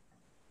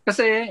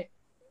 Kasi,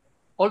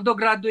 although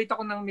graduate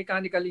ako ng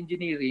mechanical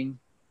engineering,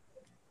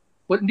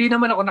 hindi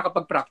naman ako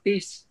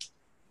nakapag-practice.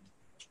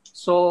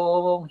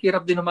 So,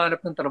 hirap din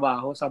humanap ng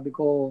trabaho. Sabi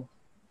ko,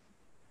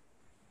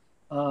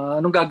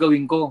 anong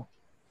gagawin ko?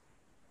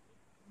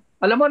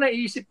 Alam mo,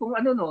 naisip kong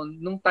noon,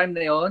 nung time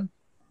na yon,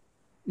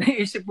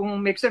 naisip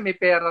kong may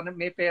pera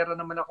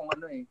naman akong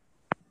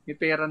may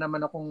pera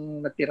naman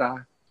akong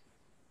natira.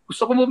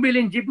 Gusto ko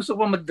bumili ng jeep, gusto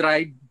ko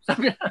mag-drive.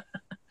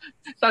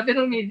 Sabi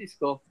ng misis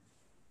ko,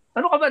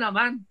 ano ka ba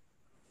naman?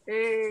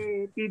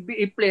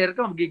 PBA player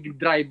ka, magiging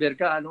driver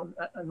ka, ano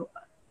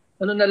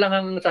na lang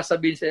ang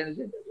sasabihin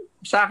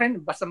sa akin,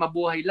 basta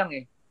mabuhay lang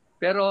eh.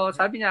 Pero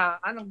sabi niya,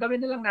 anong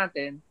gawin na lang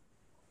natin?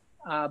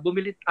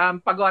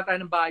 Pagawa tayo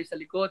ng bahay sa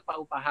likod,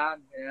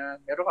 paupahan. Ayan.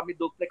 Meron kami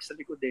duplex sa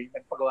likod eh.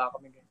 Nagpagawa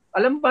kami.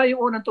 Alam mo ba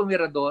yung unang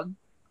tumira doon?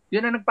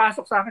 Yun ang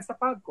nagpasok sa akin sa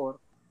Pagcor.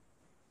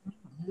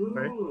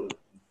 Okay.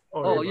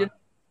 Yun.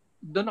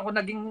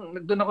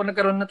 Doon ako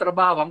nagkaroon ng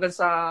trabaho hanggang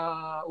sa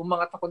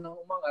umangat.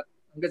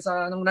 Hanggang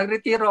sa nung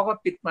nagretiro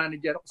ako, pit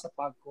manager ako sa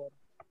Pagcor.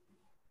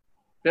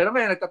 Pero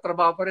ngayon,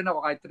 nagtatrabaho pa rin ako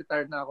kahit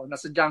retired na ako.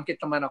 Nasa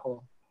junket naman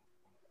ako.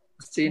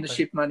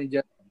 Ship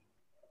manager.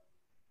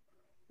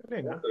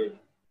 Okay.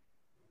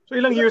 So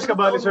ilang years ka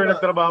ba, sir,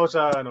 nagtrabaho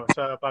sa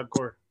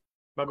Pagcor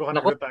bago ka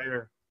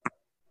nag-retire?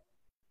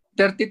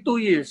 32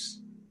 years.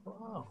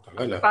 Wow.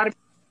 Tagal.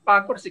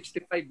 Pagcor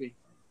 65 eh.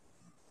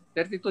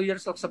 32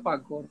 years ako sa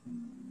Pagcor.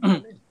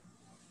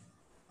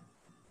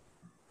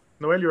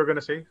 Noel, you were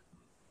gonna say?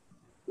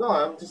 No,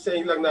 I'm just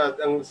saying lang na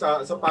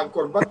sa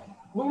Pagcor, but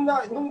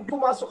nung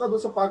pumasok ka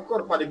doon sa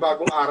Pagcor,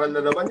 panibagong aral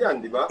na naman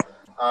yan, di ba?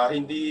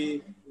 Hindi,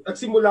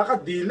 nagsimula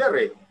ka dealer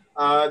eh.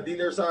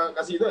 Dealer sa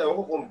casino, ewan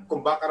ko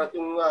kung bakarat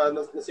yung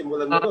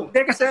nasimulan mo doon.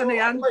 Okay, kasi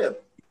yan?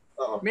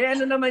 May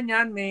naman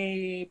yan, may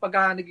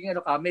pagka naging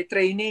may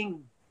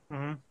training.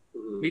 Mm-hmm.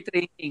 May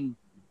training.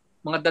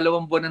 Mga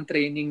 2 buwan ng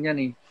training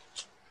yan eh.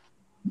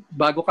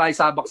 Bago ka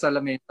isabak sa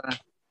lamesa.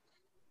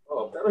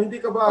 Pero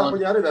hindi ka ba,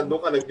 kunyari, nandun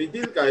ka,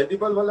 nagdi-deal ka, hindi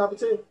ba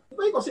malapit sa'yo?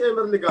 Iba ko si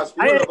Emer Legaspi,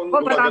 wala bang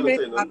gumagano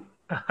sa'yo nun?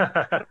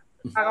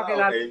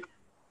 Okay.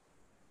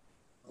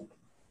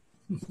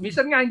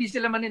 Minsan nga hindi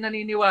sila man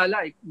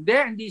naniniwala.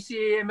 Hindi si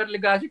Emer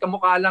Legaspi,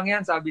 kamukha lang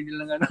yan, sabi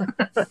nila nga.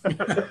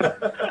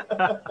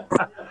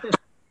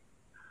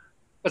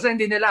 Kasi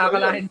hindi nila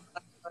akalain.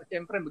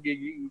 Siyempre,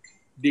 magiging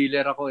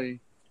dealer ako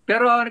eh.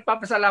 Pero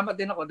nagpapasalamat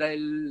din ako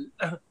dahil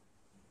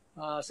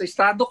sa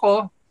estado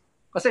ko,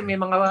 kasi may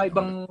mga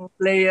ibang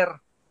player.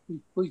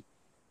 Uy.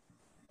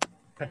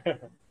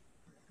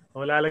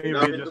 Wala lang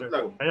yung video, sir.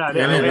 Okay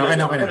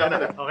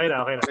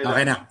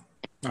na.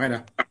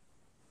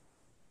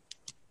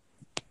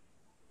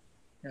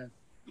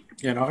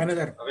 Yan, okay na,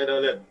 sir. Okay na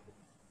ulit.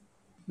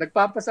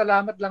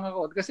 Nagpapasalamat lang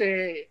ako kasi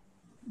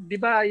di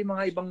ba yung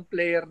mga ibang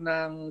player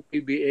ng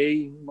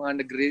PBA, mga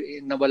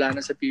nawala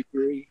na sa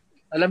PBA.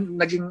 Alam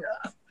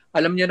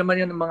niyo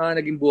naman 'yan ang mga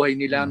naging buhay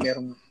nila,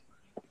 merong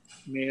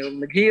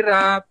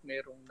naghirap,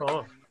 merong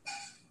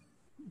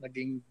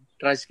naging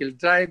tricycle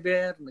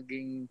driver,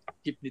 naging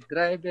jeepney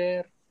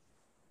driver,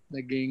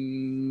 naging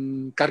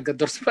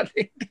kargador sa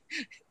palengke.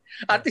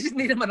 At least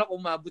hindi naman ako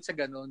umabot sa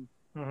ganun.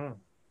 Mm-hmm.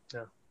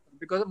 Yeah.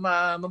 Because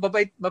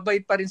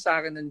mabait pa rin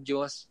sa akin ng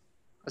Diyos.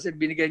 Kasi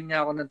binigyan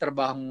niya ako ng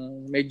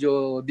trabahong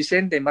medyo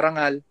disente,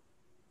 marangal.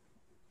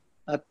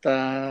 At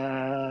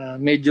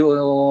medyo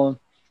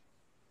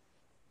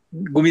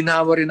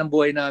guminawa rin ang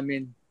buhay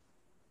namin.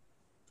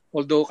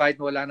 Although kahit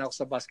wala na ako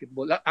sa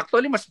basketball.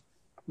 Actually, mas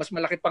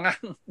malaki pa nga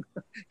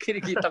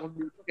kinikita ko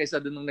dito kaysa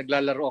doon nung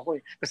naglalaro ako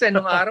eh. Kasi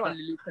nung araw, ang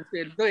liliit ng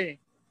sweldo eh.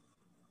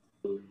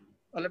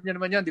 Alam niyo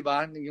naman yan, di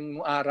ba? Yung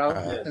araw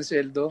ng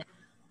sweldo.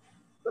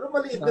 Pero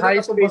maliit na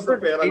nakatumbas na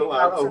pera nung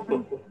araw.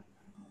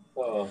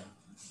 Oo.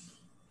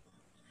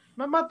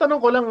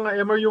 Matanong ko lang,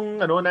 Emer,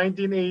 yung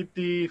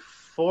 1984,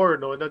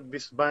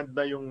 nag-disband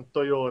na yung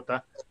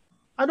Toyota.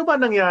 Ano ba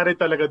nangyari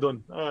talaga doon?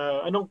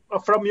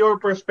 From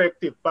your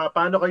perspective,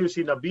 paano kayo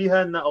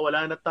sinabihan na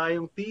wala na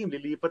tayong team,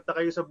 lilipat na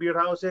kayo sa beer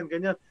house and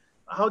ganyan?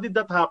 How did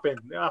that happen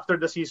after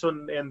the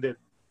season ended?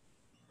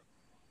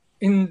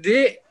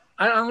 Hindi.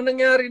 Ang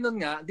nangyari nun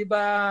nga, di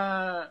ba,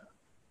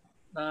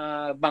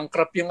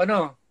 bankrupt yung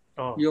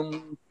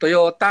yung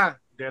Toyota.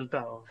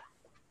 Delta,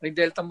 Yung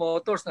Delta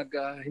Motors,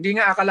 hindi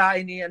nga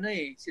akalain ni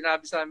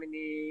sinabi sa amin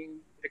ni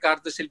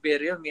Ricardo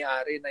Silverio,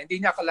 may-ari, na hindi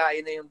niya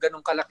akalain na yung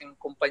ganong kalaking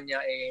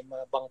kumpanya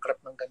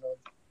ma-bankrupt ng ganon.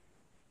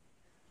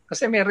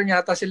 Kasi meron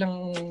yata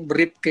silang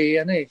brief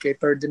kay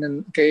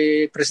Ferdinand,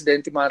 kay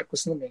Presidente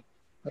Marcos noon eh.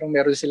 Parang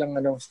meron silang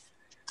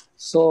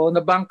So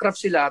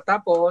na-bankrupt sila,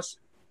 tapos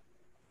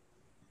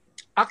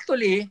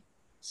actually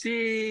si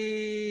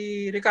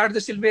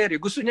Ricardo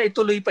Silverio gusto niya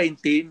ituloy pa yung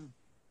team.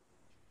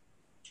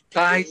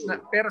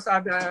 Pero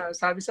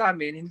sabi sa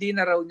amin, hindi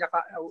na raw niya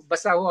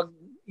basta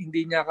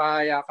hindi niya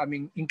kaya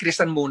kaming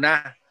increasean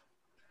muna.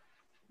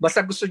 Basta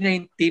gusto niya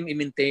yung team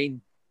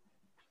i-maintain.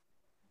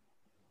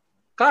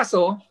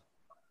 Kaso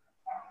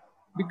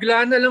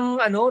bigla na lang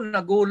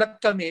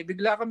nagulat kami,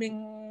 bigla kaming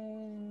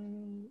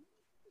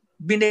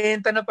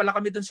binenta na pala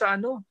kami dun sa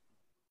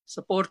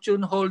sa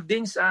Fortune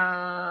Holdings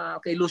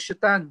kay Lucio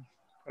Tan.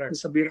 Correct.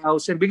 Sa beer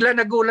house. Bigla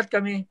nagulat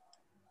kami.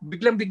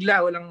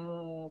 Biglang-bigla, walang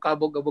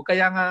kabog-abog.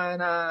 Kaya nga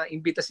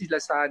na-imbita sila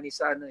sa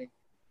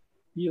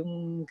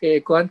yung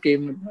kay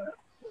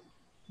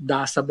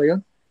Dasa ba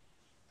yun?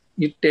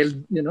 You tell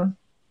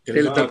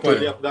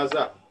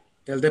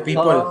the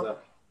people.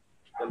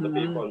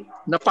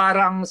 Na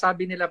parang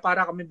sabi nila,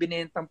 para kami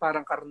binentang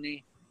parang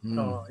karne.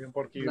 Yung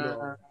 4 kilo.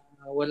 Na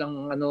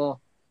walang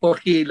 4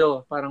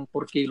 kilo. Parang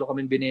 4 kilo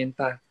kami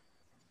binenta.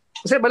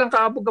 Kasi walang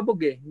kabog-abog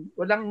eh.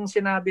 Walang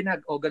sinabi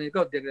na, ganito.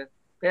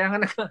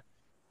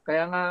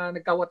 Kaya nga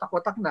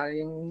nagkawatak-watak na.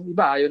 Yung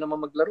iba, ayaw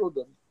naman maglaro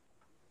doon.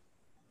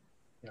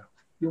 Yeah.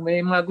 Yung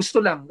may mga gusto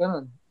lang,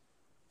 ganun.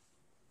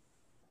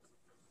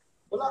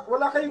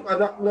 Wala kayong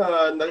anak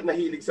na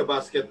nahilig sa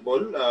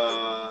basketball,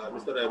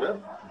 Mr. Emer?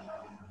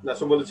 Na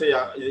sumunod sa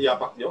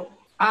yapak nyo?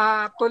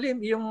 Actually,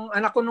 yung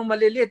anak ko nung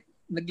malilit,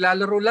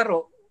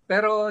 naglalaro-laro.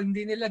 Pero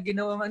hindi nila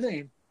ginawang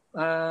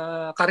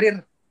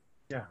karir.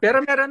 Yeah.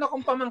 Pero meron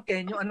akong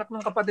pamangkin, yung anak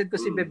ng kapatid ko,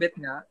 si Bebet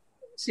nga.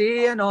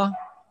 Si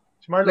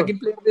Marlon. Naging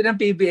player din ng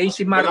PBA,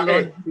 si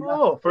Marlon.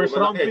 First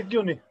round pick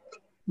yun eh.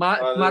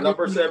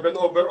 Number 7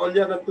 overall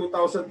yan ng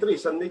 2003,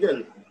 San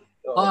Miguel.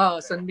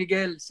 San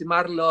Miguel, si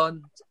Marlon.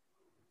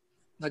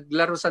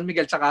 Naglaro San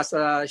Miguel tsaka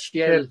sa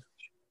Shell.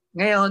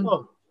 Ngayon,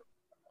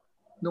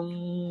 nung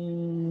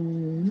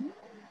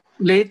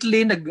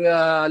lately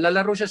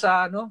naglalaro siya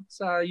sa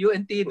sa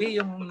UNTV,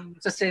 yung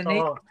sa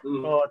Senate.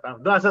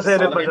 Doon sa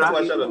Senate ba siya?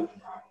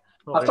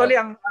 Actually,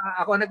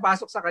 ako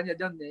nagpasok sa kanya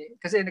doon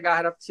kasi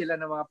naghaharap sila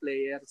ng mga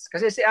players.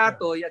 Kasi si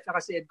Atoy at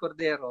saka si Ed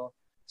Cordero,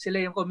 sila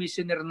yung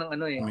commissioner ng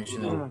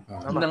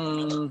ng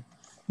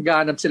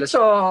naghahanap sila. So,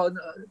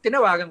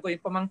 tinawagan ko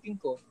yung pamangkin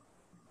ko.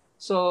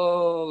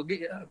 So,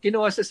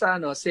 kinuha siya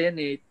sa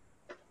Senate.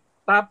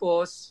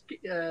 Tapos,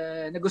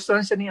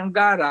 nagustuhan siya ni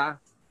Angara,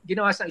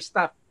 ginawa siyang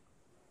staff.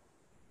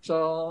 So,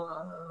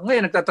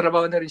 ngayon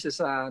nagtatrabaho na rin siya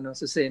sa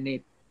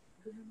Senate.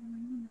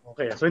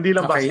 Okay, so hindi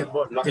lang Okay.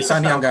 basketball. Si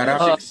Sunny Angara.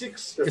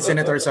 6'6". Si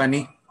Senator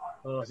Sunny.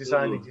 Si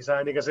Sunny. Si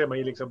Sunny kasi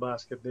mahilig sa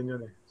basket din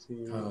yun eh.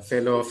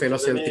 Fellow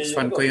Celtics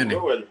fan ko yun eh.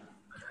 Joel.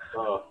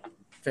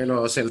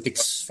 Fellow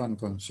Celtics fan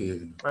ko.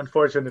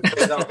 Unfortunately.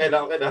 Okay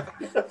na.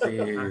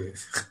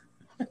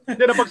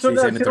 Hindi,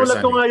 sinulat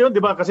ko nga yun, di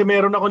ba? Kasi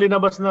meron ako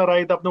linabas na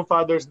write-up ng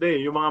Father's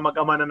Day. Yung mga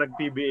mag-ama na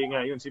nag-PBA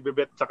nga. Yun, si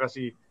Bebet tsaka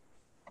si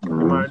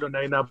Marlon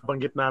na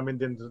inabanggit namin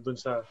din dun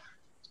sa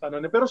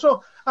ano. Pero so,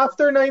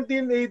 after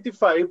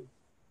 1985,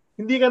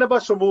 hindi ka na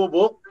ba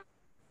sumubok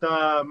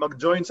na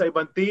mag-join sa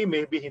ibang team?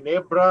 Maybe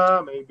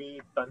Ginebra,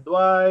 maybe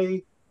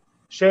Tanduay,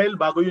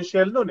 Shell, bago yung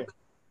Shell nun eh.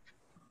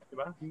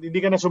 Diba? Hindi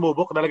ka na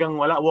sumubok? Talagang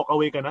wala, walk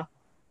away ka na?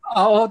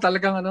 Oo,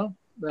 talagang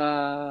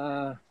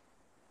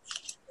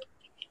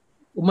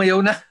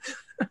umayaw na.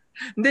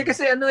 Hindi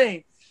kasi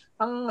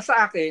ang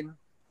sa akin,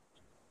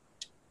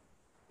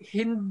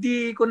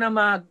 hindi ko na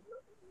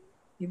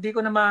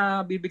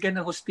mabibigyan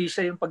ng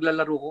hustisya yung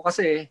paglalaro ko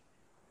kasi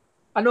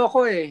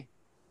ako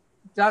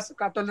just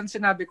katulad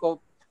sinabi ko,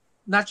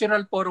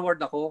 natural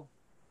forward ako.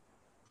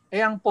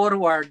 Ang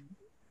forward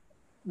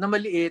na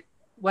maliit,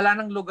 wala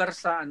nang lugar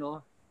sa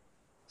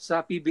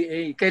sa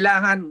PBA.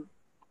 Kailangan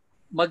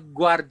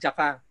maggwardya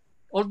ka.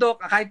 Although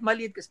kahit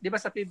maliit, 'di ba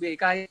sa PBA,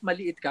 kahit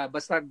maliit ka,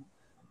 basta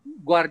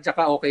gwardya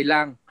ka okay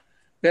lang.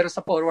 Pero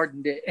sa forward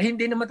hindi.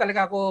 Hindi naman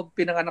talaga ako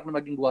pinanganak na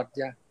maging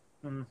gwardya.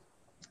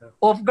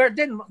 Off guard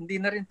din,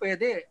 hindi na rin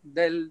pwede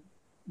dahil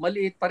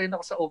maliit pa rin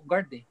ako sa off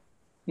guard eh.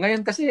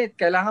 Ngayon kasi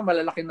kailangan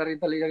malalaki na rin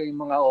talaga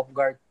yung mga off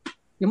guard.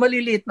 Yung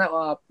maliliit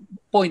na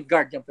point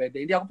guard yan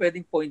pwede. Hindi ako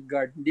pwedeng point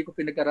guard. Hindi ko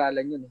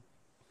pinag-aralan yun eh.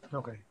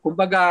 Okay.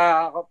 Kumbaga,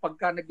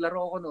 pagka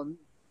naglaro ako noon,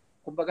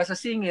 kumbaga sa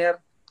singer,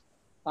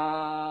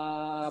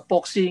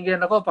 folk singer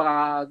ako,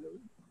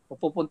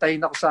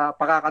 pupuntahin ako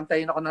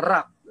pakakantahin ako ng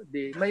rock.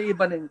 May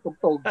iba na yung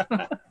tugtog.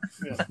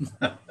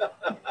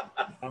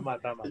 Tama.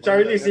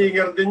 Charlie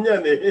singer din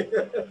yan eh.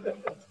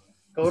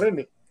 Ikaw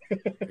rin eh.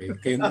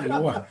 Kayo na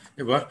dalawa.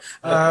 Diba?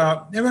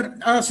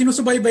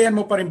 Sinusubaybayan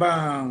mo pa rin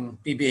ba ang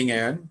PBA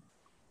ngayon?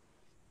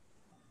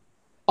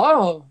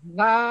 Oo.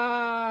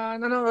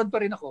 Nanonood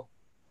pa rin ako.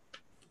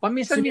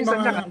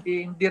 Paminsan-minsan lang,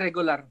 hindi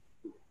regular.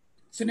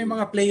 Sino yung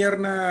mga player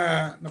na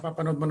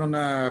napapanood mo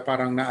na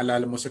parang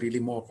naalala mo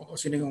sarili mo? O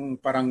sino yung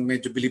parang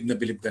medyo bilib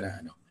ka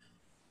na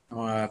ang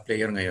mga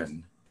player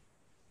ngayon?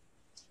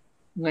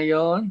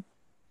 Ngayon?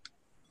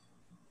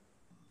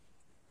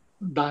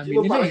 Dami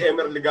Sino nila parang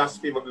Emer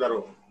Legaspi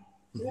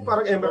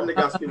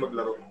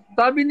maglaro?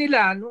 Sabi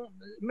nila,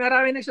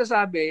 marami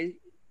nagsasabi,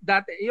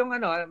 dati, yung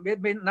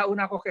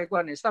nauna ko kay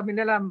Juan sabi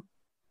nila,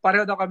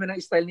 pareho daw kami ng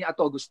style ni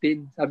Ato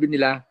Agustin, sabi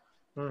nila.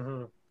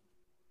 Mm-hmm.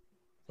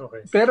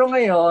 Okay. Pero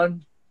ngayon,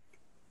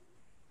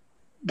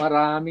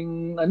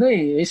 maraming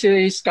si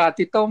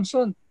Scottie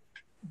Thompson.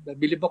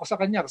 Bilib ako sa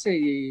kanya kasi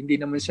hindi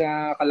naman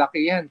siya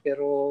kalakihan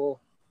pero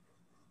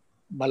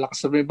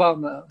malakas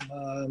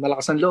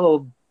malakas ang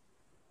loob.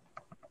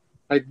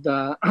 Kahit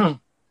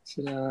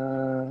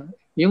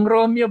yung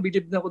Romeo,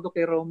 bilib na ako doon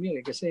kay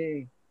Romeo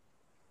kasi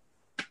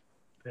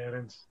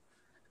parents.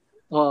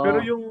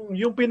 Pero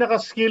yung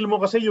pinaka-skill mo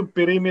kasi yung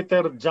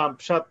perimeter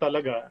jump shot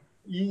talaga.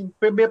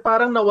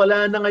 Parang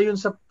nawala na ngayon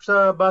sa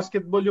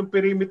basketball yung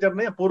perimeter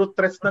na yan. Puro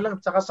threats na lang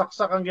tsaka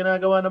saksak ang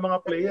ginagawa ng mga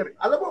player.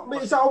 Alam mo,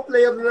 may isa akong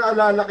player na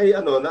naalala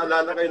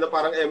kayo na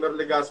parang Emer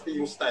Legaspi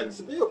yung style.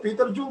 Sabi ko,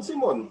 Peter June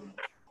Simon.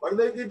 Pag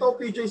nakikita ko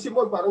PJ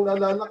Simon, parang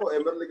naalala ko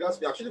Emer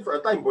Legaspi. Actually, for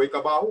a time, Boy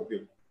Cabahug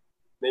eh.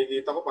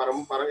 Nakikita ko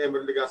parang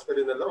Emer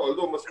Legaspi rin na laro.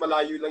 Although, mas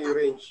malayo lang yung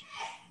range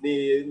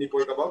ni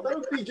Boy Cabahug.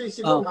 Pero PJ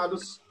Simon,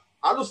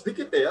 halos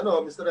dikit eh.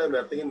 Mr.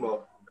 Emer, tingin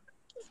mo?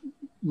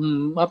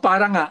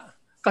 Parang nga.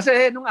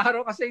 Kasi nung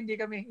araw kasi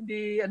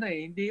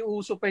hindi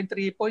uso pa yung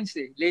 3 points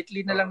eh.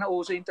 Lately na lang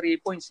nauso yung 3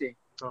 points eh.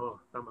 Oo,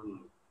 tama.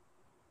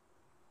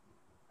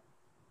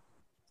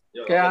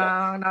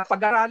 Kaya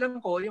napag-aralan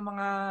ko yung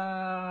mga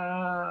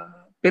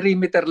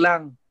perimeter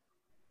lang.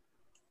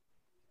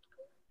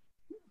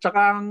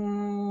 Tsaka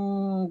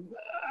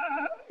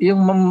yung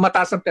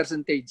mataas ang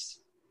percentage.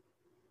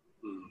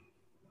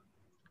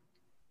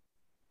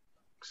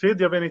 Sid,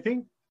 do you have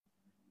anything?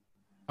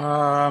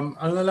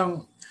 Ano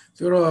lang,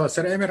 siguro,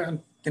 Sir Emer,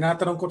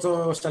 tinatanong ko to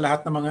sa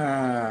lahat ng mga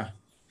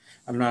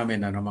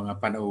mga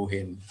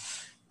panauhin.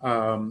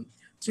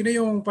 Sino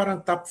yung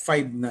parang top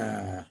 5 na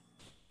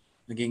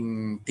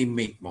naging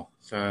teammate mo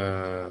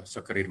sa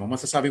career mo?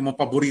 Masasabi mo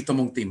paborito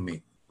mong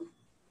teammate?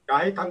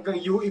 Kahit hanggang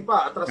UE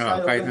pa, atras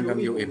tayo kahit hanggang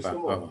UE pa.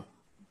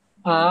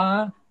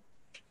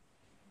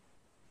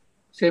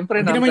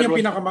 Siyempre, hindi naman yung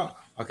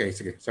Okay,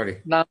 sige,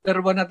 sorry. Number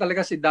 1 na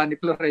talaga si Danny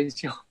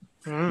Florencio.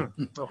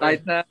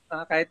 Okay.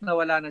 Kahit na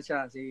wala na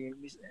siya,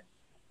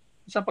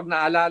 isa pag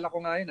naalala ko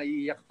nga yun,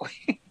 naiiyak ko.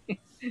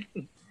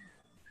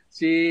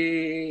 Si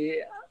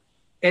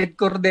Ed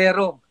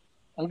Cordero.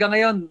 Hanggang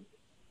ngayon,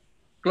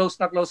 close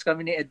na close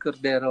kami ni Ed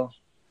Cordero.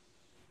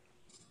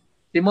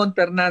 Timon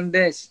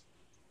Fernandez.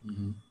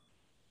 Mm-hmm.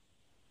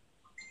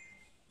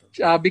 Si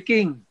Abby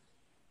King.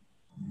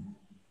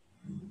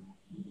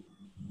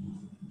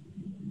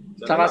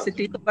 Saka si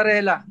Tito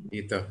Varela.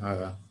 Tito.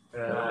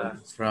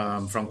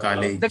 From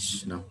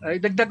college. No?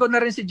 Dagdag ko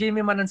na rin si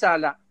Jimmy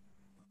Manansala.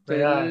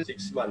 Yeah.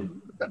 6 man.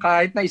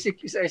 Kahit na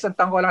isang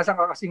taon ko lang sa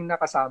kakasing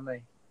nakasama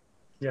eh.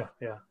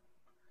 Yeah.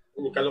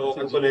 Yung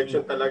Caloocan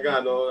connection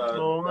talaga, no?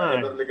 Oo nga.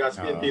 Ever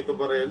Legaspi and Tito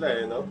Varela,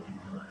 no?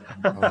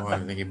 Oo,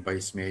 naging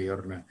vice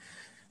mayor na.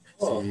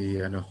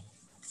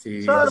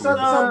 Si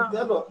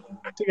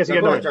Sige,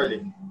 no,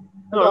 Charlie.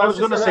 No, I was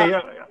gonna say,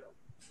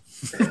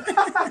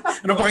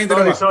 ano pa kayong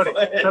dalawa? sorry.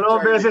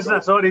 Dalawang beses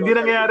na. Sorry, hindi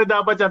nangyayari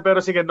dapat yan. Pero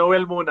sige,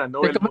 Noel muna.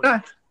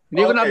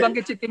 Hindi ko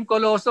nabanggit si Tim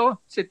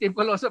Coloso. Si Tim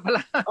Coloso pala.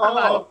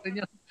 Oo.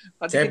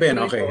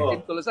 7, okay.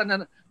 Tim Coloso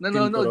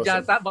nanonood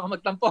yata. Baka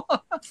magtampo.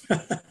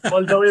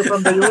 All the way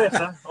from the US,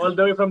 ha? All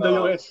the way from the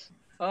US.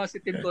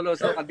 Si Tim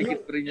Coloso,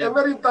 kadikit rin yan.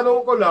 Pero yung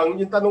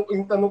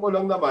tanong ko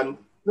lang naman,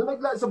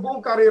 sa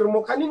buong karir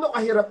mo, kanino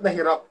ka hirap na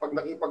hirap pag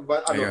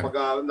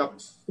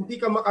hindi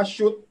ka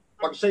makashoot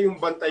pag siya yung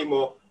bantay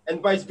mo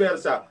and vice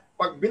versa.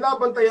 Pag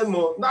binabantayan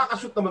mo,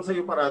 nakakashoot naman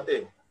sa'yo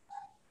parate.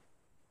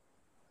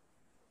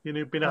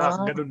 Yun yung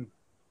pinaka-ganun.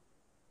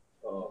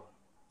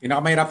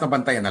 Pinakamahirap na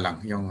bantayan na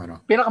lang. Yung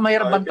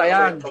Pinakamahirap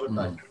bantayan.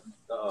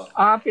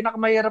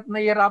 Pinakamahirap na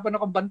hirapan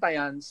akong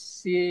bantayan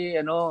si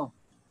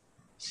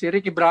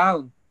Ricky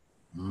Brown.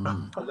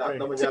 Lahat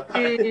naman yata.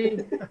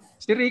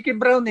 Si Ricky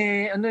Brown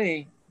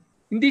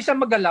hindi siya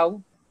magalaw.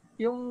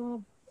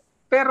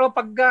 Pero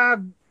pag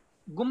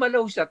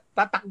gumalaw siya,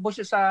 tatakbo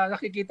siya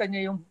nakikita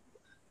niya yung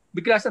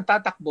bigla siyang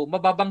tatakbo,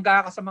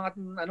 mababangga ka sa mga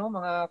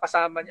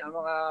kasama niya,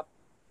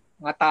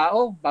 mga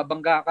tao,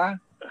 babangga ka,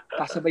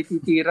 kasabay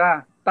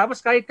titira. Tapos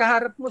kahit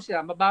kaharap mo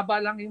siya, mababa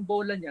lang yung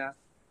bola niya,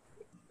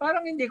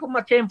 parang hindi ko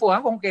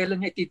matsyempohan kung kailan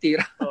niya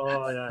ititira.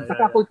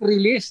 Quick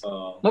release.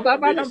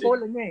 Mababa lang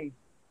bola niya eh.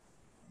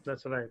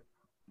 That's right.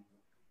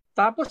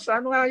 Tapos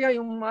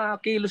yung mga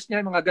kilos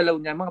niya, mga galaw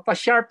niya, mga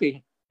pa-sharp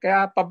eh.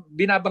 Kaya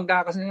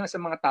binabangga kasi niya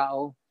sa mga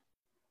tao.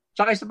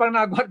 Tsaka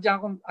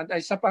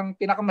isa pang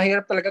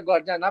pinakamahirap talaga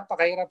gwardiya,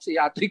 napakahirap si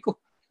Atoy ko.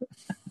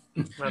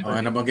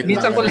 Nabanggit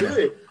minsan ko lang.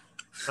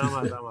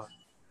 Tama.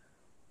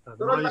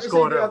 Pero ang laki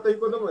sa Atoy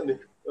ko naman eh.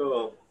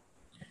 Oo.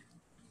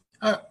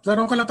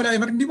 Tanong ko lang pala,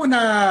 hindi mo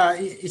na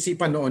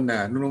isipan noon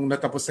nung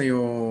natapos na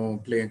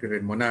yung playing career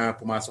mo na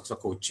pumasok sa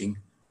coaching?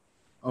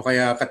 O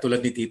kaya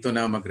katulad ni Tito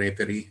na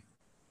mag-referee?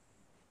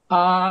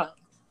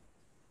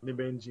 Ni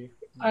Benji.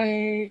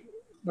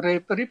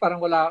 Referee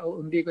parang wala,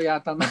 hindi ko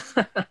yata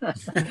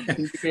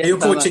yung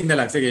coaching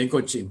na lang. Sige, yung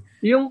coaching.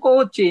 Yung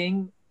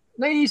coaching,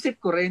 naiisip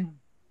ko rin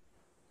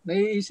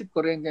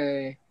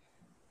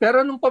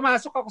pero nung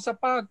pumasok ako sa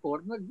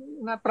Pagcor,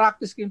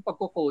 na-practice ko yung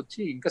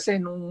pagko-coaching.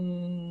 Kasi nung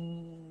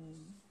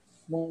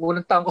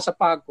unang taon ko sa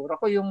Pagcor,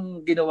 ako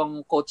yung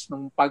ginawang coach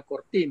ng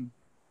Pagcor team.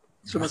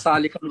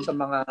 Sumasali kami sa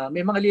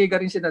may mga liga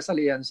rin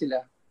sinasalihan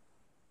sila.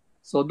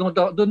 So doon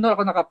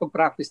ako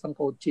nakapag-practice ng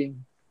coaching.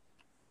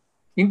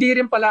 Hindi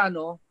rin pala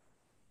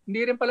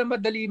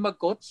madali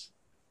mag-coach.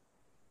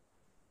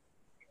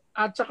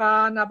 At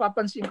saka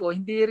napapansin ko,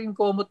 hindi rin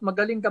komot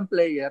magaling kang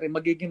player,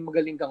 magiging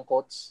magaling kang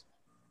coach.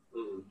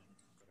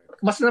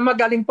 Mas na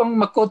magaling pang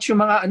mag-coach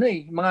yung mga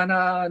mga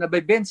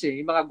na-bench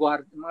mga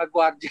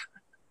guardia.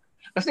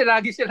 Kasi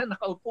lagi sila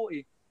nakaupo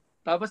eh.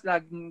 Tapos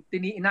laging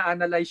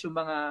ina-analyze yung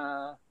mga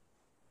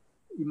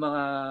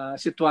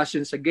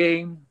sitwasyon sa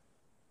game.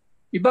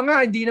 Iba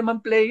nga hindi naman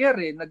player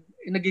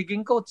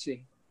nagiging coach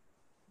eh.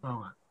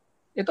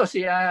 Ito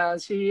si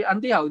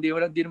Andy Howe,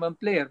 hindi naman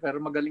player pero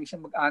magaling siya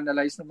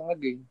mag-analyze ng mga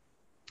game.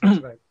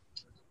 Right.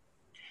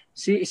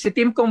 Si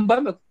Tim Cone ba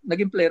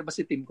naging player ba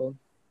si Tim Cone?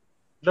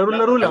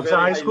 Laro-laro lang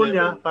sa high school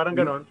niya, parang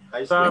gano'n.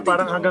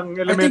 Parang hanggang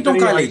elementary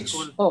high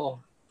school.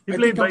 Oo. He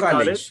played by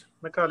college?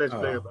 Nag-college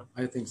player ba?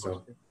 I think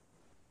so.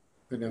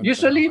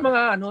 Usually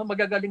mga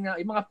magagaling na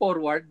yung mga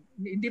forward,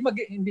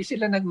 hindi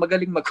sila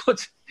magaling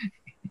mag-coach.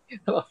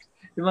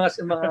 yung mga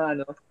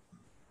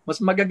mas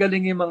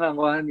magagaling yung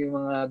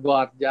mga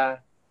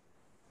guardia.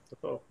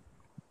 Totoo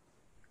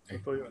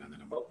yun.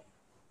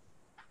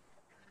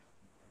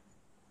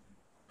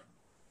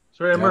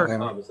 Sir Emer.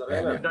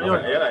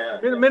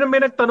 May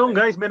nagtanong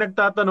guys, may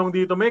nagtatanong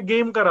dito. May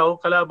game ka raw,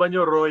 kalaban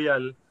nyo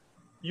Royal.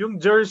 Yung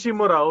jersey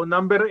mo raw,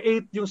 number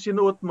 8 yung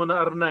sinuot mo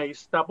na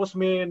Arnaiz, tapos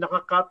may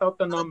naka-cutout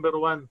na number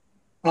 1.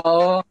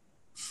 Oo.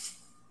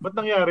 Ba't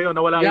nangyari yun?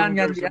 Nawala yung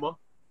jersey mo?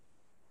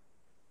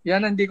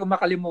 Yan hindi ko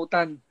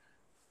makalimutan.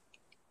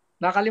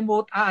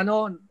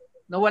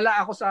 Nawala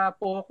ako sa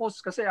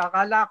focus kasi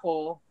akala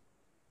ko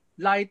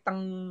light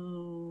ang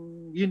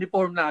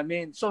uniform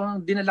namin. So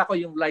dinala ko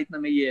yung light na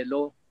may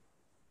yellow.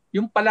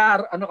 Yung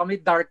pala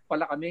kami dark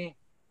pala kami.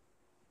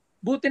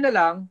 Buti na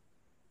lang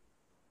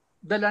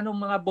dala ng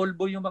mga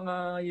Volvo yung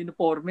mga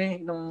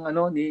uniforme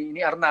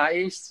ni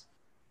Arnaiz.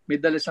 May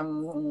dala siyang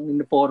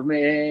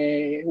uniforme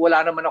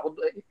wala naman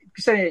ako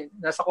kasi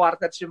nasa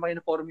quarters yung mga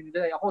uniforme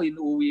nila. Ako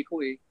inuuwi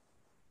ko eh.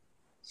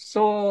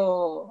 So,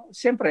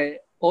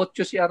 siyempre,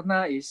 8 si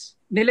Arnaiz,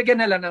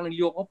 nilagyan na lang ng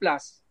Lyoko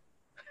Plus.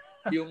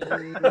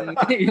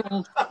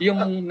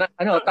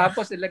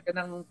 Tapos nilagyan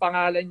ng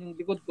pangalan yung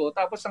likod ko.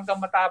 Tapos hanggang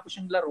matapos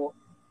yung laro,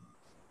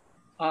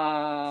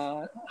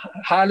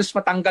 halos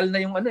matanggal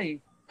na yung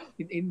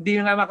Hindi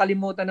nga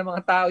makalimutan ng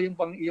mga tao yung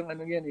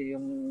ano yan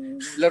yung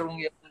larong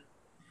yan.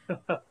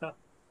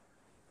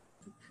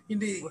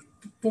 Hindi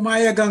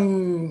pumayag ang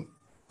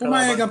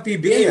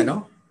PBA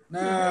ano na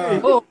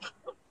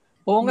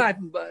Oo nga,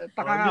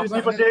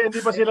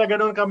 hindi pa sila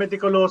ganoon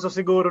kametikuloso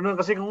siguro noon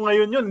kasi kung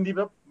ngayon yun hindi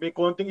ba may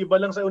konting iba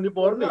lang sa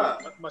uniforme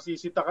at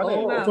masisita ka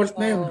na. Fault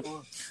na yun.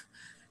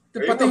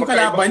 Pati yung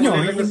kalaban nyo,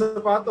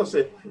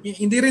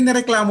 hindi rin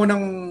nireklamo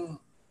ng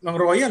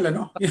Royal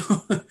ano?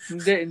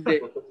 Hindi.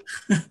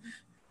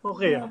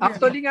 Okay.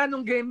 Actually nga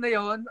nung game na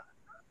yon,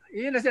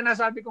 yun na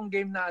sinasabi kong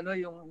game na ano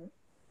yung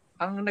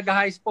ang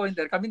nag-highest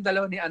pointer, kaming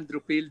dalawa ni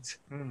Andrew Fields.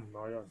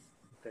 Yun.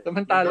 Okay.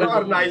 Samantala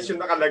nice yung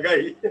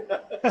nakalagay.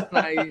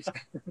 Nice.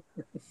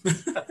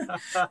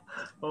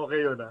 Okay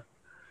yun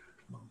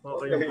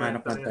Okay.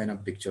 Hanap lang tayo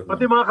ng picture.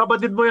 Pati mga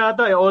kapatid mo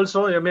yata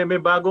also,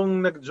 may bagong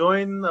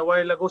nag-join a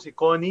while ago si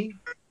Connie.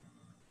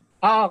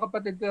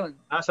 Kapatid ko yun.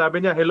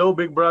 Sabi niya, hello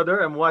big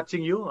brother, I'm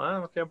watching you.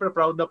 Siyempre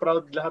proud na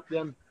proud lahat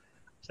yan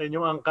sa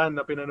inyong angkan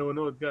na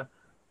pinanonood ka.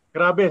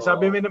 Grabe,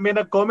 sabi may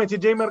nag-comment, si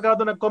Jay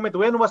Mercado nag-comment,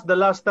 when was the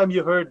last time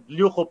you heard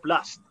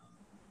Leucoplast?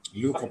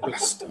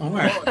 Leucoplast. Oo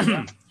nga.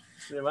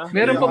 Diba?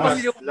 Meron pa bang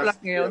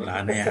Leucoplast ngayon?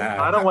 Wala na yata.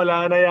 Parang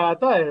wala na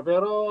yata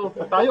pero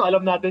tayo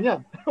alam natin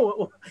yan.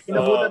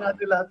 Inabutan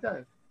natin lahat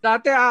yan.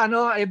 Dati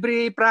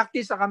every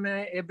practice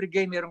every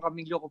game meron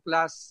kaming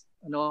Leucoplast,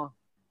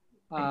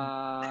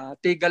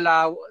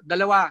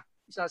 dalawa,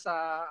 isa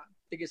sa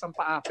tigisang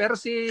paa. Pero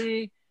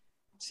si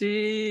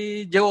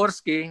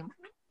Jaworski,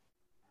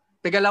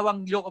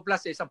 tigalawang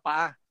Leucoplast isang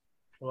paa.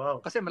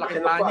 Wow. Kasi malaking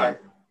paa niya.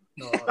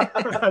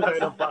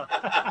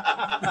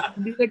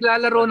 Hindi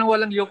naglalaro ng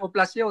walang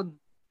Leucoplast yun.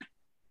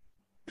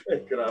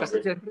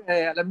 Kasi siyempre,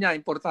 alam niya,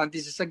 importante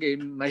siya sa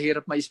game,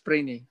 mahirap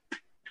ma-sprain eh.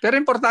 Pero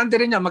importante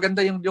rin niya,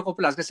 maganda yung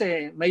Leucoplast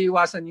kasi may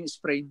iwasan yung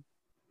sprain.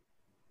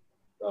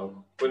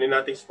 Kunin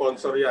nating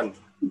sponsor yan.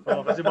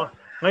 Kasi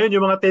ngayon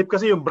yung mga tape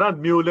kasi yung brand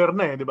Mueller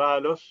na di ba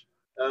halos?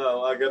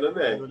 Ganun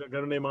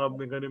Ganun na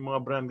yung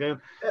mga brand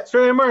ngayon.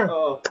 Sir Emer,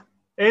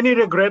 any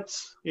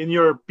regrets in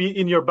your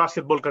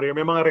basketball career?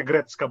 May mga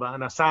regrets ka ba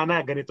na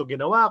sana ganito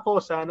ginawa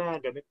ko, sana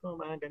ganito,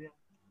 mga ganyan?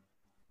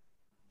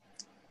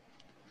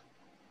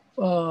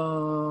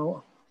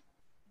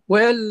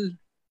 Well,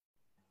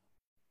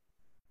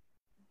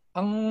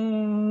 ang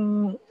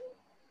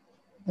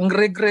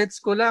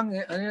regrets ko lang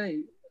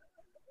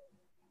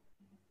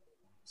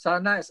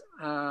sana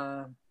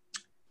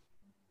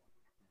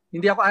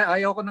hindi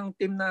ayaw ko ng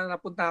team na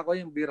napunta ako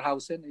yung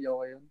Beerhausen, ayaw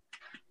ko yun.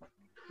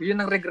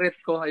 Yun ang regret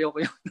ko, ayaw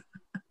ko yun.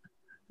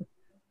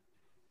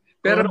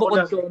 Pero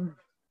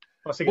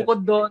bukod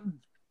doon,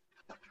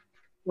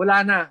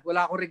 wala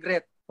akong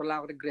regret.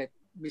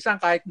 Minsan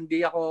kahit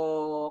hindi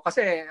ako,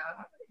 kasi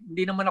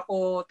hindi naman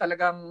ako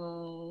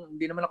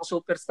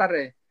superstar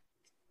eh.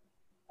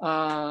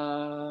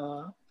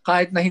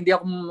 Kahit na hindi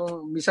ako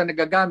minsan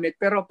nagagamit,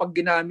 pero pag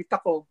ginamit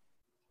ako,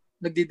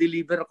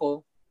 nagdi-deliver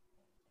ako,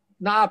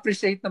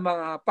 na-appreciate ng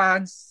mga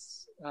fans,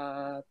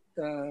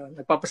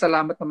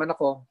 nagpapasalamat naman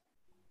ako.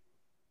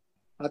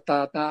 At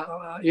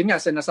yun nga,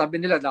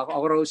 sinasabi nila,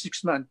 ako raw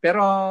 6 man.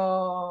 Pero,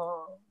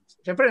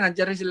 siyempre,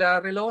 nandiyan rin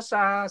sila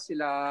Relosa,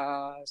 sila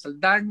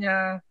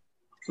Saldana,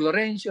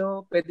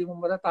 Florencio, pwede mo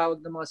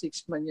matatawag ng mga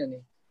 6 man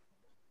yan eh.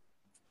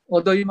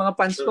 Although yung mga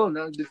fans ko,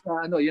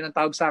 yun ang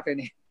tawag sa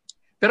akin eh.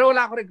 Pero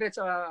wala akong regret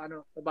sa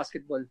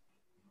basketball.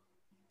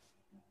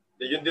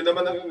 Yun din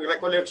naman ang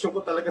recollection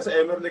ko talaga sa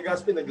Emer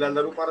Legaspi,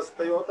 naglalaro para sa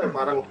Toyota.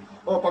 Parang,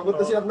 pagod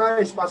na si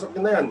Arnaiz, pasok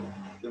na yan.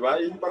 Diba?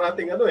 Yun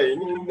parating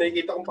yung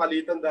nakikita kong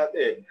palitan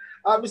dati.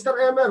 Mr.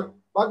 Emer,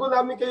 bago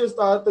namin kayo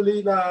tuloy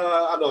na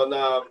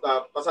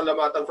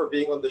pasalamatan for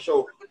being on the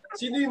show,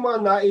 sino yung mga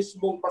nais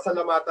mong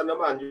pasalamatan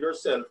naman,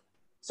 yourself,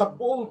 sa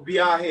buong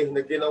biyahe na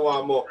ginawa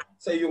mo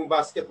sa iyong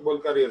basketball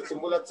career,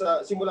 simula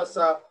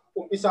sa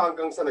umpisa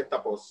hanggang sa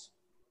nagtapos?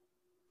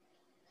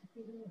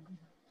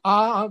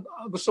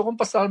 Gusto kong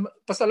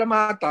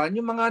pasalamatan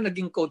yung mga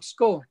naging coach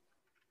ko.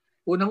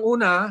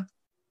 Unang-una,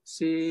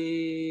 si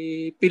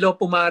Pilo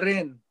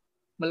Pumaren.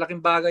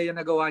 Malaking bagay yung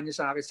nagawa niya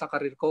sa akin sa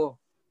karir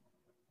ko.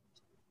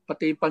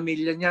 Pati yung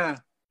pamilya niya.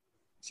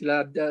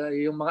 Sila,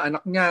 yung mga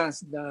anak niya,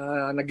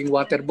 naging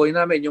waterboy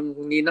namin.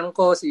 Yung ninang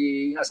ko,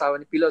 si asawa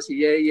ni Pilo, si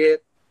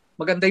Yeyet.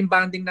 Maganda yung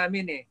banding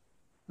namin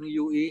ng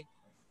UE.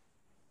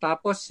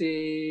 Tapos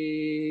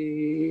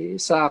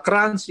sa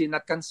Crans, si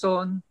Nat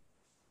Canson.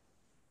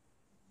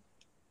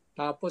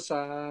 Tapos sa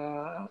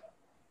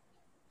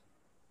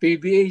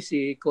PBA,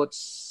 si Coach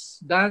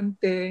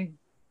Dante.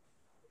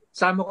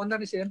 Sama ko na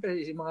rin siyempre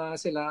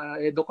sila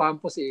Edo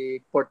Campos,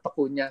 si Port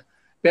Pacuña.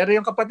 Pero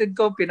yung kapatid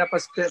ko,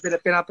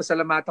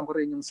 pinapasalamatan ko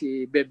rin yung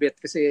si Bebet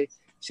kasi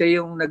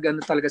siya yung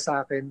talaga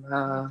sa akin,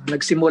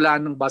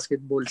 nagsimula ng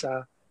basketball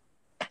sa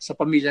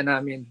pamilya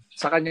namin.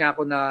 Sa kanya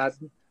ako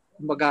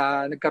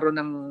nagkaroon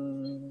ng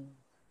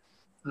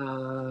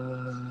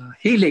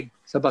hilig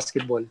sa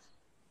basketball.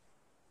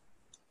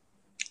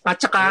 At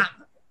saka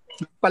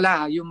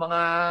pala, yung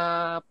mga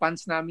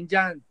fans namin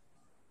dyan,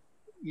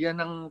 yan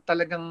ang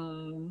talagang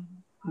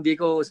hindi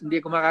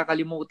ko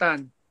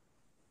makakalimutan.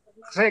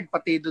 Kasi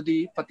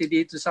pati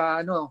dito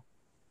sa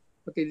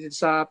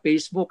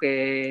Facebook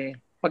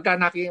pagka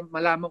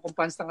malaman kong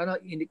fans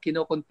ng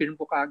kino-confirm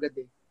ko kaagad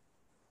eh.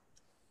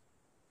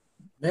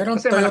 Meron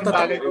kasi Toyota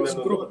Tamaros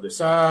group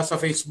sa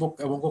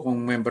Facebook. Ewan ko kung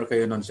member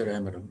kayo nun, Sir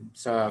Emer.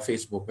 Sa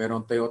Facebook,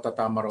 meron Toyota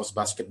Tamaros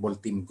basketball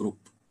team group.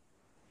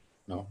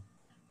 No?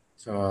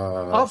 Sa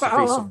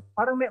Facebook.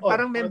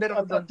 Parang member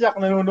ako doon.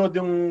 At nanonood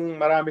yung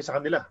marami sa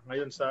kanila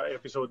ngayon sa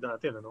episode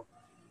natin.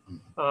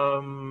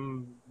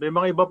 May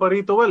mga iba pa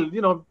rito. Well,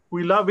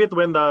 we love it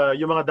when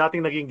yung mga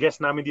dating naging guest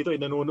namin dito ay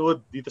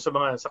nanonood dito sa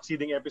mga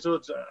succeeding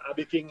episodes.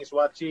 Abby King is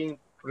watching.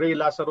 Ray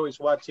Lazaro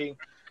is watching.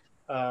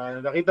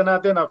 Nakita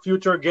natin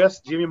future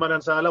guest Jimmy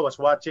Manansala was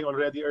watching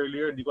already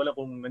earlier. Hindi ko alam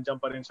kung nandiyan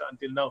pa rin siya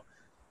until now.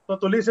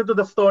 So to listen to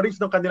the stories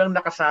ng kanilang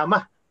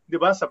nakasama, 'di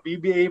ba, sa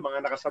PBA,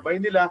 mga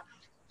nakasabay nila.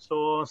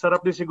 So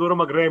sarap din siguro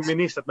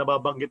mag-reminisce at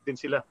nababanggit din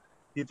sila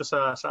dito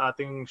sa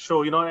ating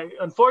show.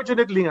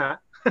 Unfortunately nga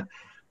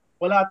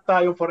wala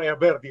tayong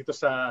forever dito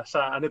sa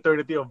An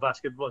Eternity of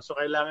Basketball. So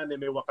kailangan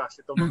may wakas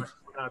itong mga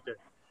show natin.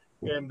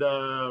 And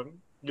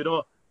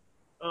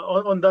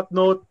on that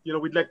note,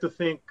 we'd like to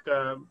thank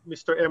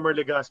Mr. Emer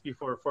Legaspi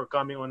for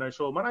coming on our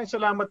show. Maraming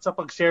salamat sa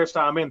pag-share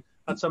sa amin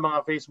at sa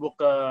mga Facebook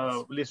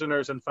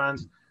listeners and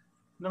fans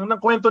ng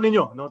kwento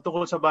ninyo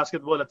tungkol sa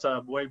basketball at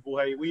sa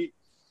buhay-buhay. We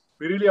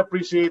really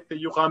appreciate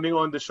you coming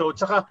on the show.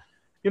 Tsaka,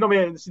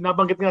 may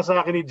sinabanggit nga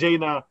sa akin ni Jay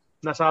na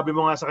nasabi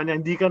mo nga sa kanya,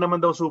 hindi ka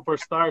naman daw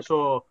superstar.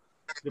 So,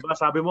 di ba,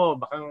 sabi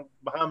mo,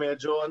 baka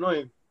medyo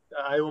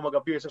ayaw mo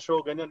mag-appear sa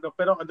show, ganyan.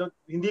 Pero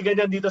hindi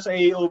ganyan dito sa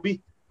AAOB.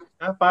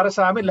 Para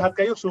sa amin, lahat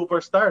kayo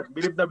superstar.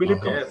 Bilib na bilib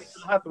kami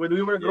lahat. When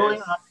we were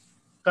growing up,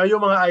 kayo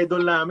mga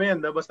idol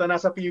namin. Basta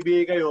nasa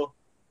PBA kayo,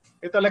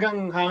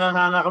 talagang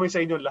hanga-hanga kami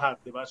sa inyo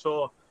lahat. Diba?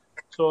 So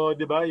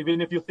diba,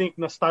 even if you think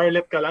na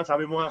starlet ka lang,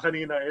 sabi mo nga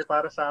kanina,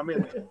 para sa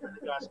amin,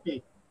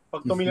 Gaspi.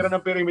 Pag tumira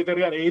ng perimeter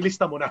yan,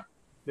 ilista mo na.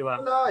 Diba?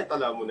 Wala,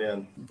 itala mo na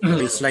yan.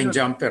 Baseline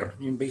jumper.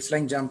 Yung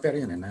baseline jumper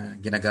yun, na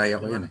ginagaya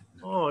ko yun.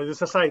 Yung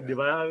sa side, di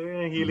ba?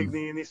 Hilig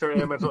ni Sir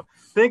Emer. So,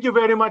 thank you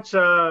very much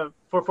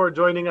for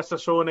joining us sa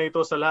show na ito,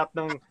 sa lahat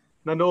ng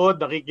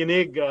nanood,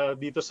 nakikinig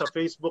dito sa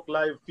Facebook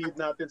live feed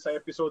natin sa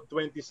episode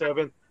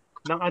 27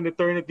 ng An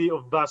Eternity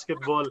of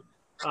Basketball.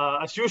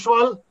 As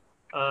usual,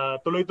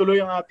 tuloy-tuloy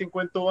ang ating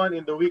kwentuhan.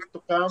 In the week to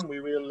come,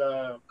 we will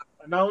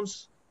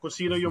announce kung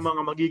sino yung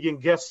mga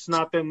magiging guests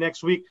natin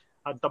next week.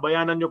 At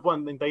tabayanan nyo po,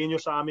 hintayin nyo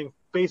sa aming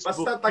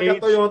Facebook basta page.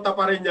 Basta taga-Toyota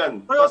pa rin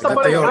yan. Toyota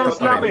pa rin.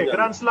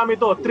 Grand Slam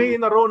ito. 3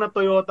 in a row na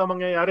Toyota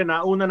mangyayari.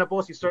 Nauna na po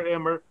si Sir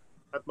Emer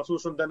at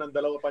masusundan ng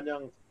dalawa pa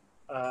niyang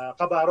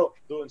kabaro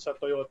doon sa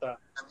Toyota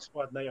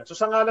squad na yan. So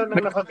sa ngalan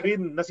ng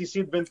naka-green na si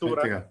Sid Ventura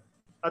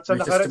at sa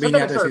naka-red.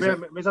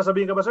 May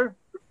sasabihin ka ba, sir?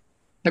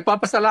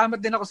 Nagpapasalamat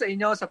din ako sa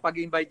inyo sa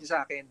pag-invite niyo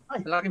sa akin.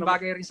 Malaking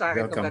bagay rin sa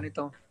akin itong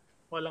ganito.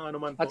 Walang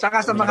anuman po. At saka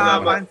sa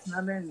mga fans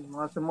namin,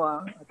 mga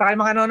sumuha. At saka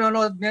yung mga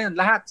nanonood ngayon,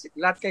 lahat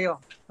kayo.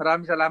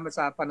 Maraming salamat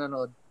sa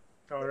panonood.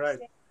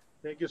 Alright.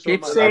 Thank you so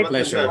much. Keep safe.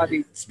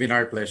 It's been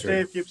our pleasure.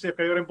 Keep safe.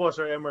 Kayo rin po,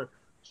 Sir Emer.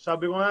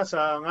 Sabi ko nga,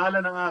 sa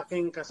ngalan ng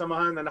aking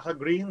kasamahan na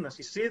naka-green, na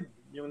si Sid,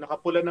 yung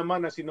nakapula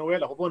naman na si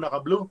Noel, ako po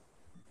naka-blue,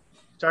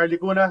 Charlie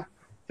Cuna.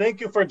 Thank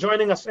you for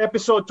joining us.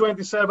 Episode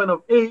 27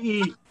 of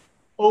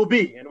AEOB.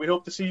 And we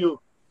hope to see you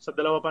sa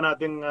dalawa pa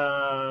nating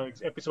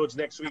episodes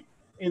next week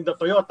in the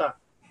Toyota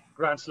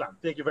Grand Slam.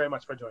 Thank you very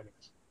much for joining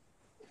us.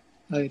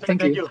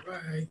 Thank you.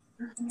 Bye.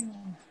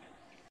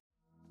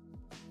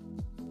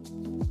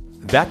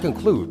 That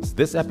concludes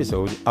this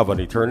episode of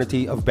An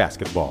Eternity of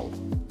Basketball.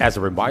 As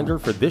a reminder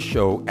for this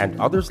show and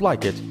others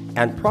like it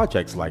and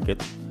projects like it,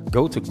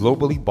 go to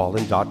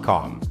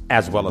globallyballin.com,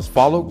 as well as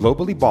follow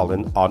Globally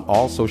Ballin on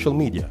all social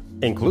media,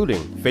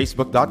 including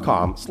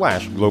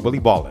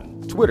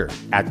facebook.com/globallyballin, Twitter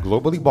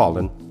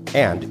 @globallyballin,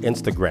 and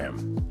Instagram.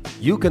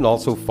 You can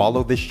also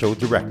follow this show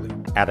directly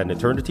at An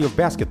Eternity of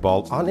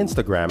Basketball on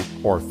Instagram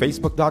or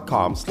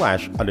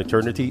facebook.com/An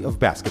Eternity of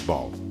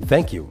Basketball.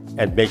 Thank you,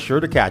 and make sure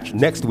to catch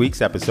next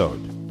week's episode.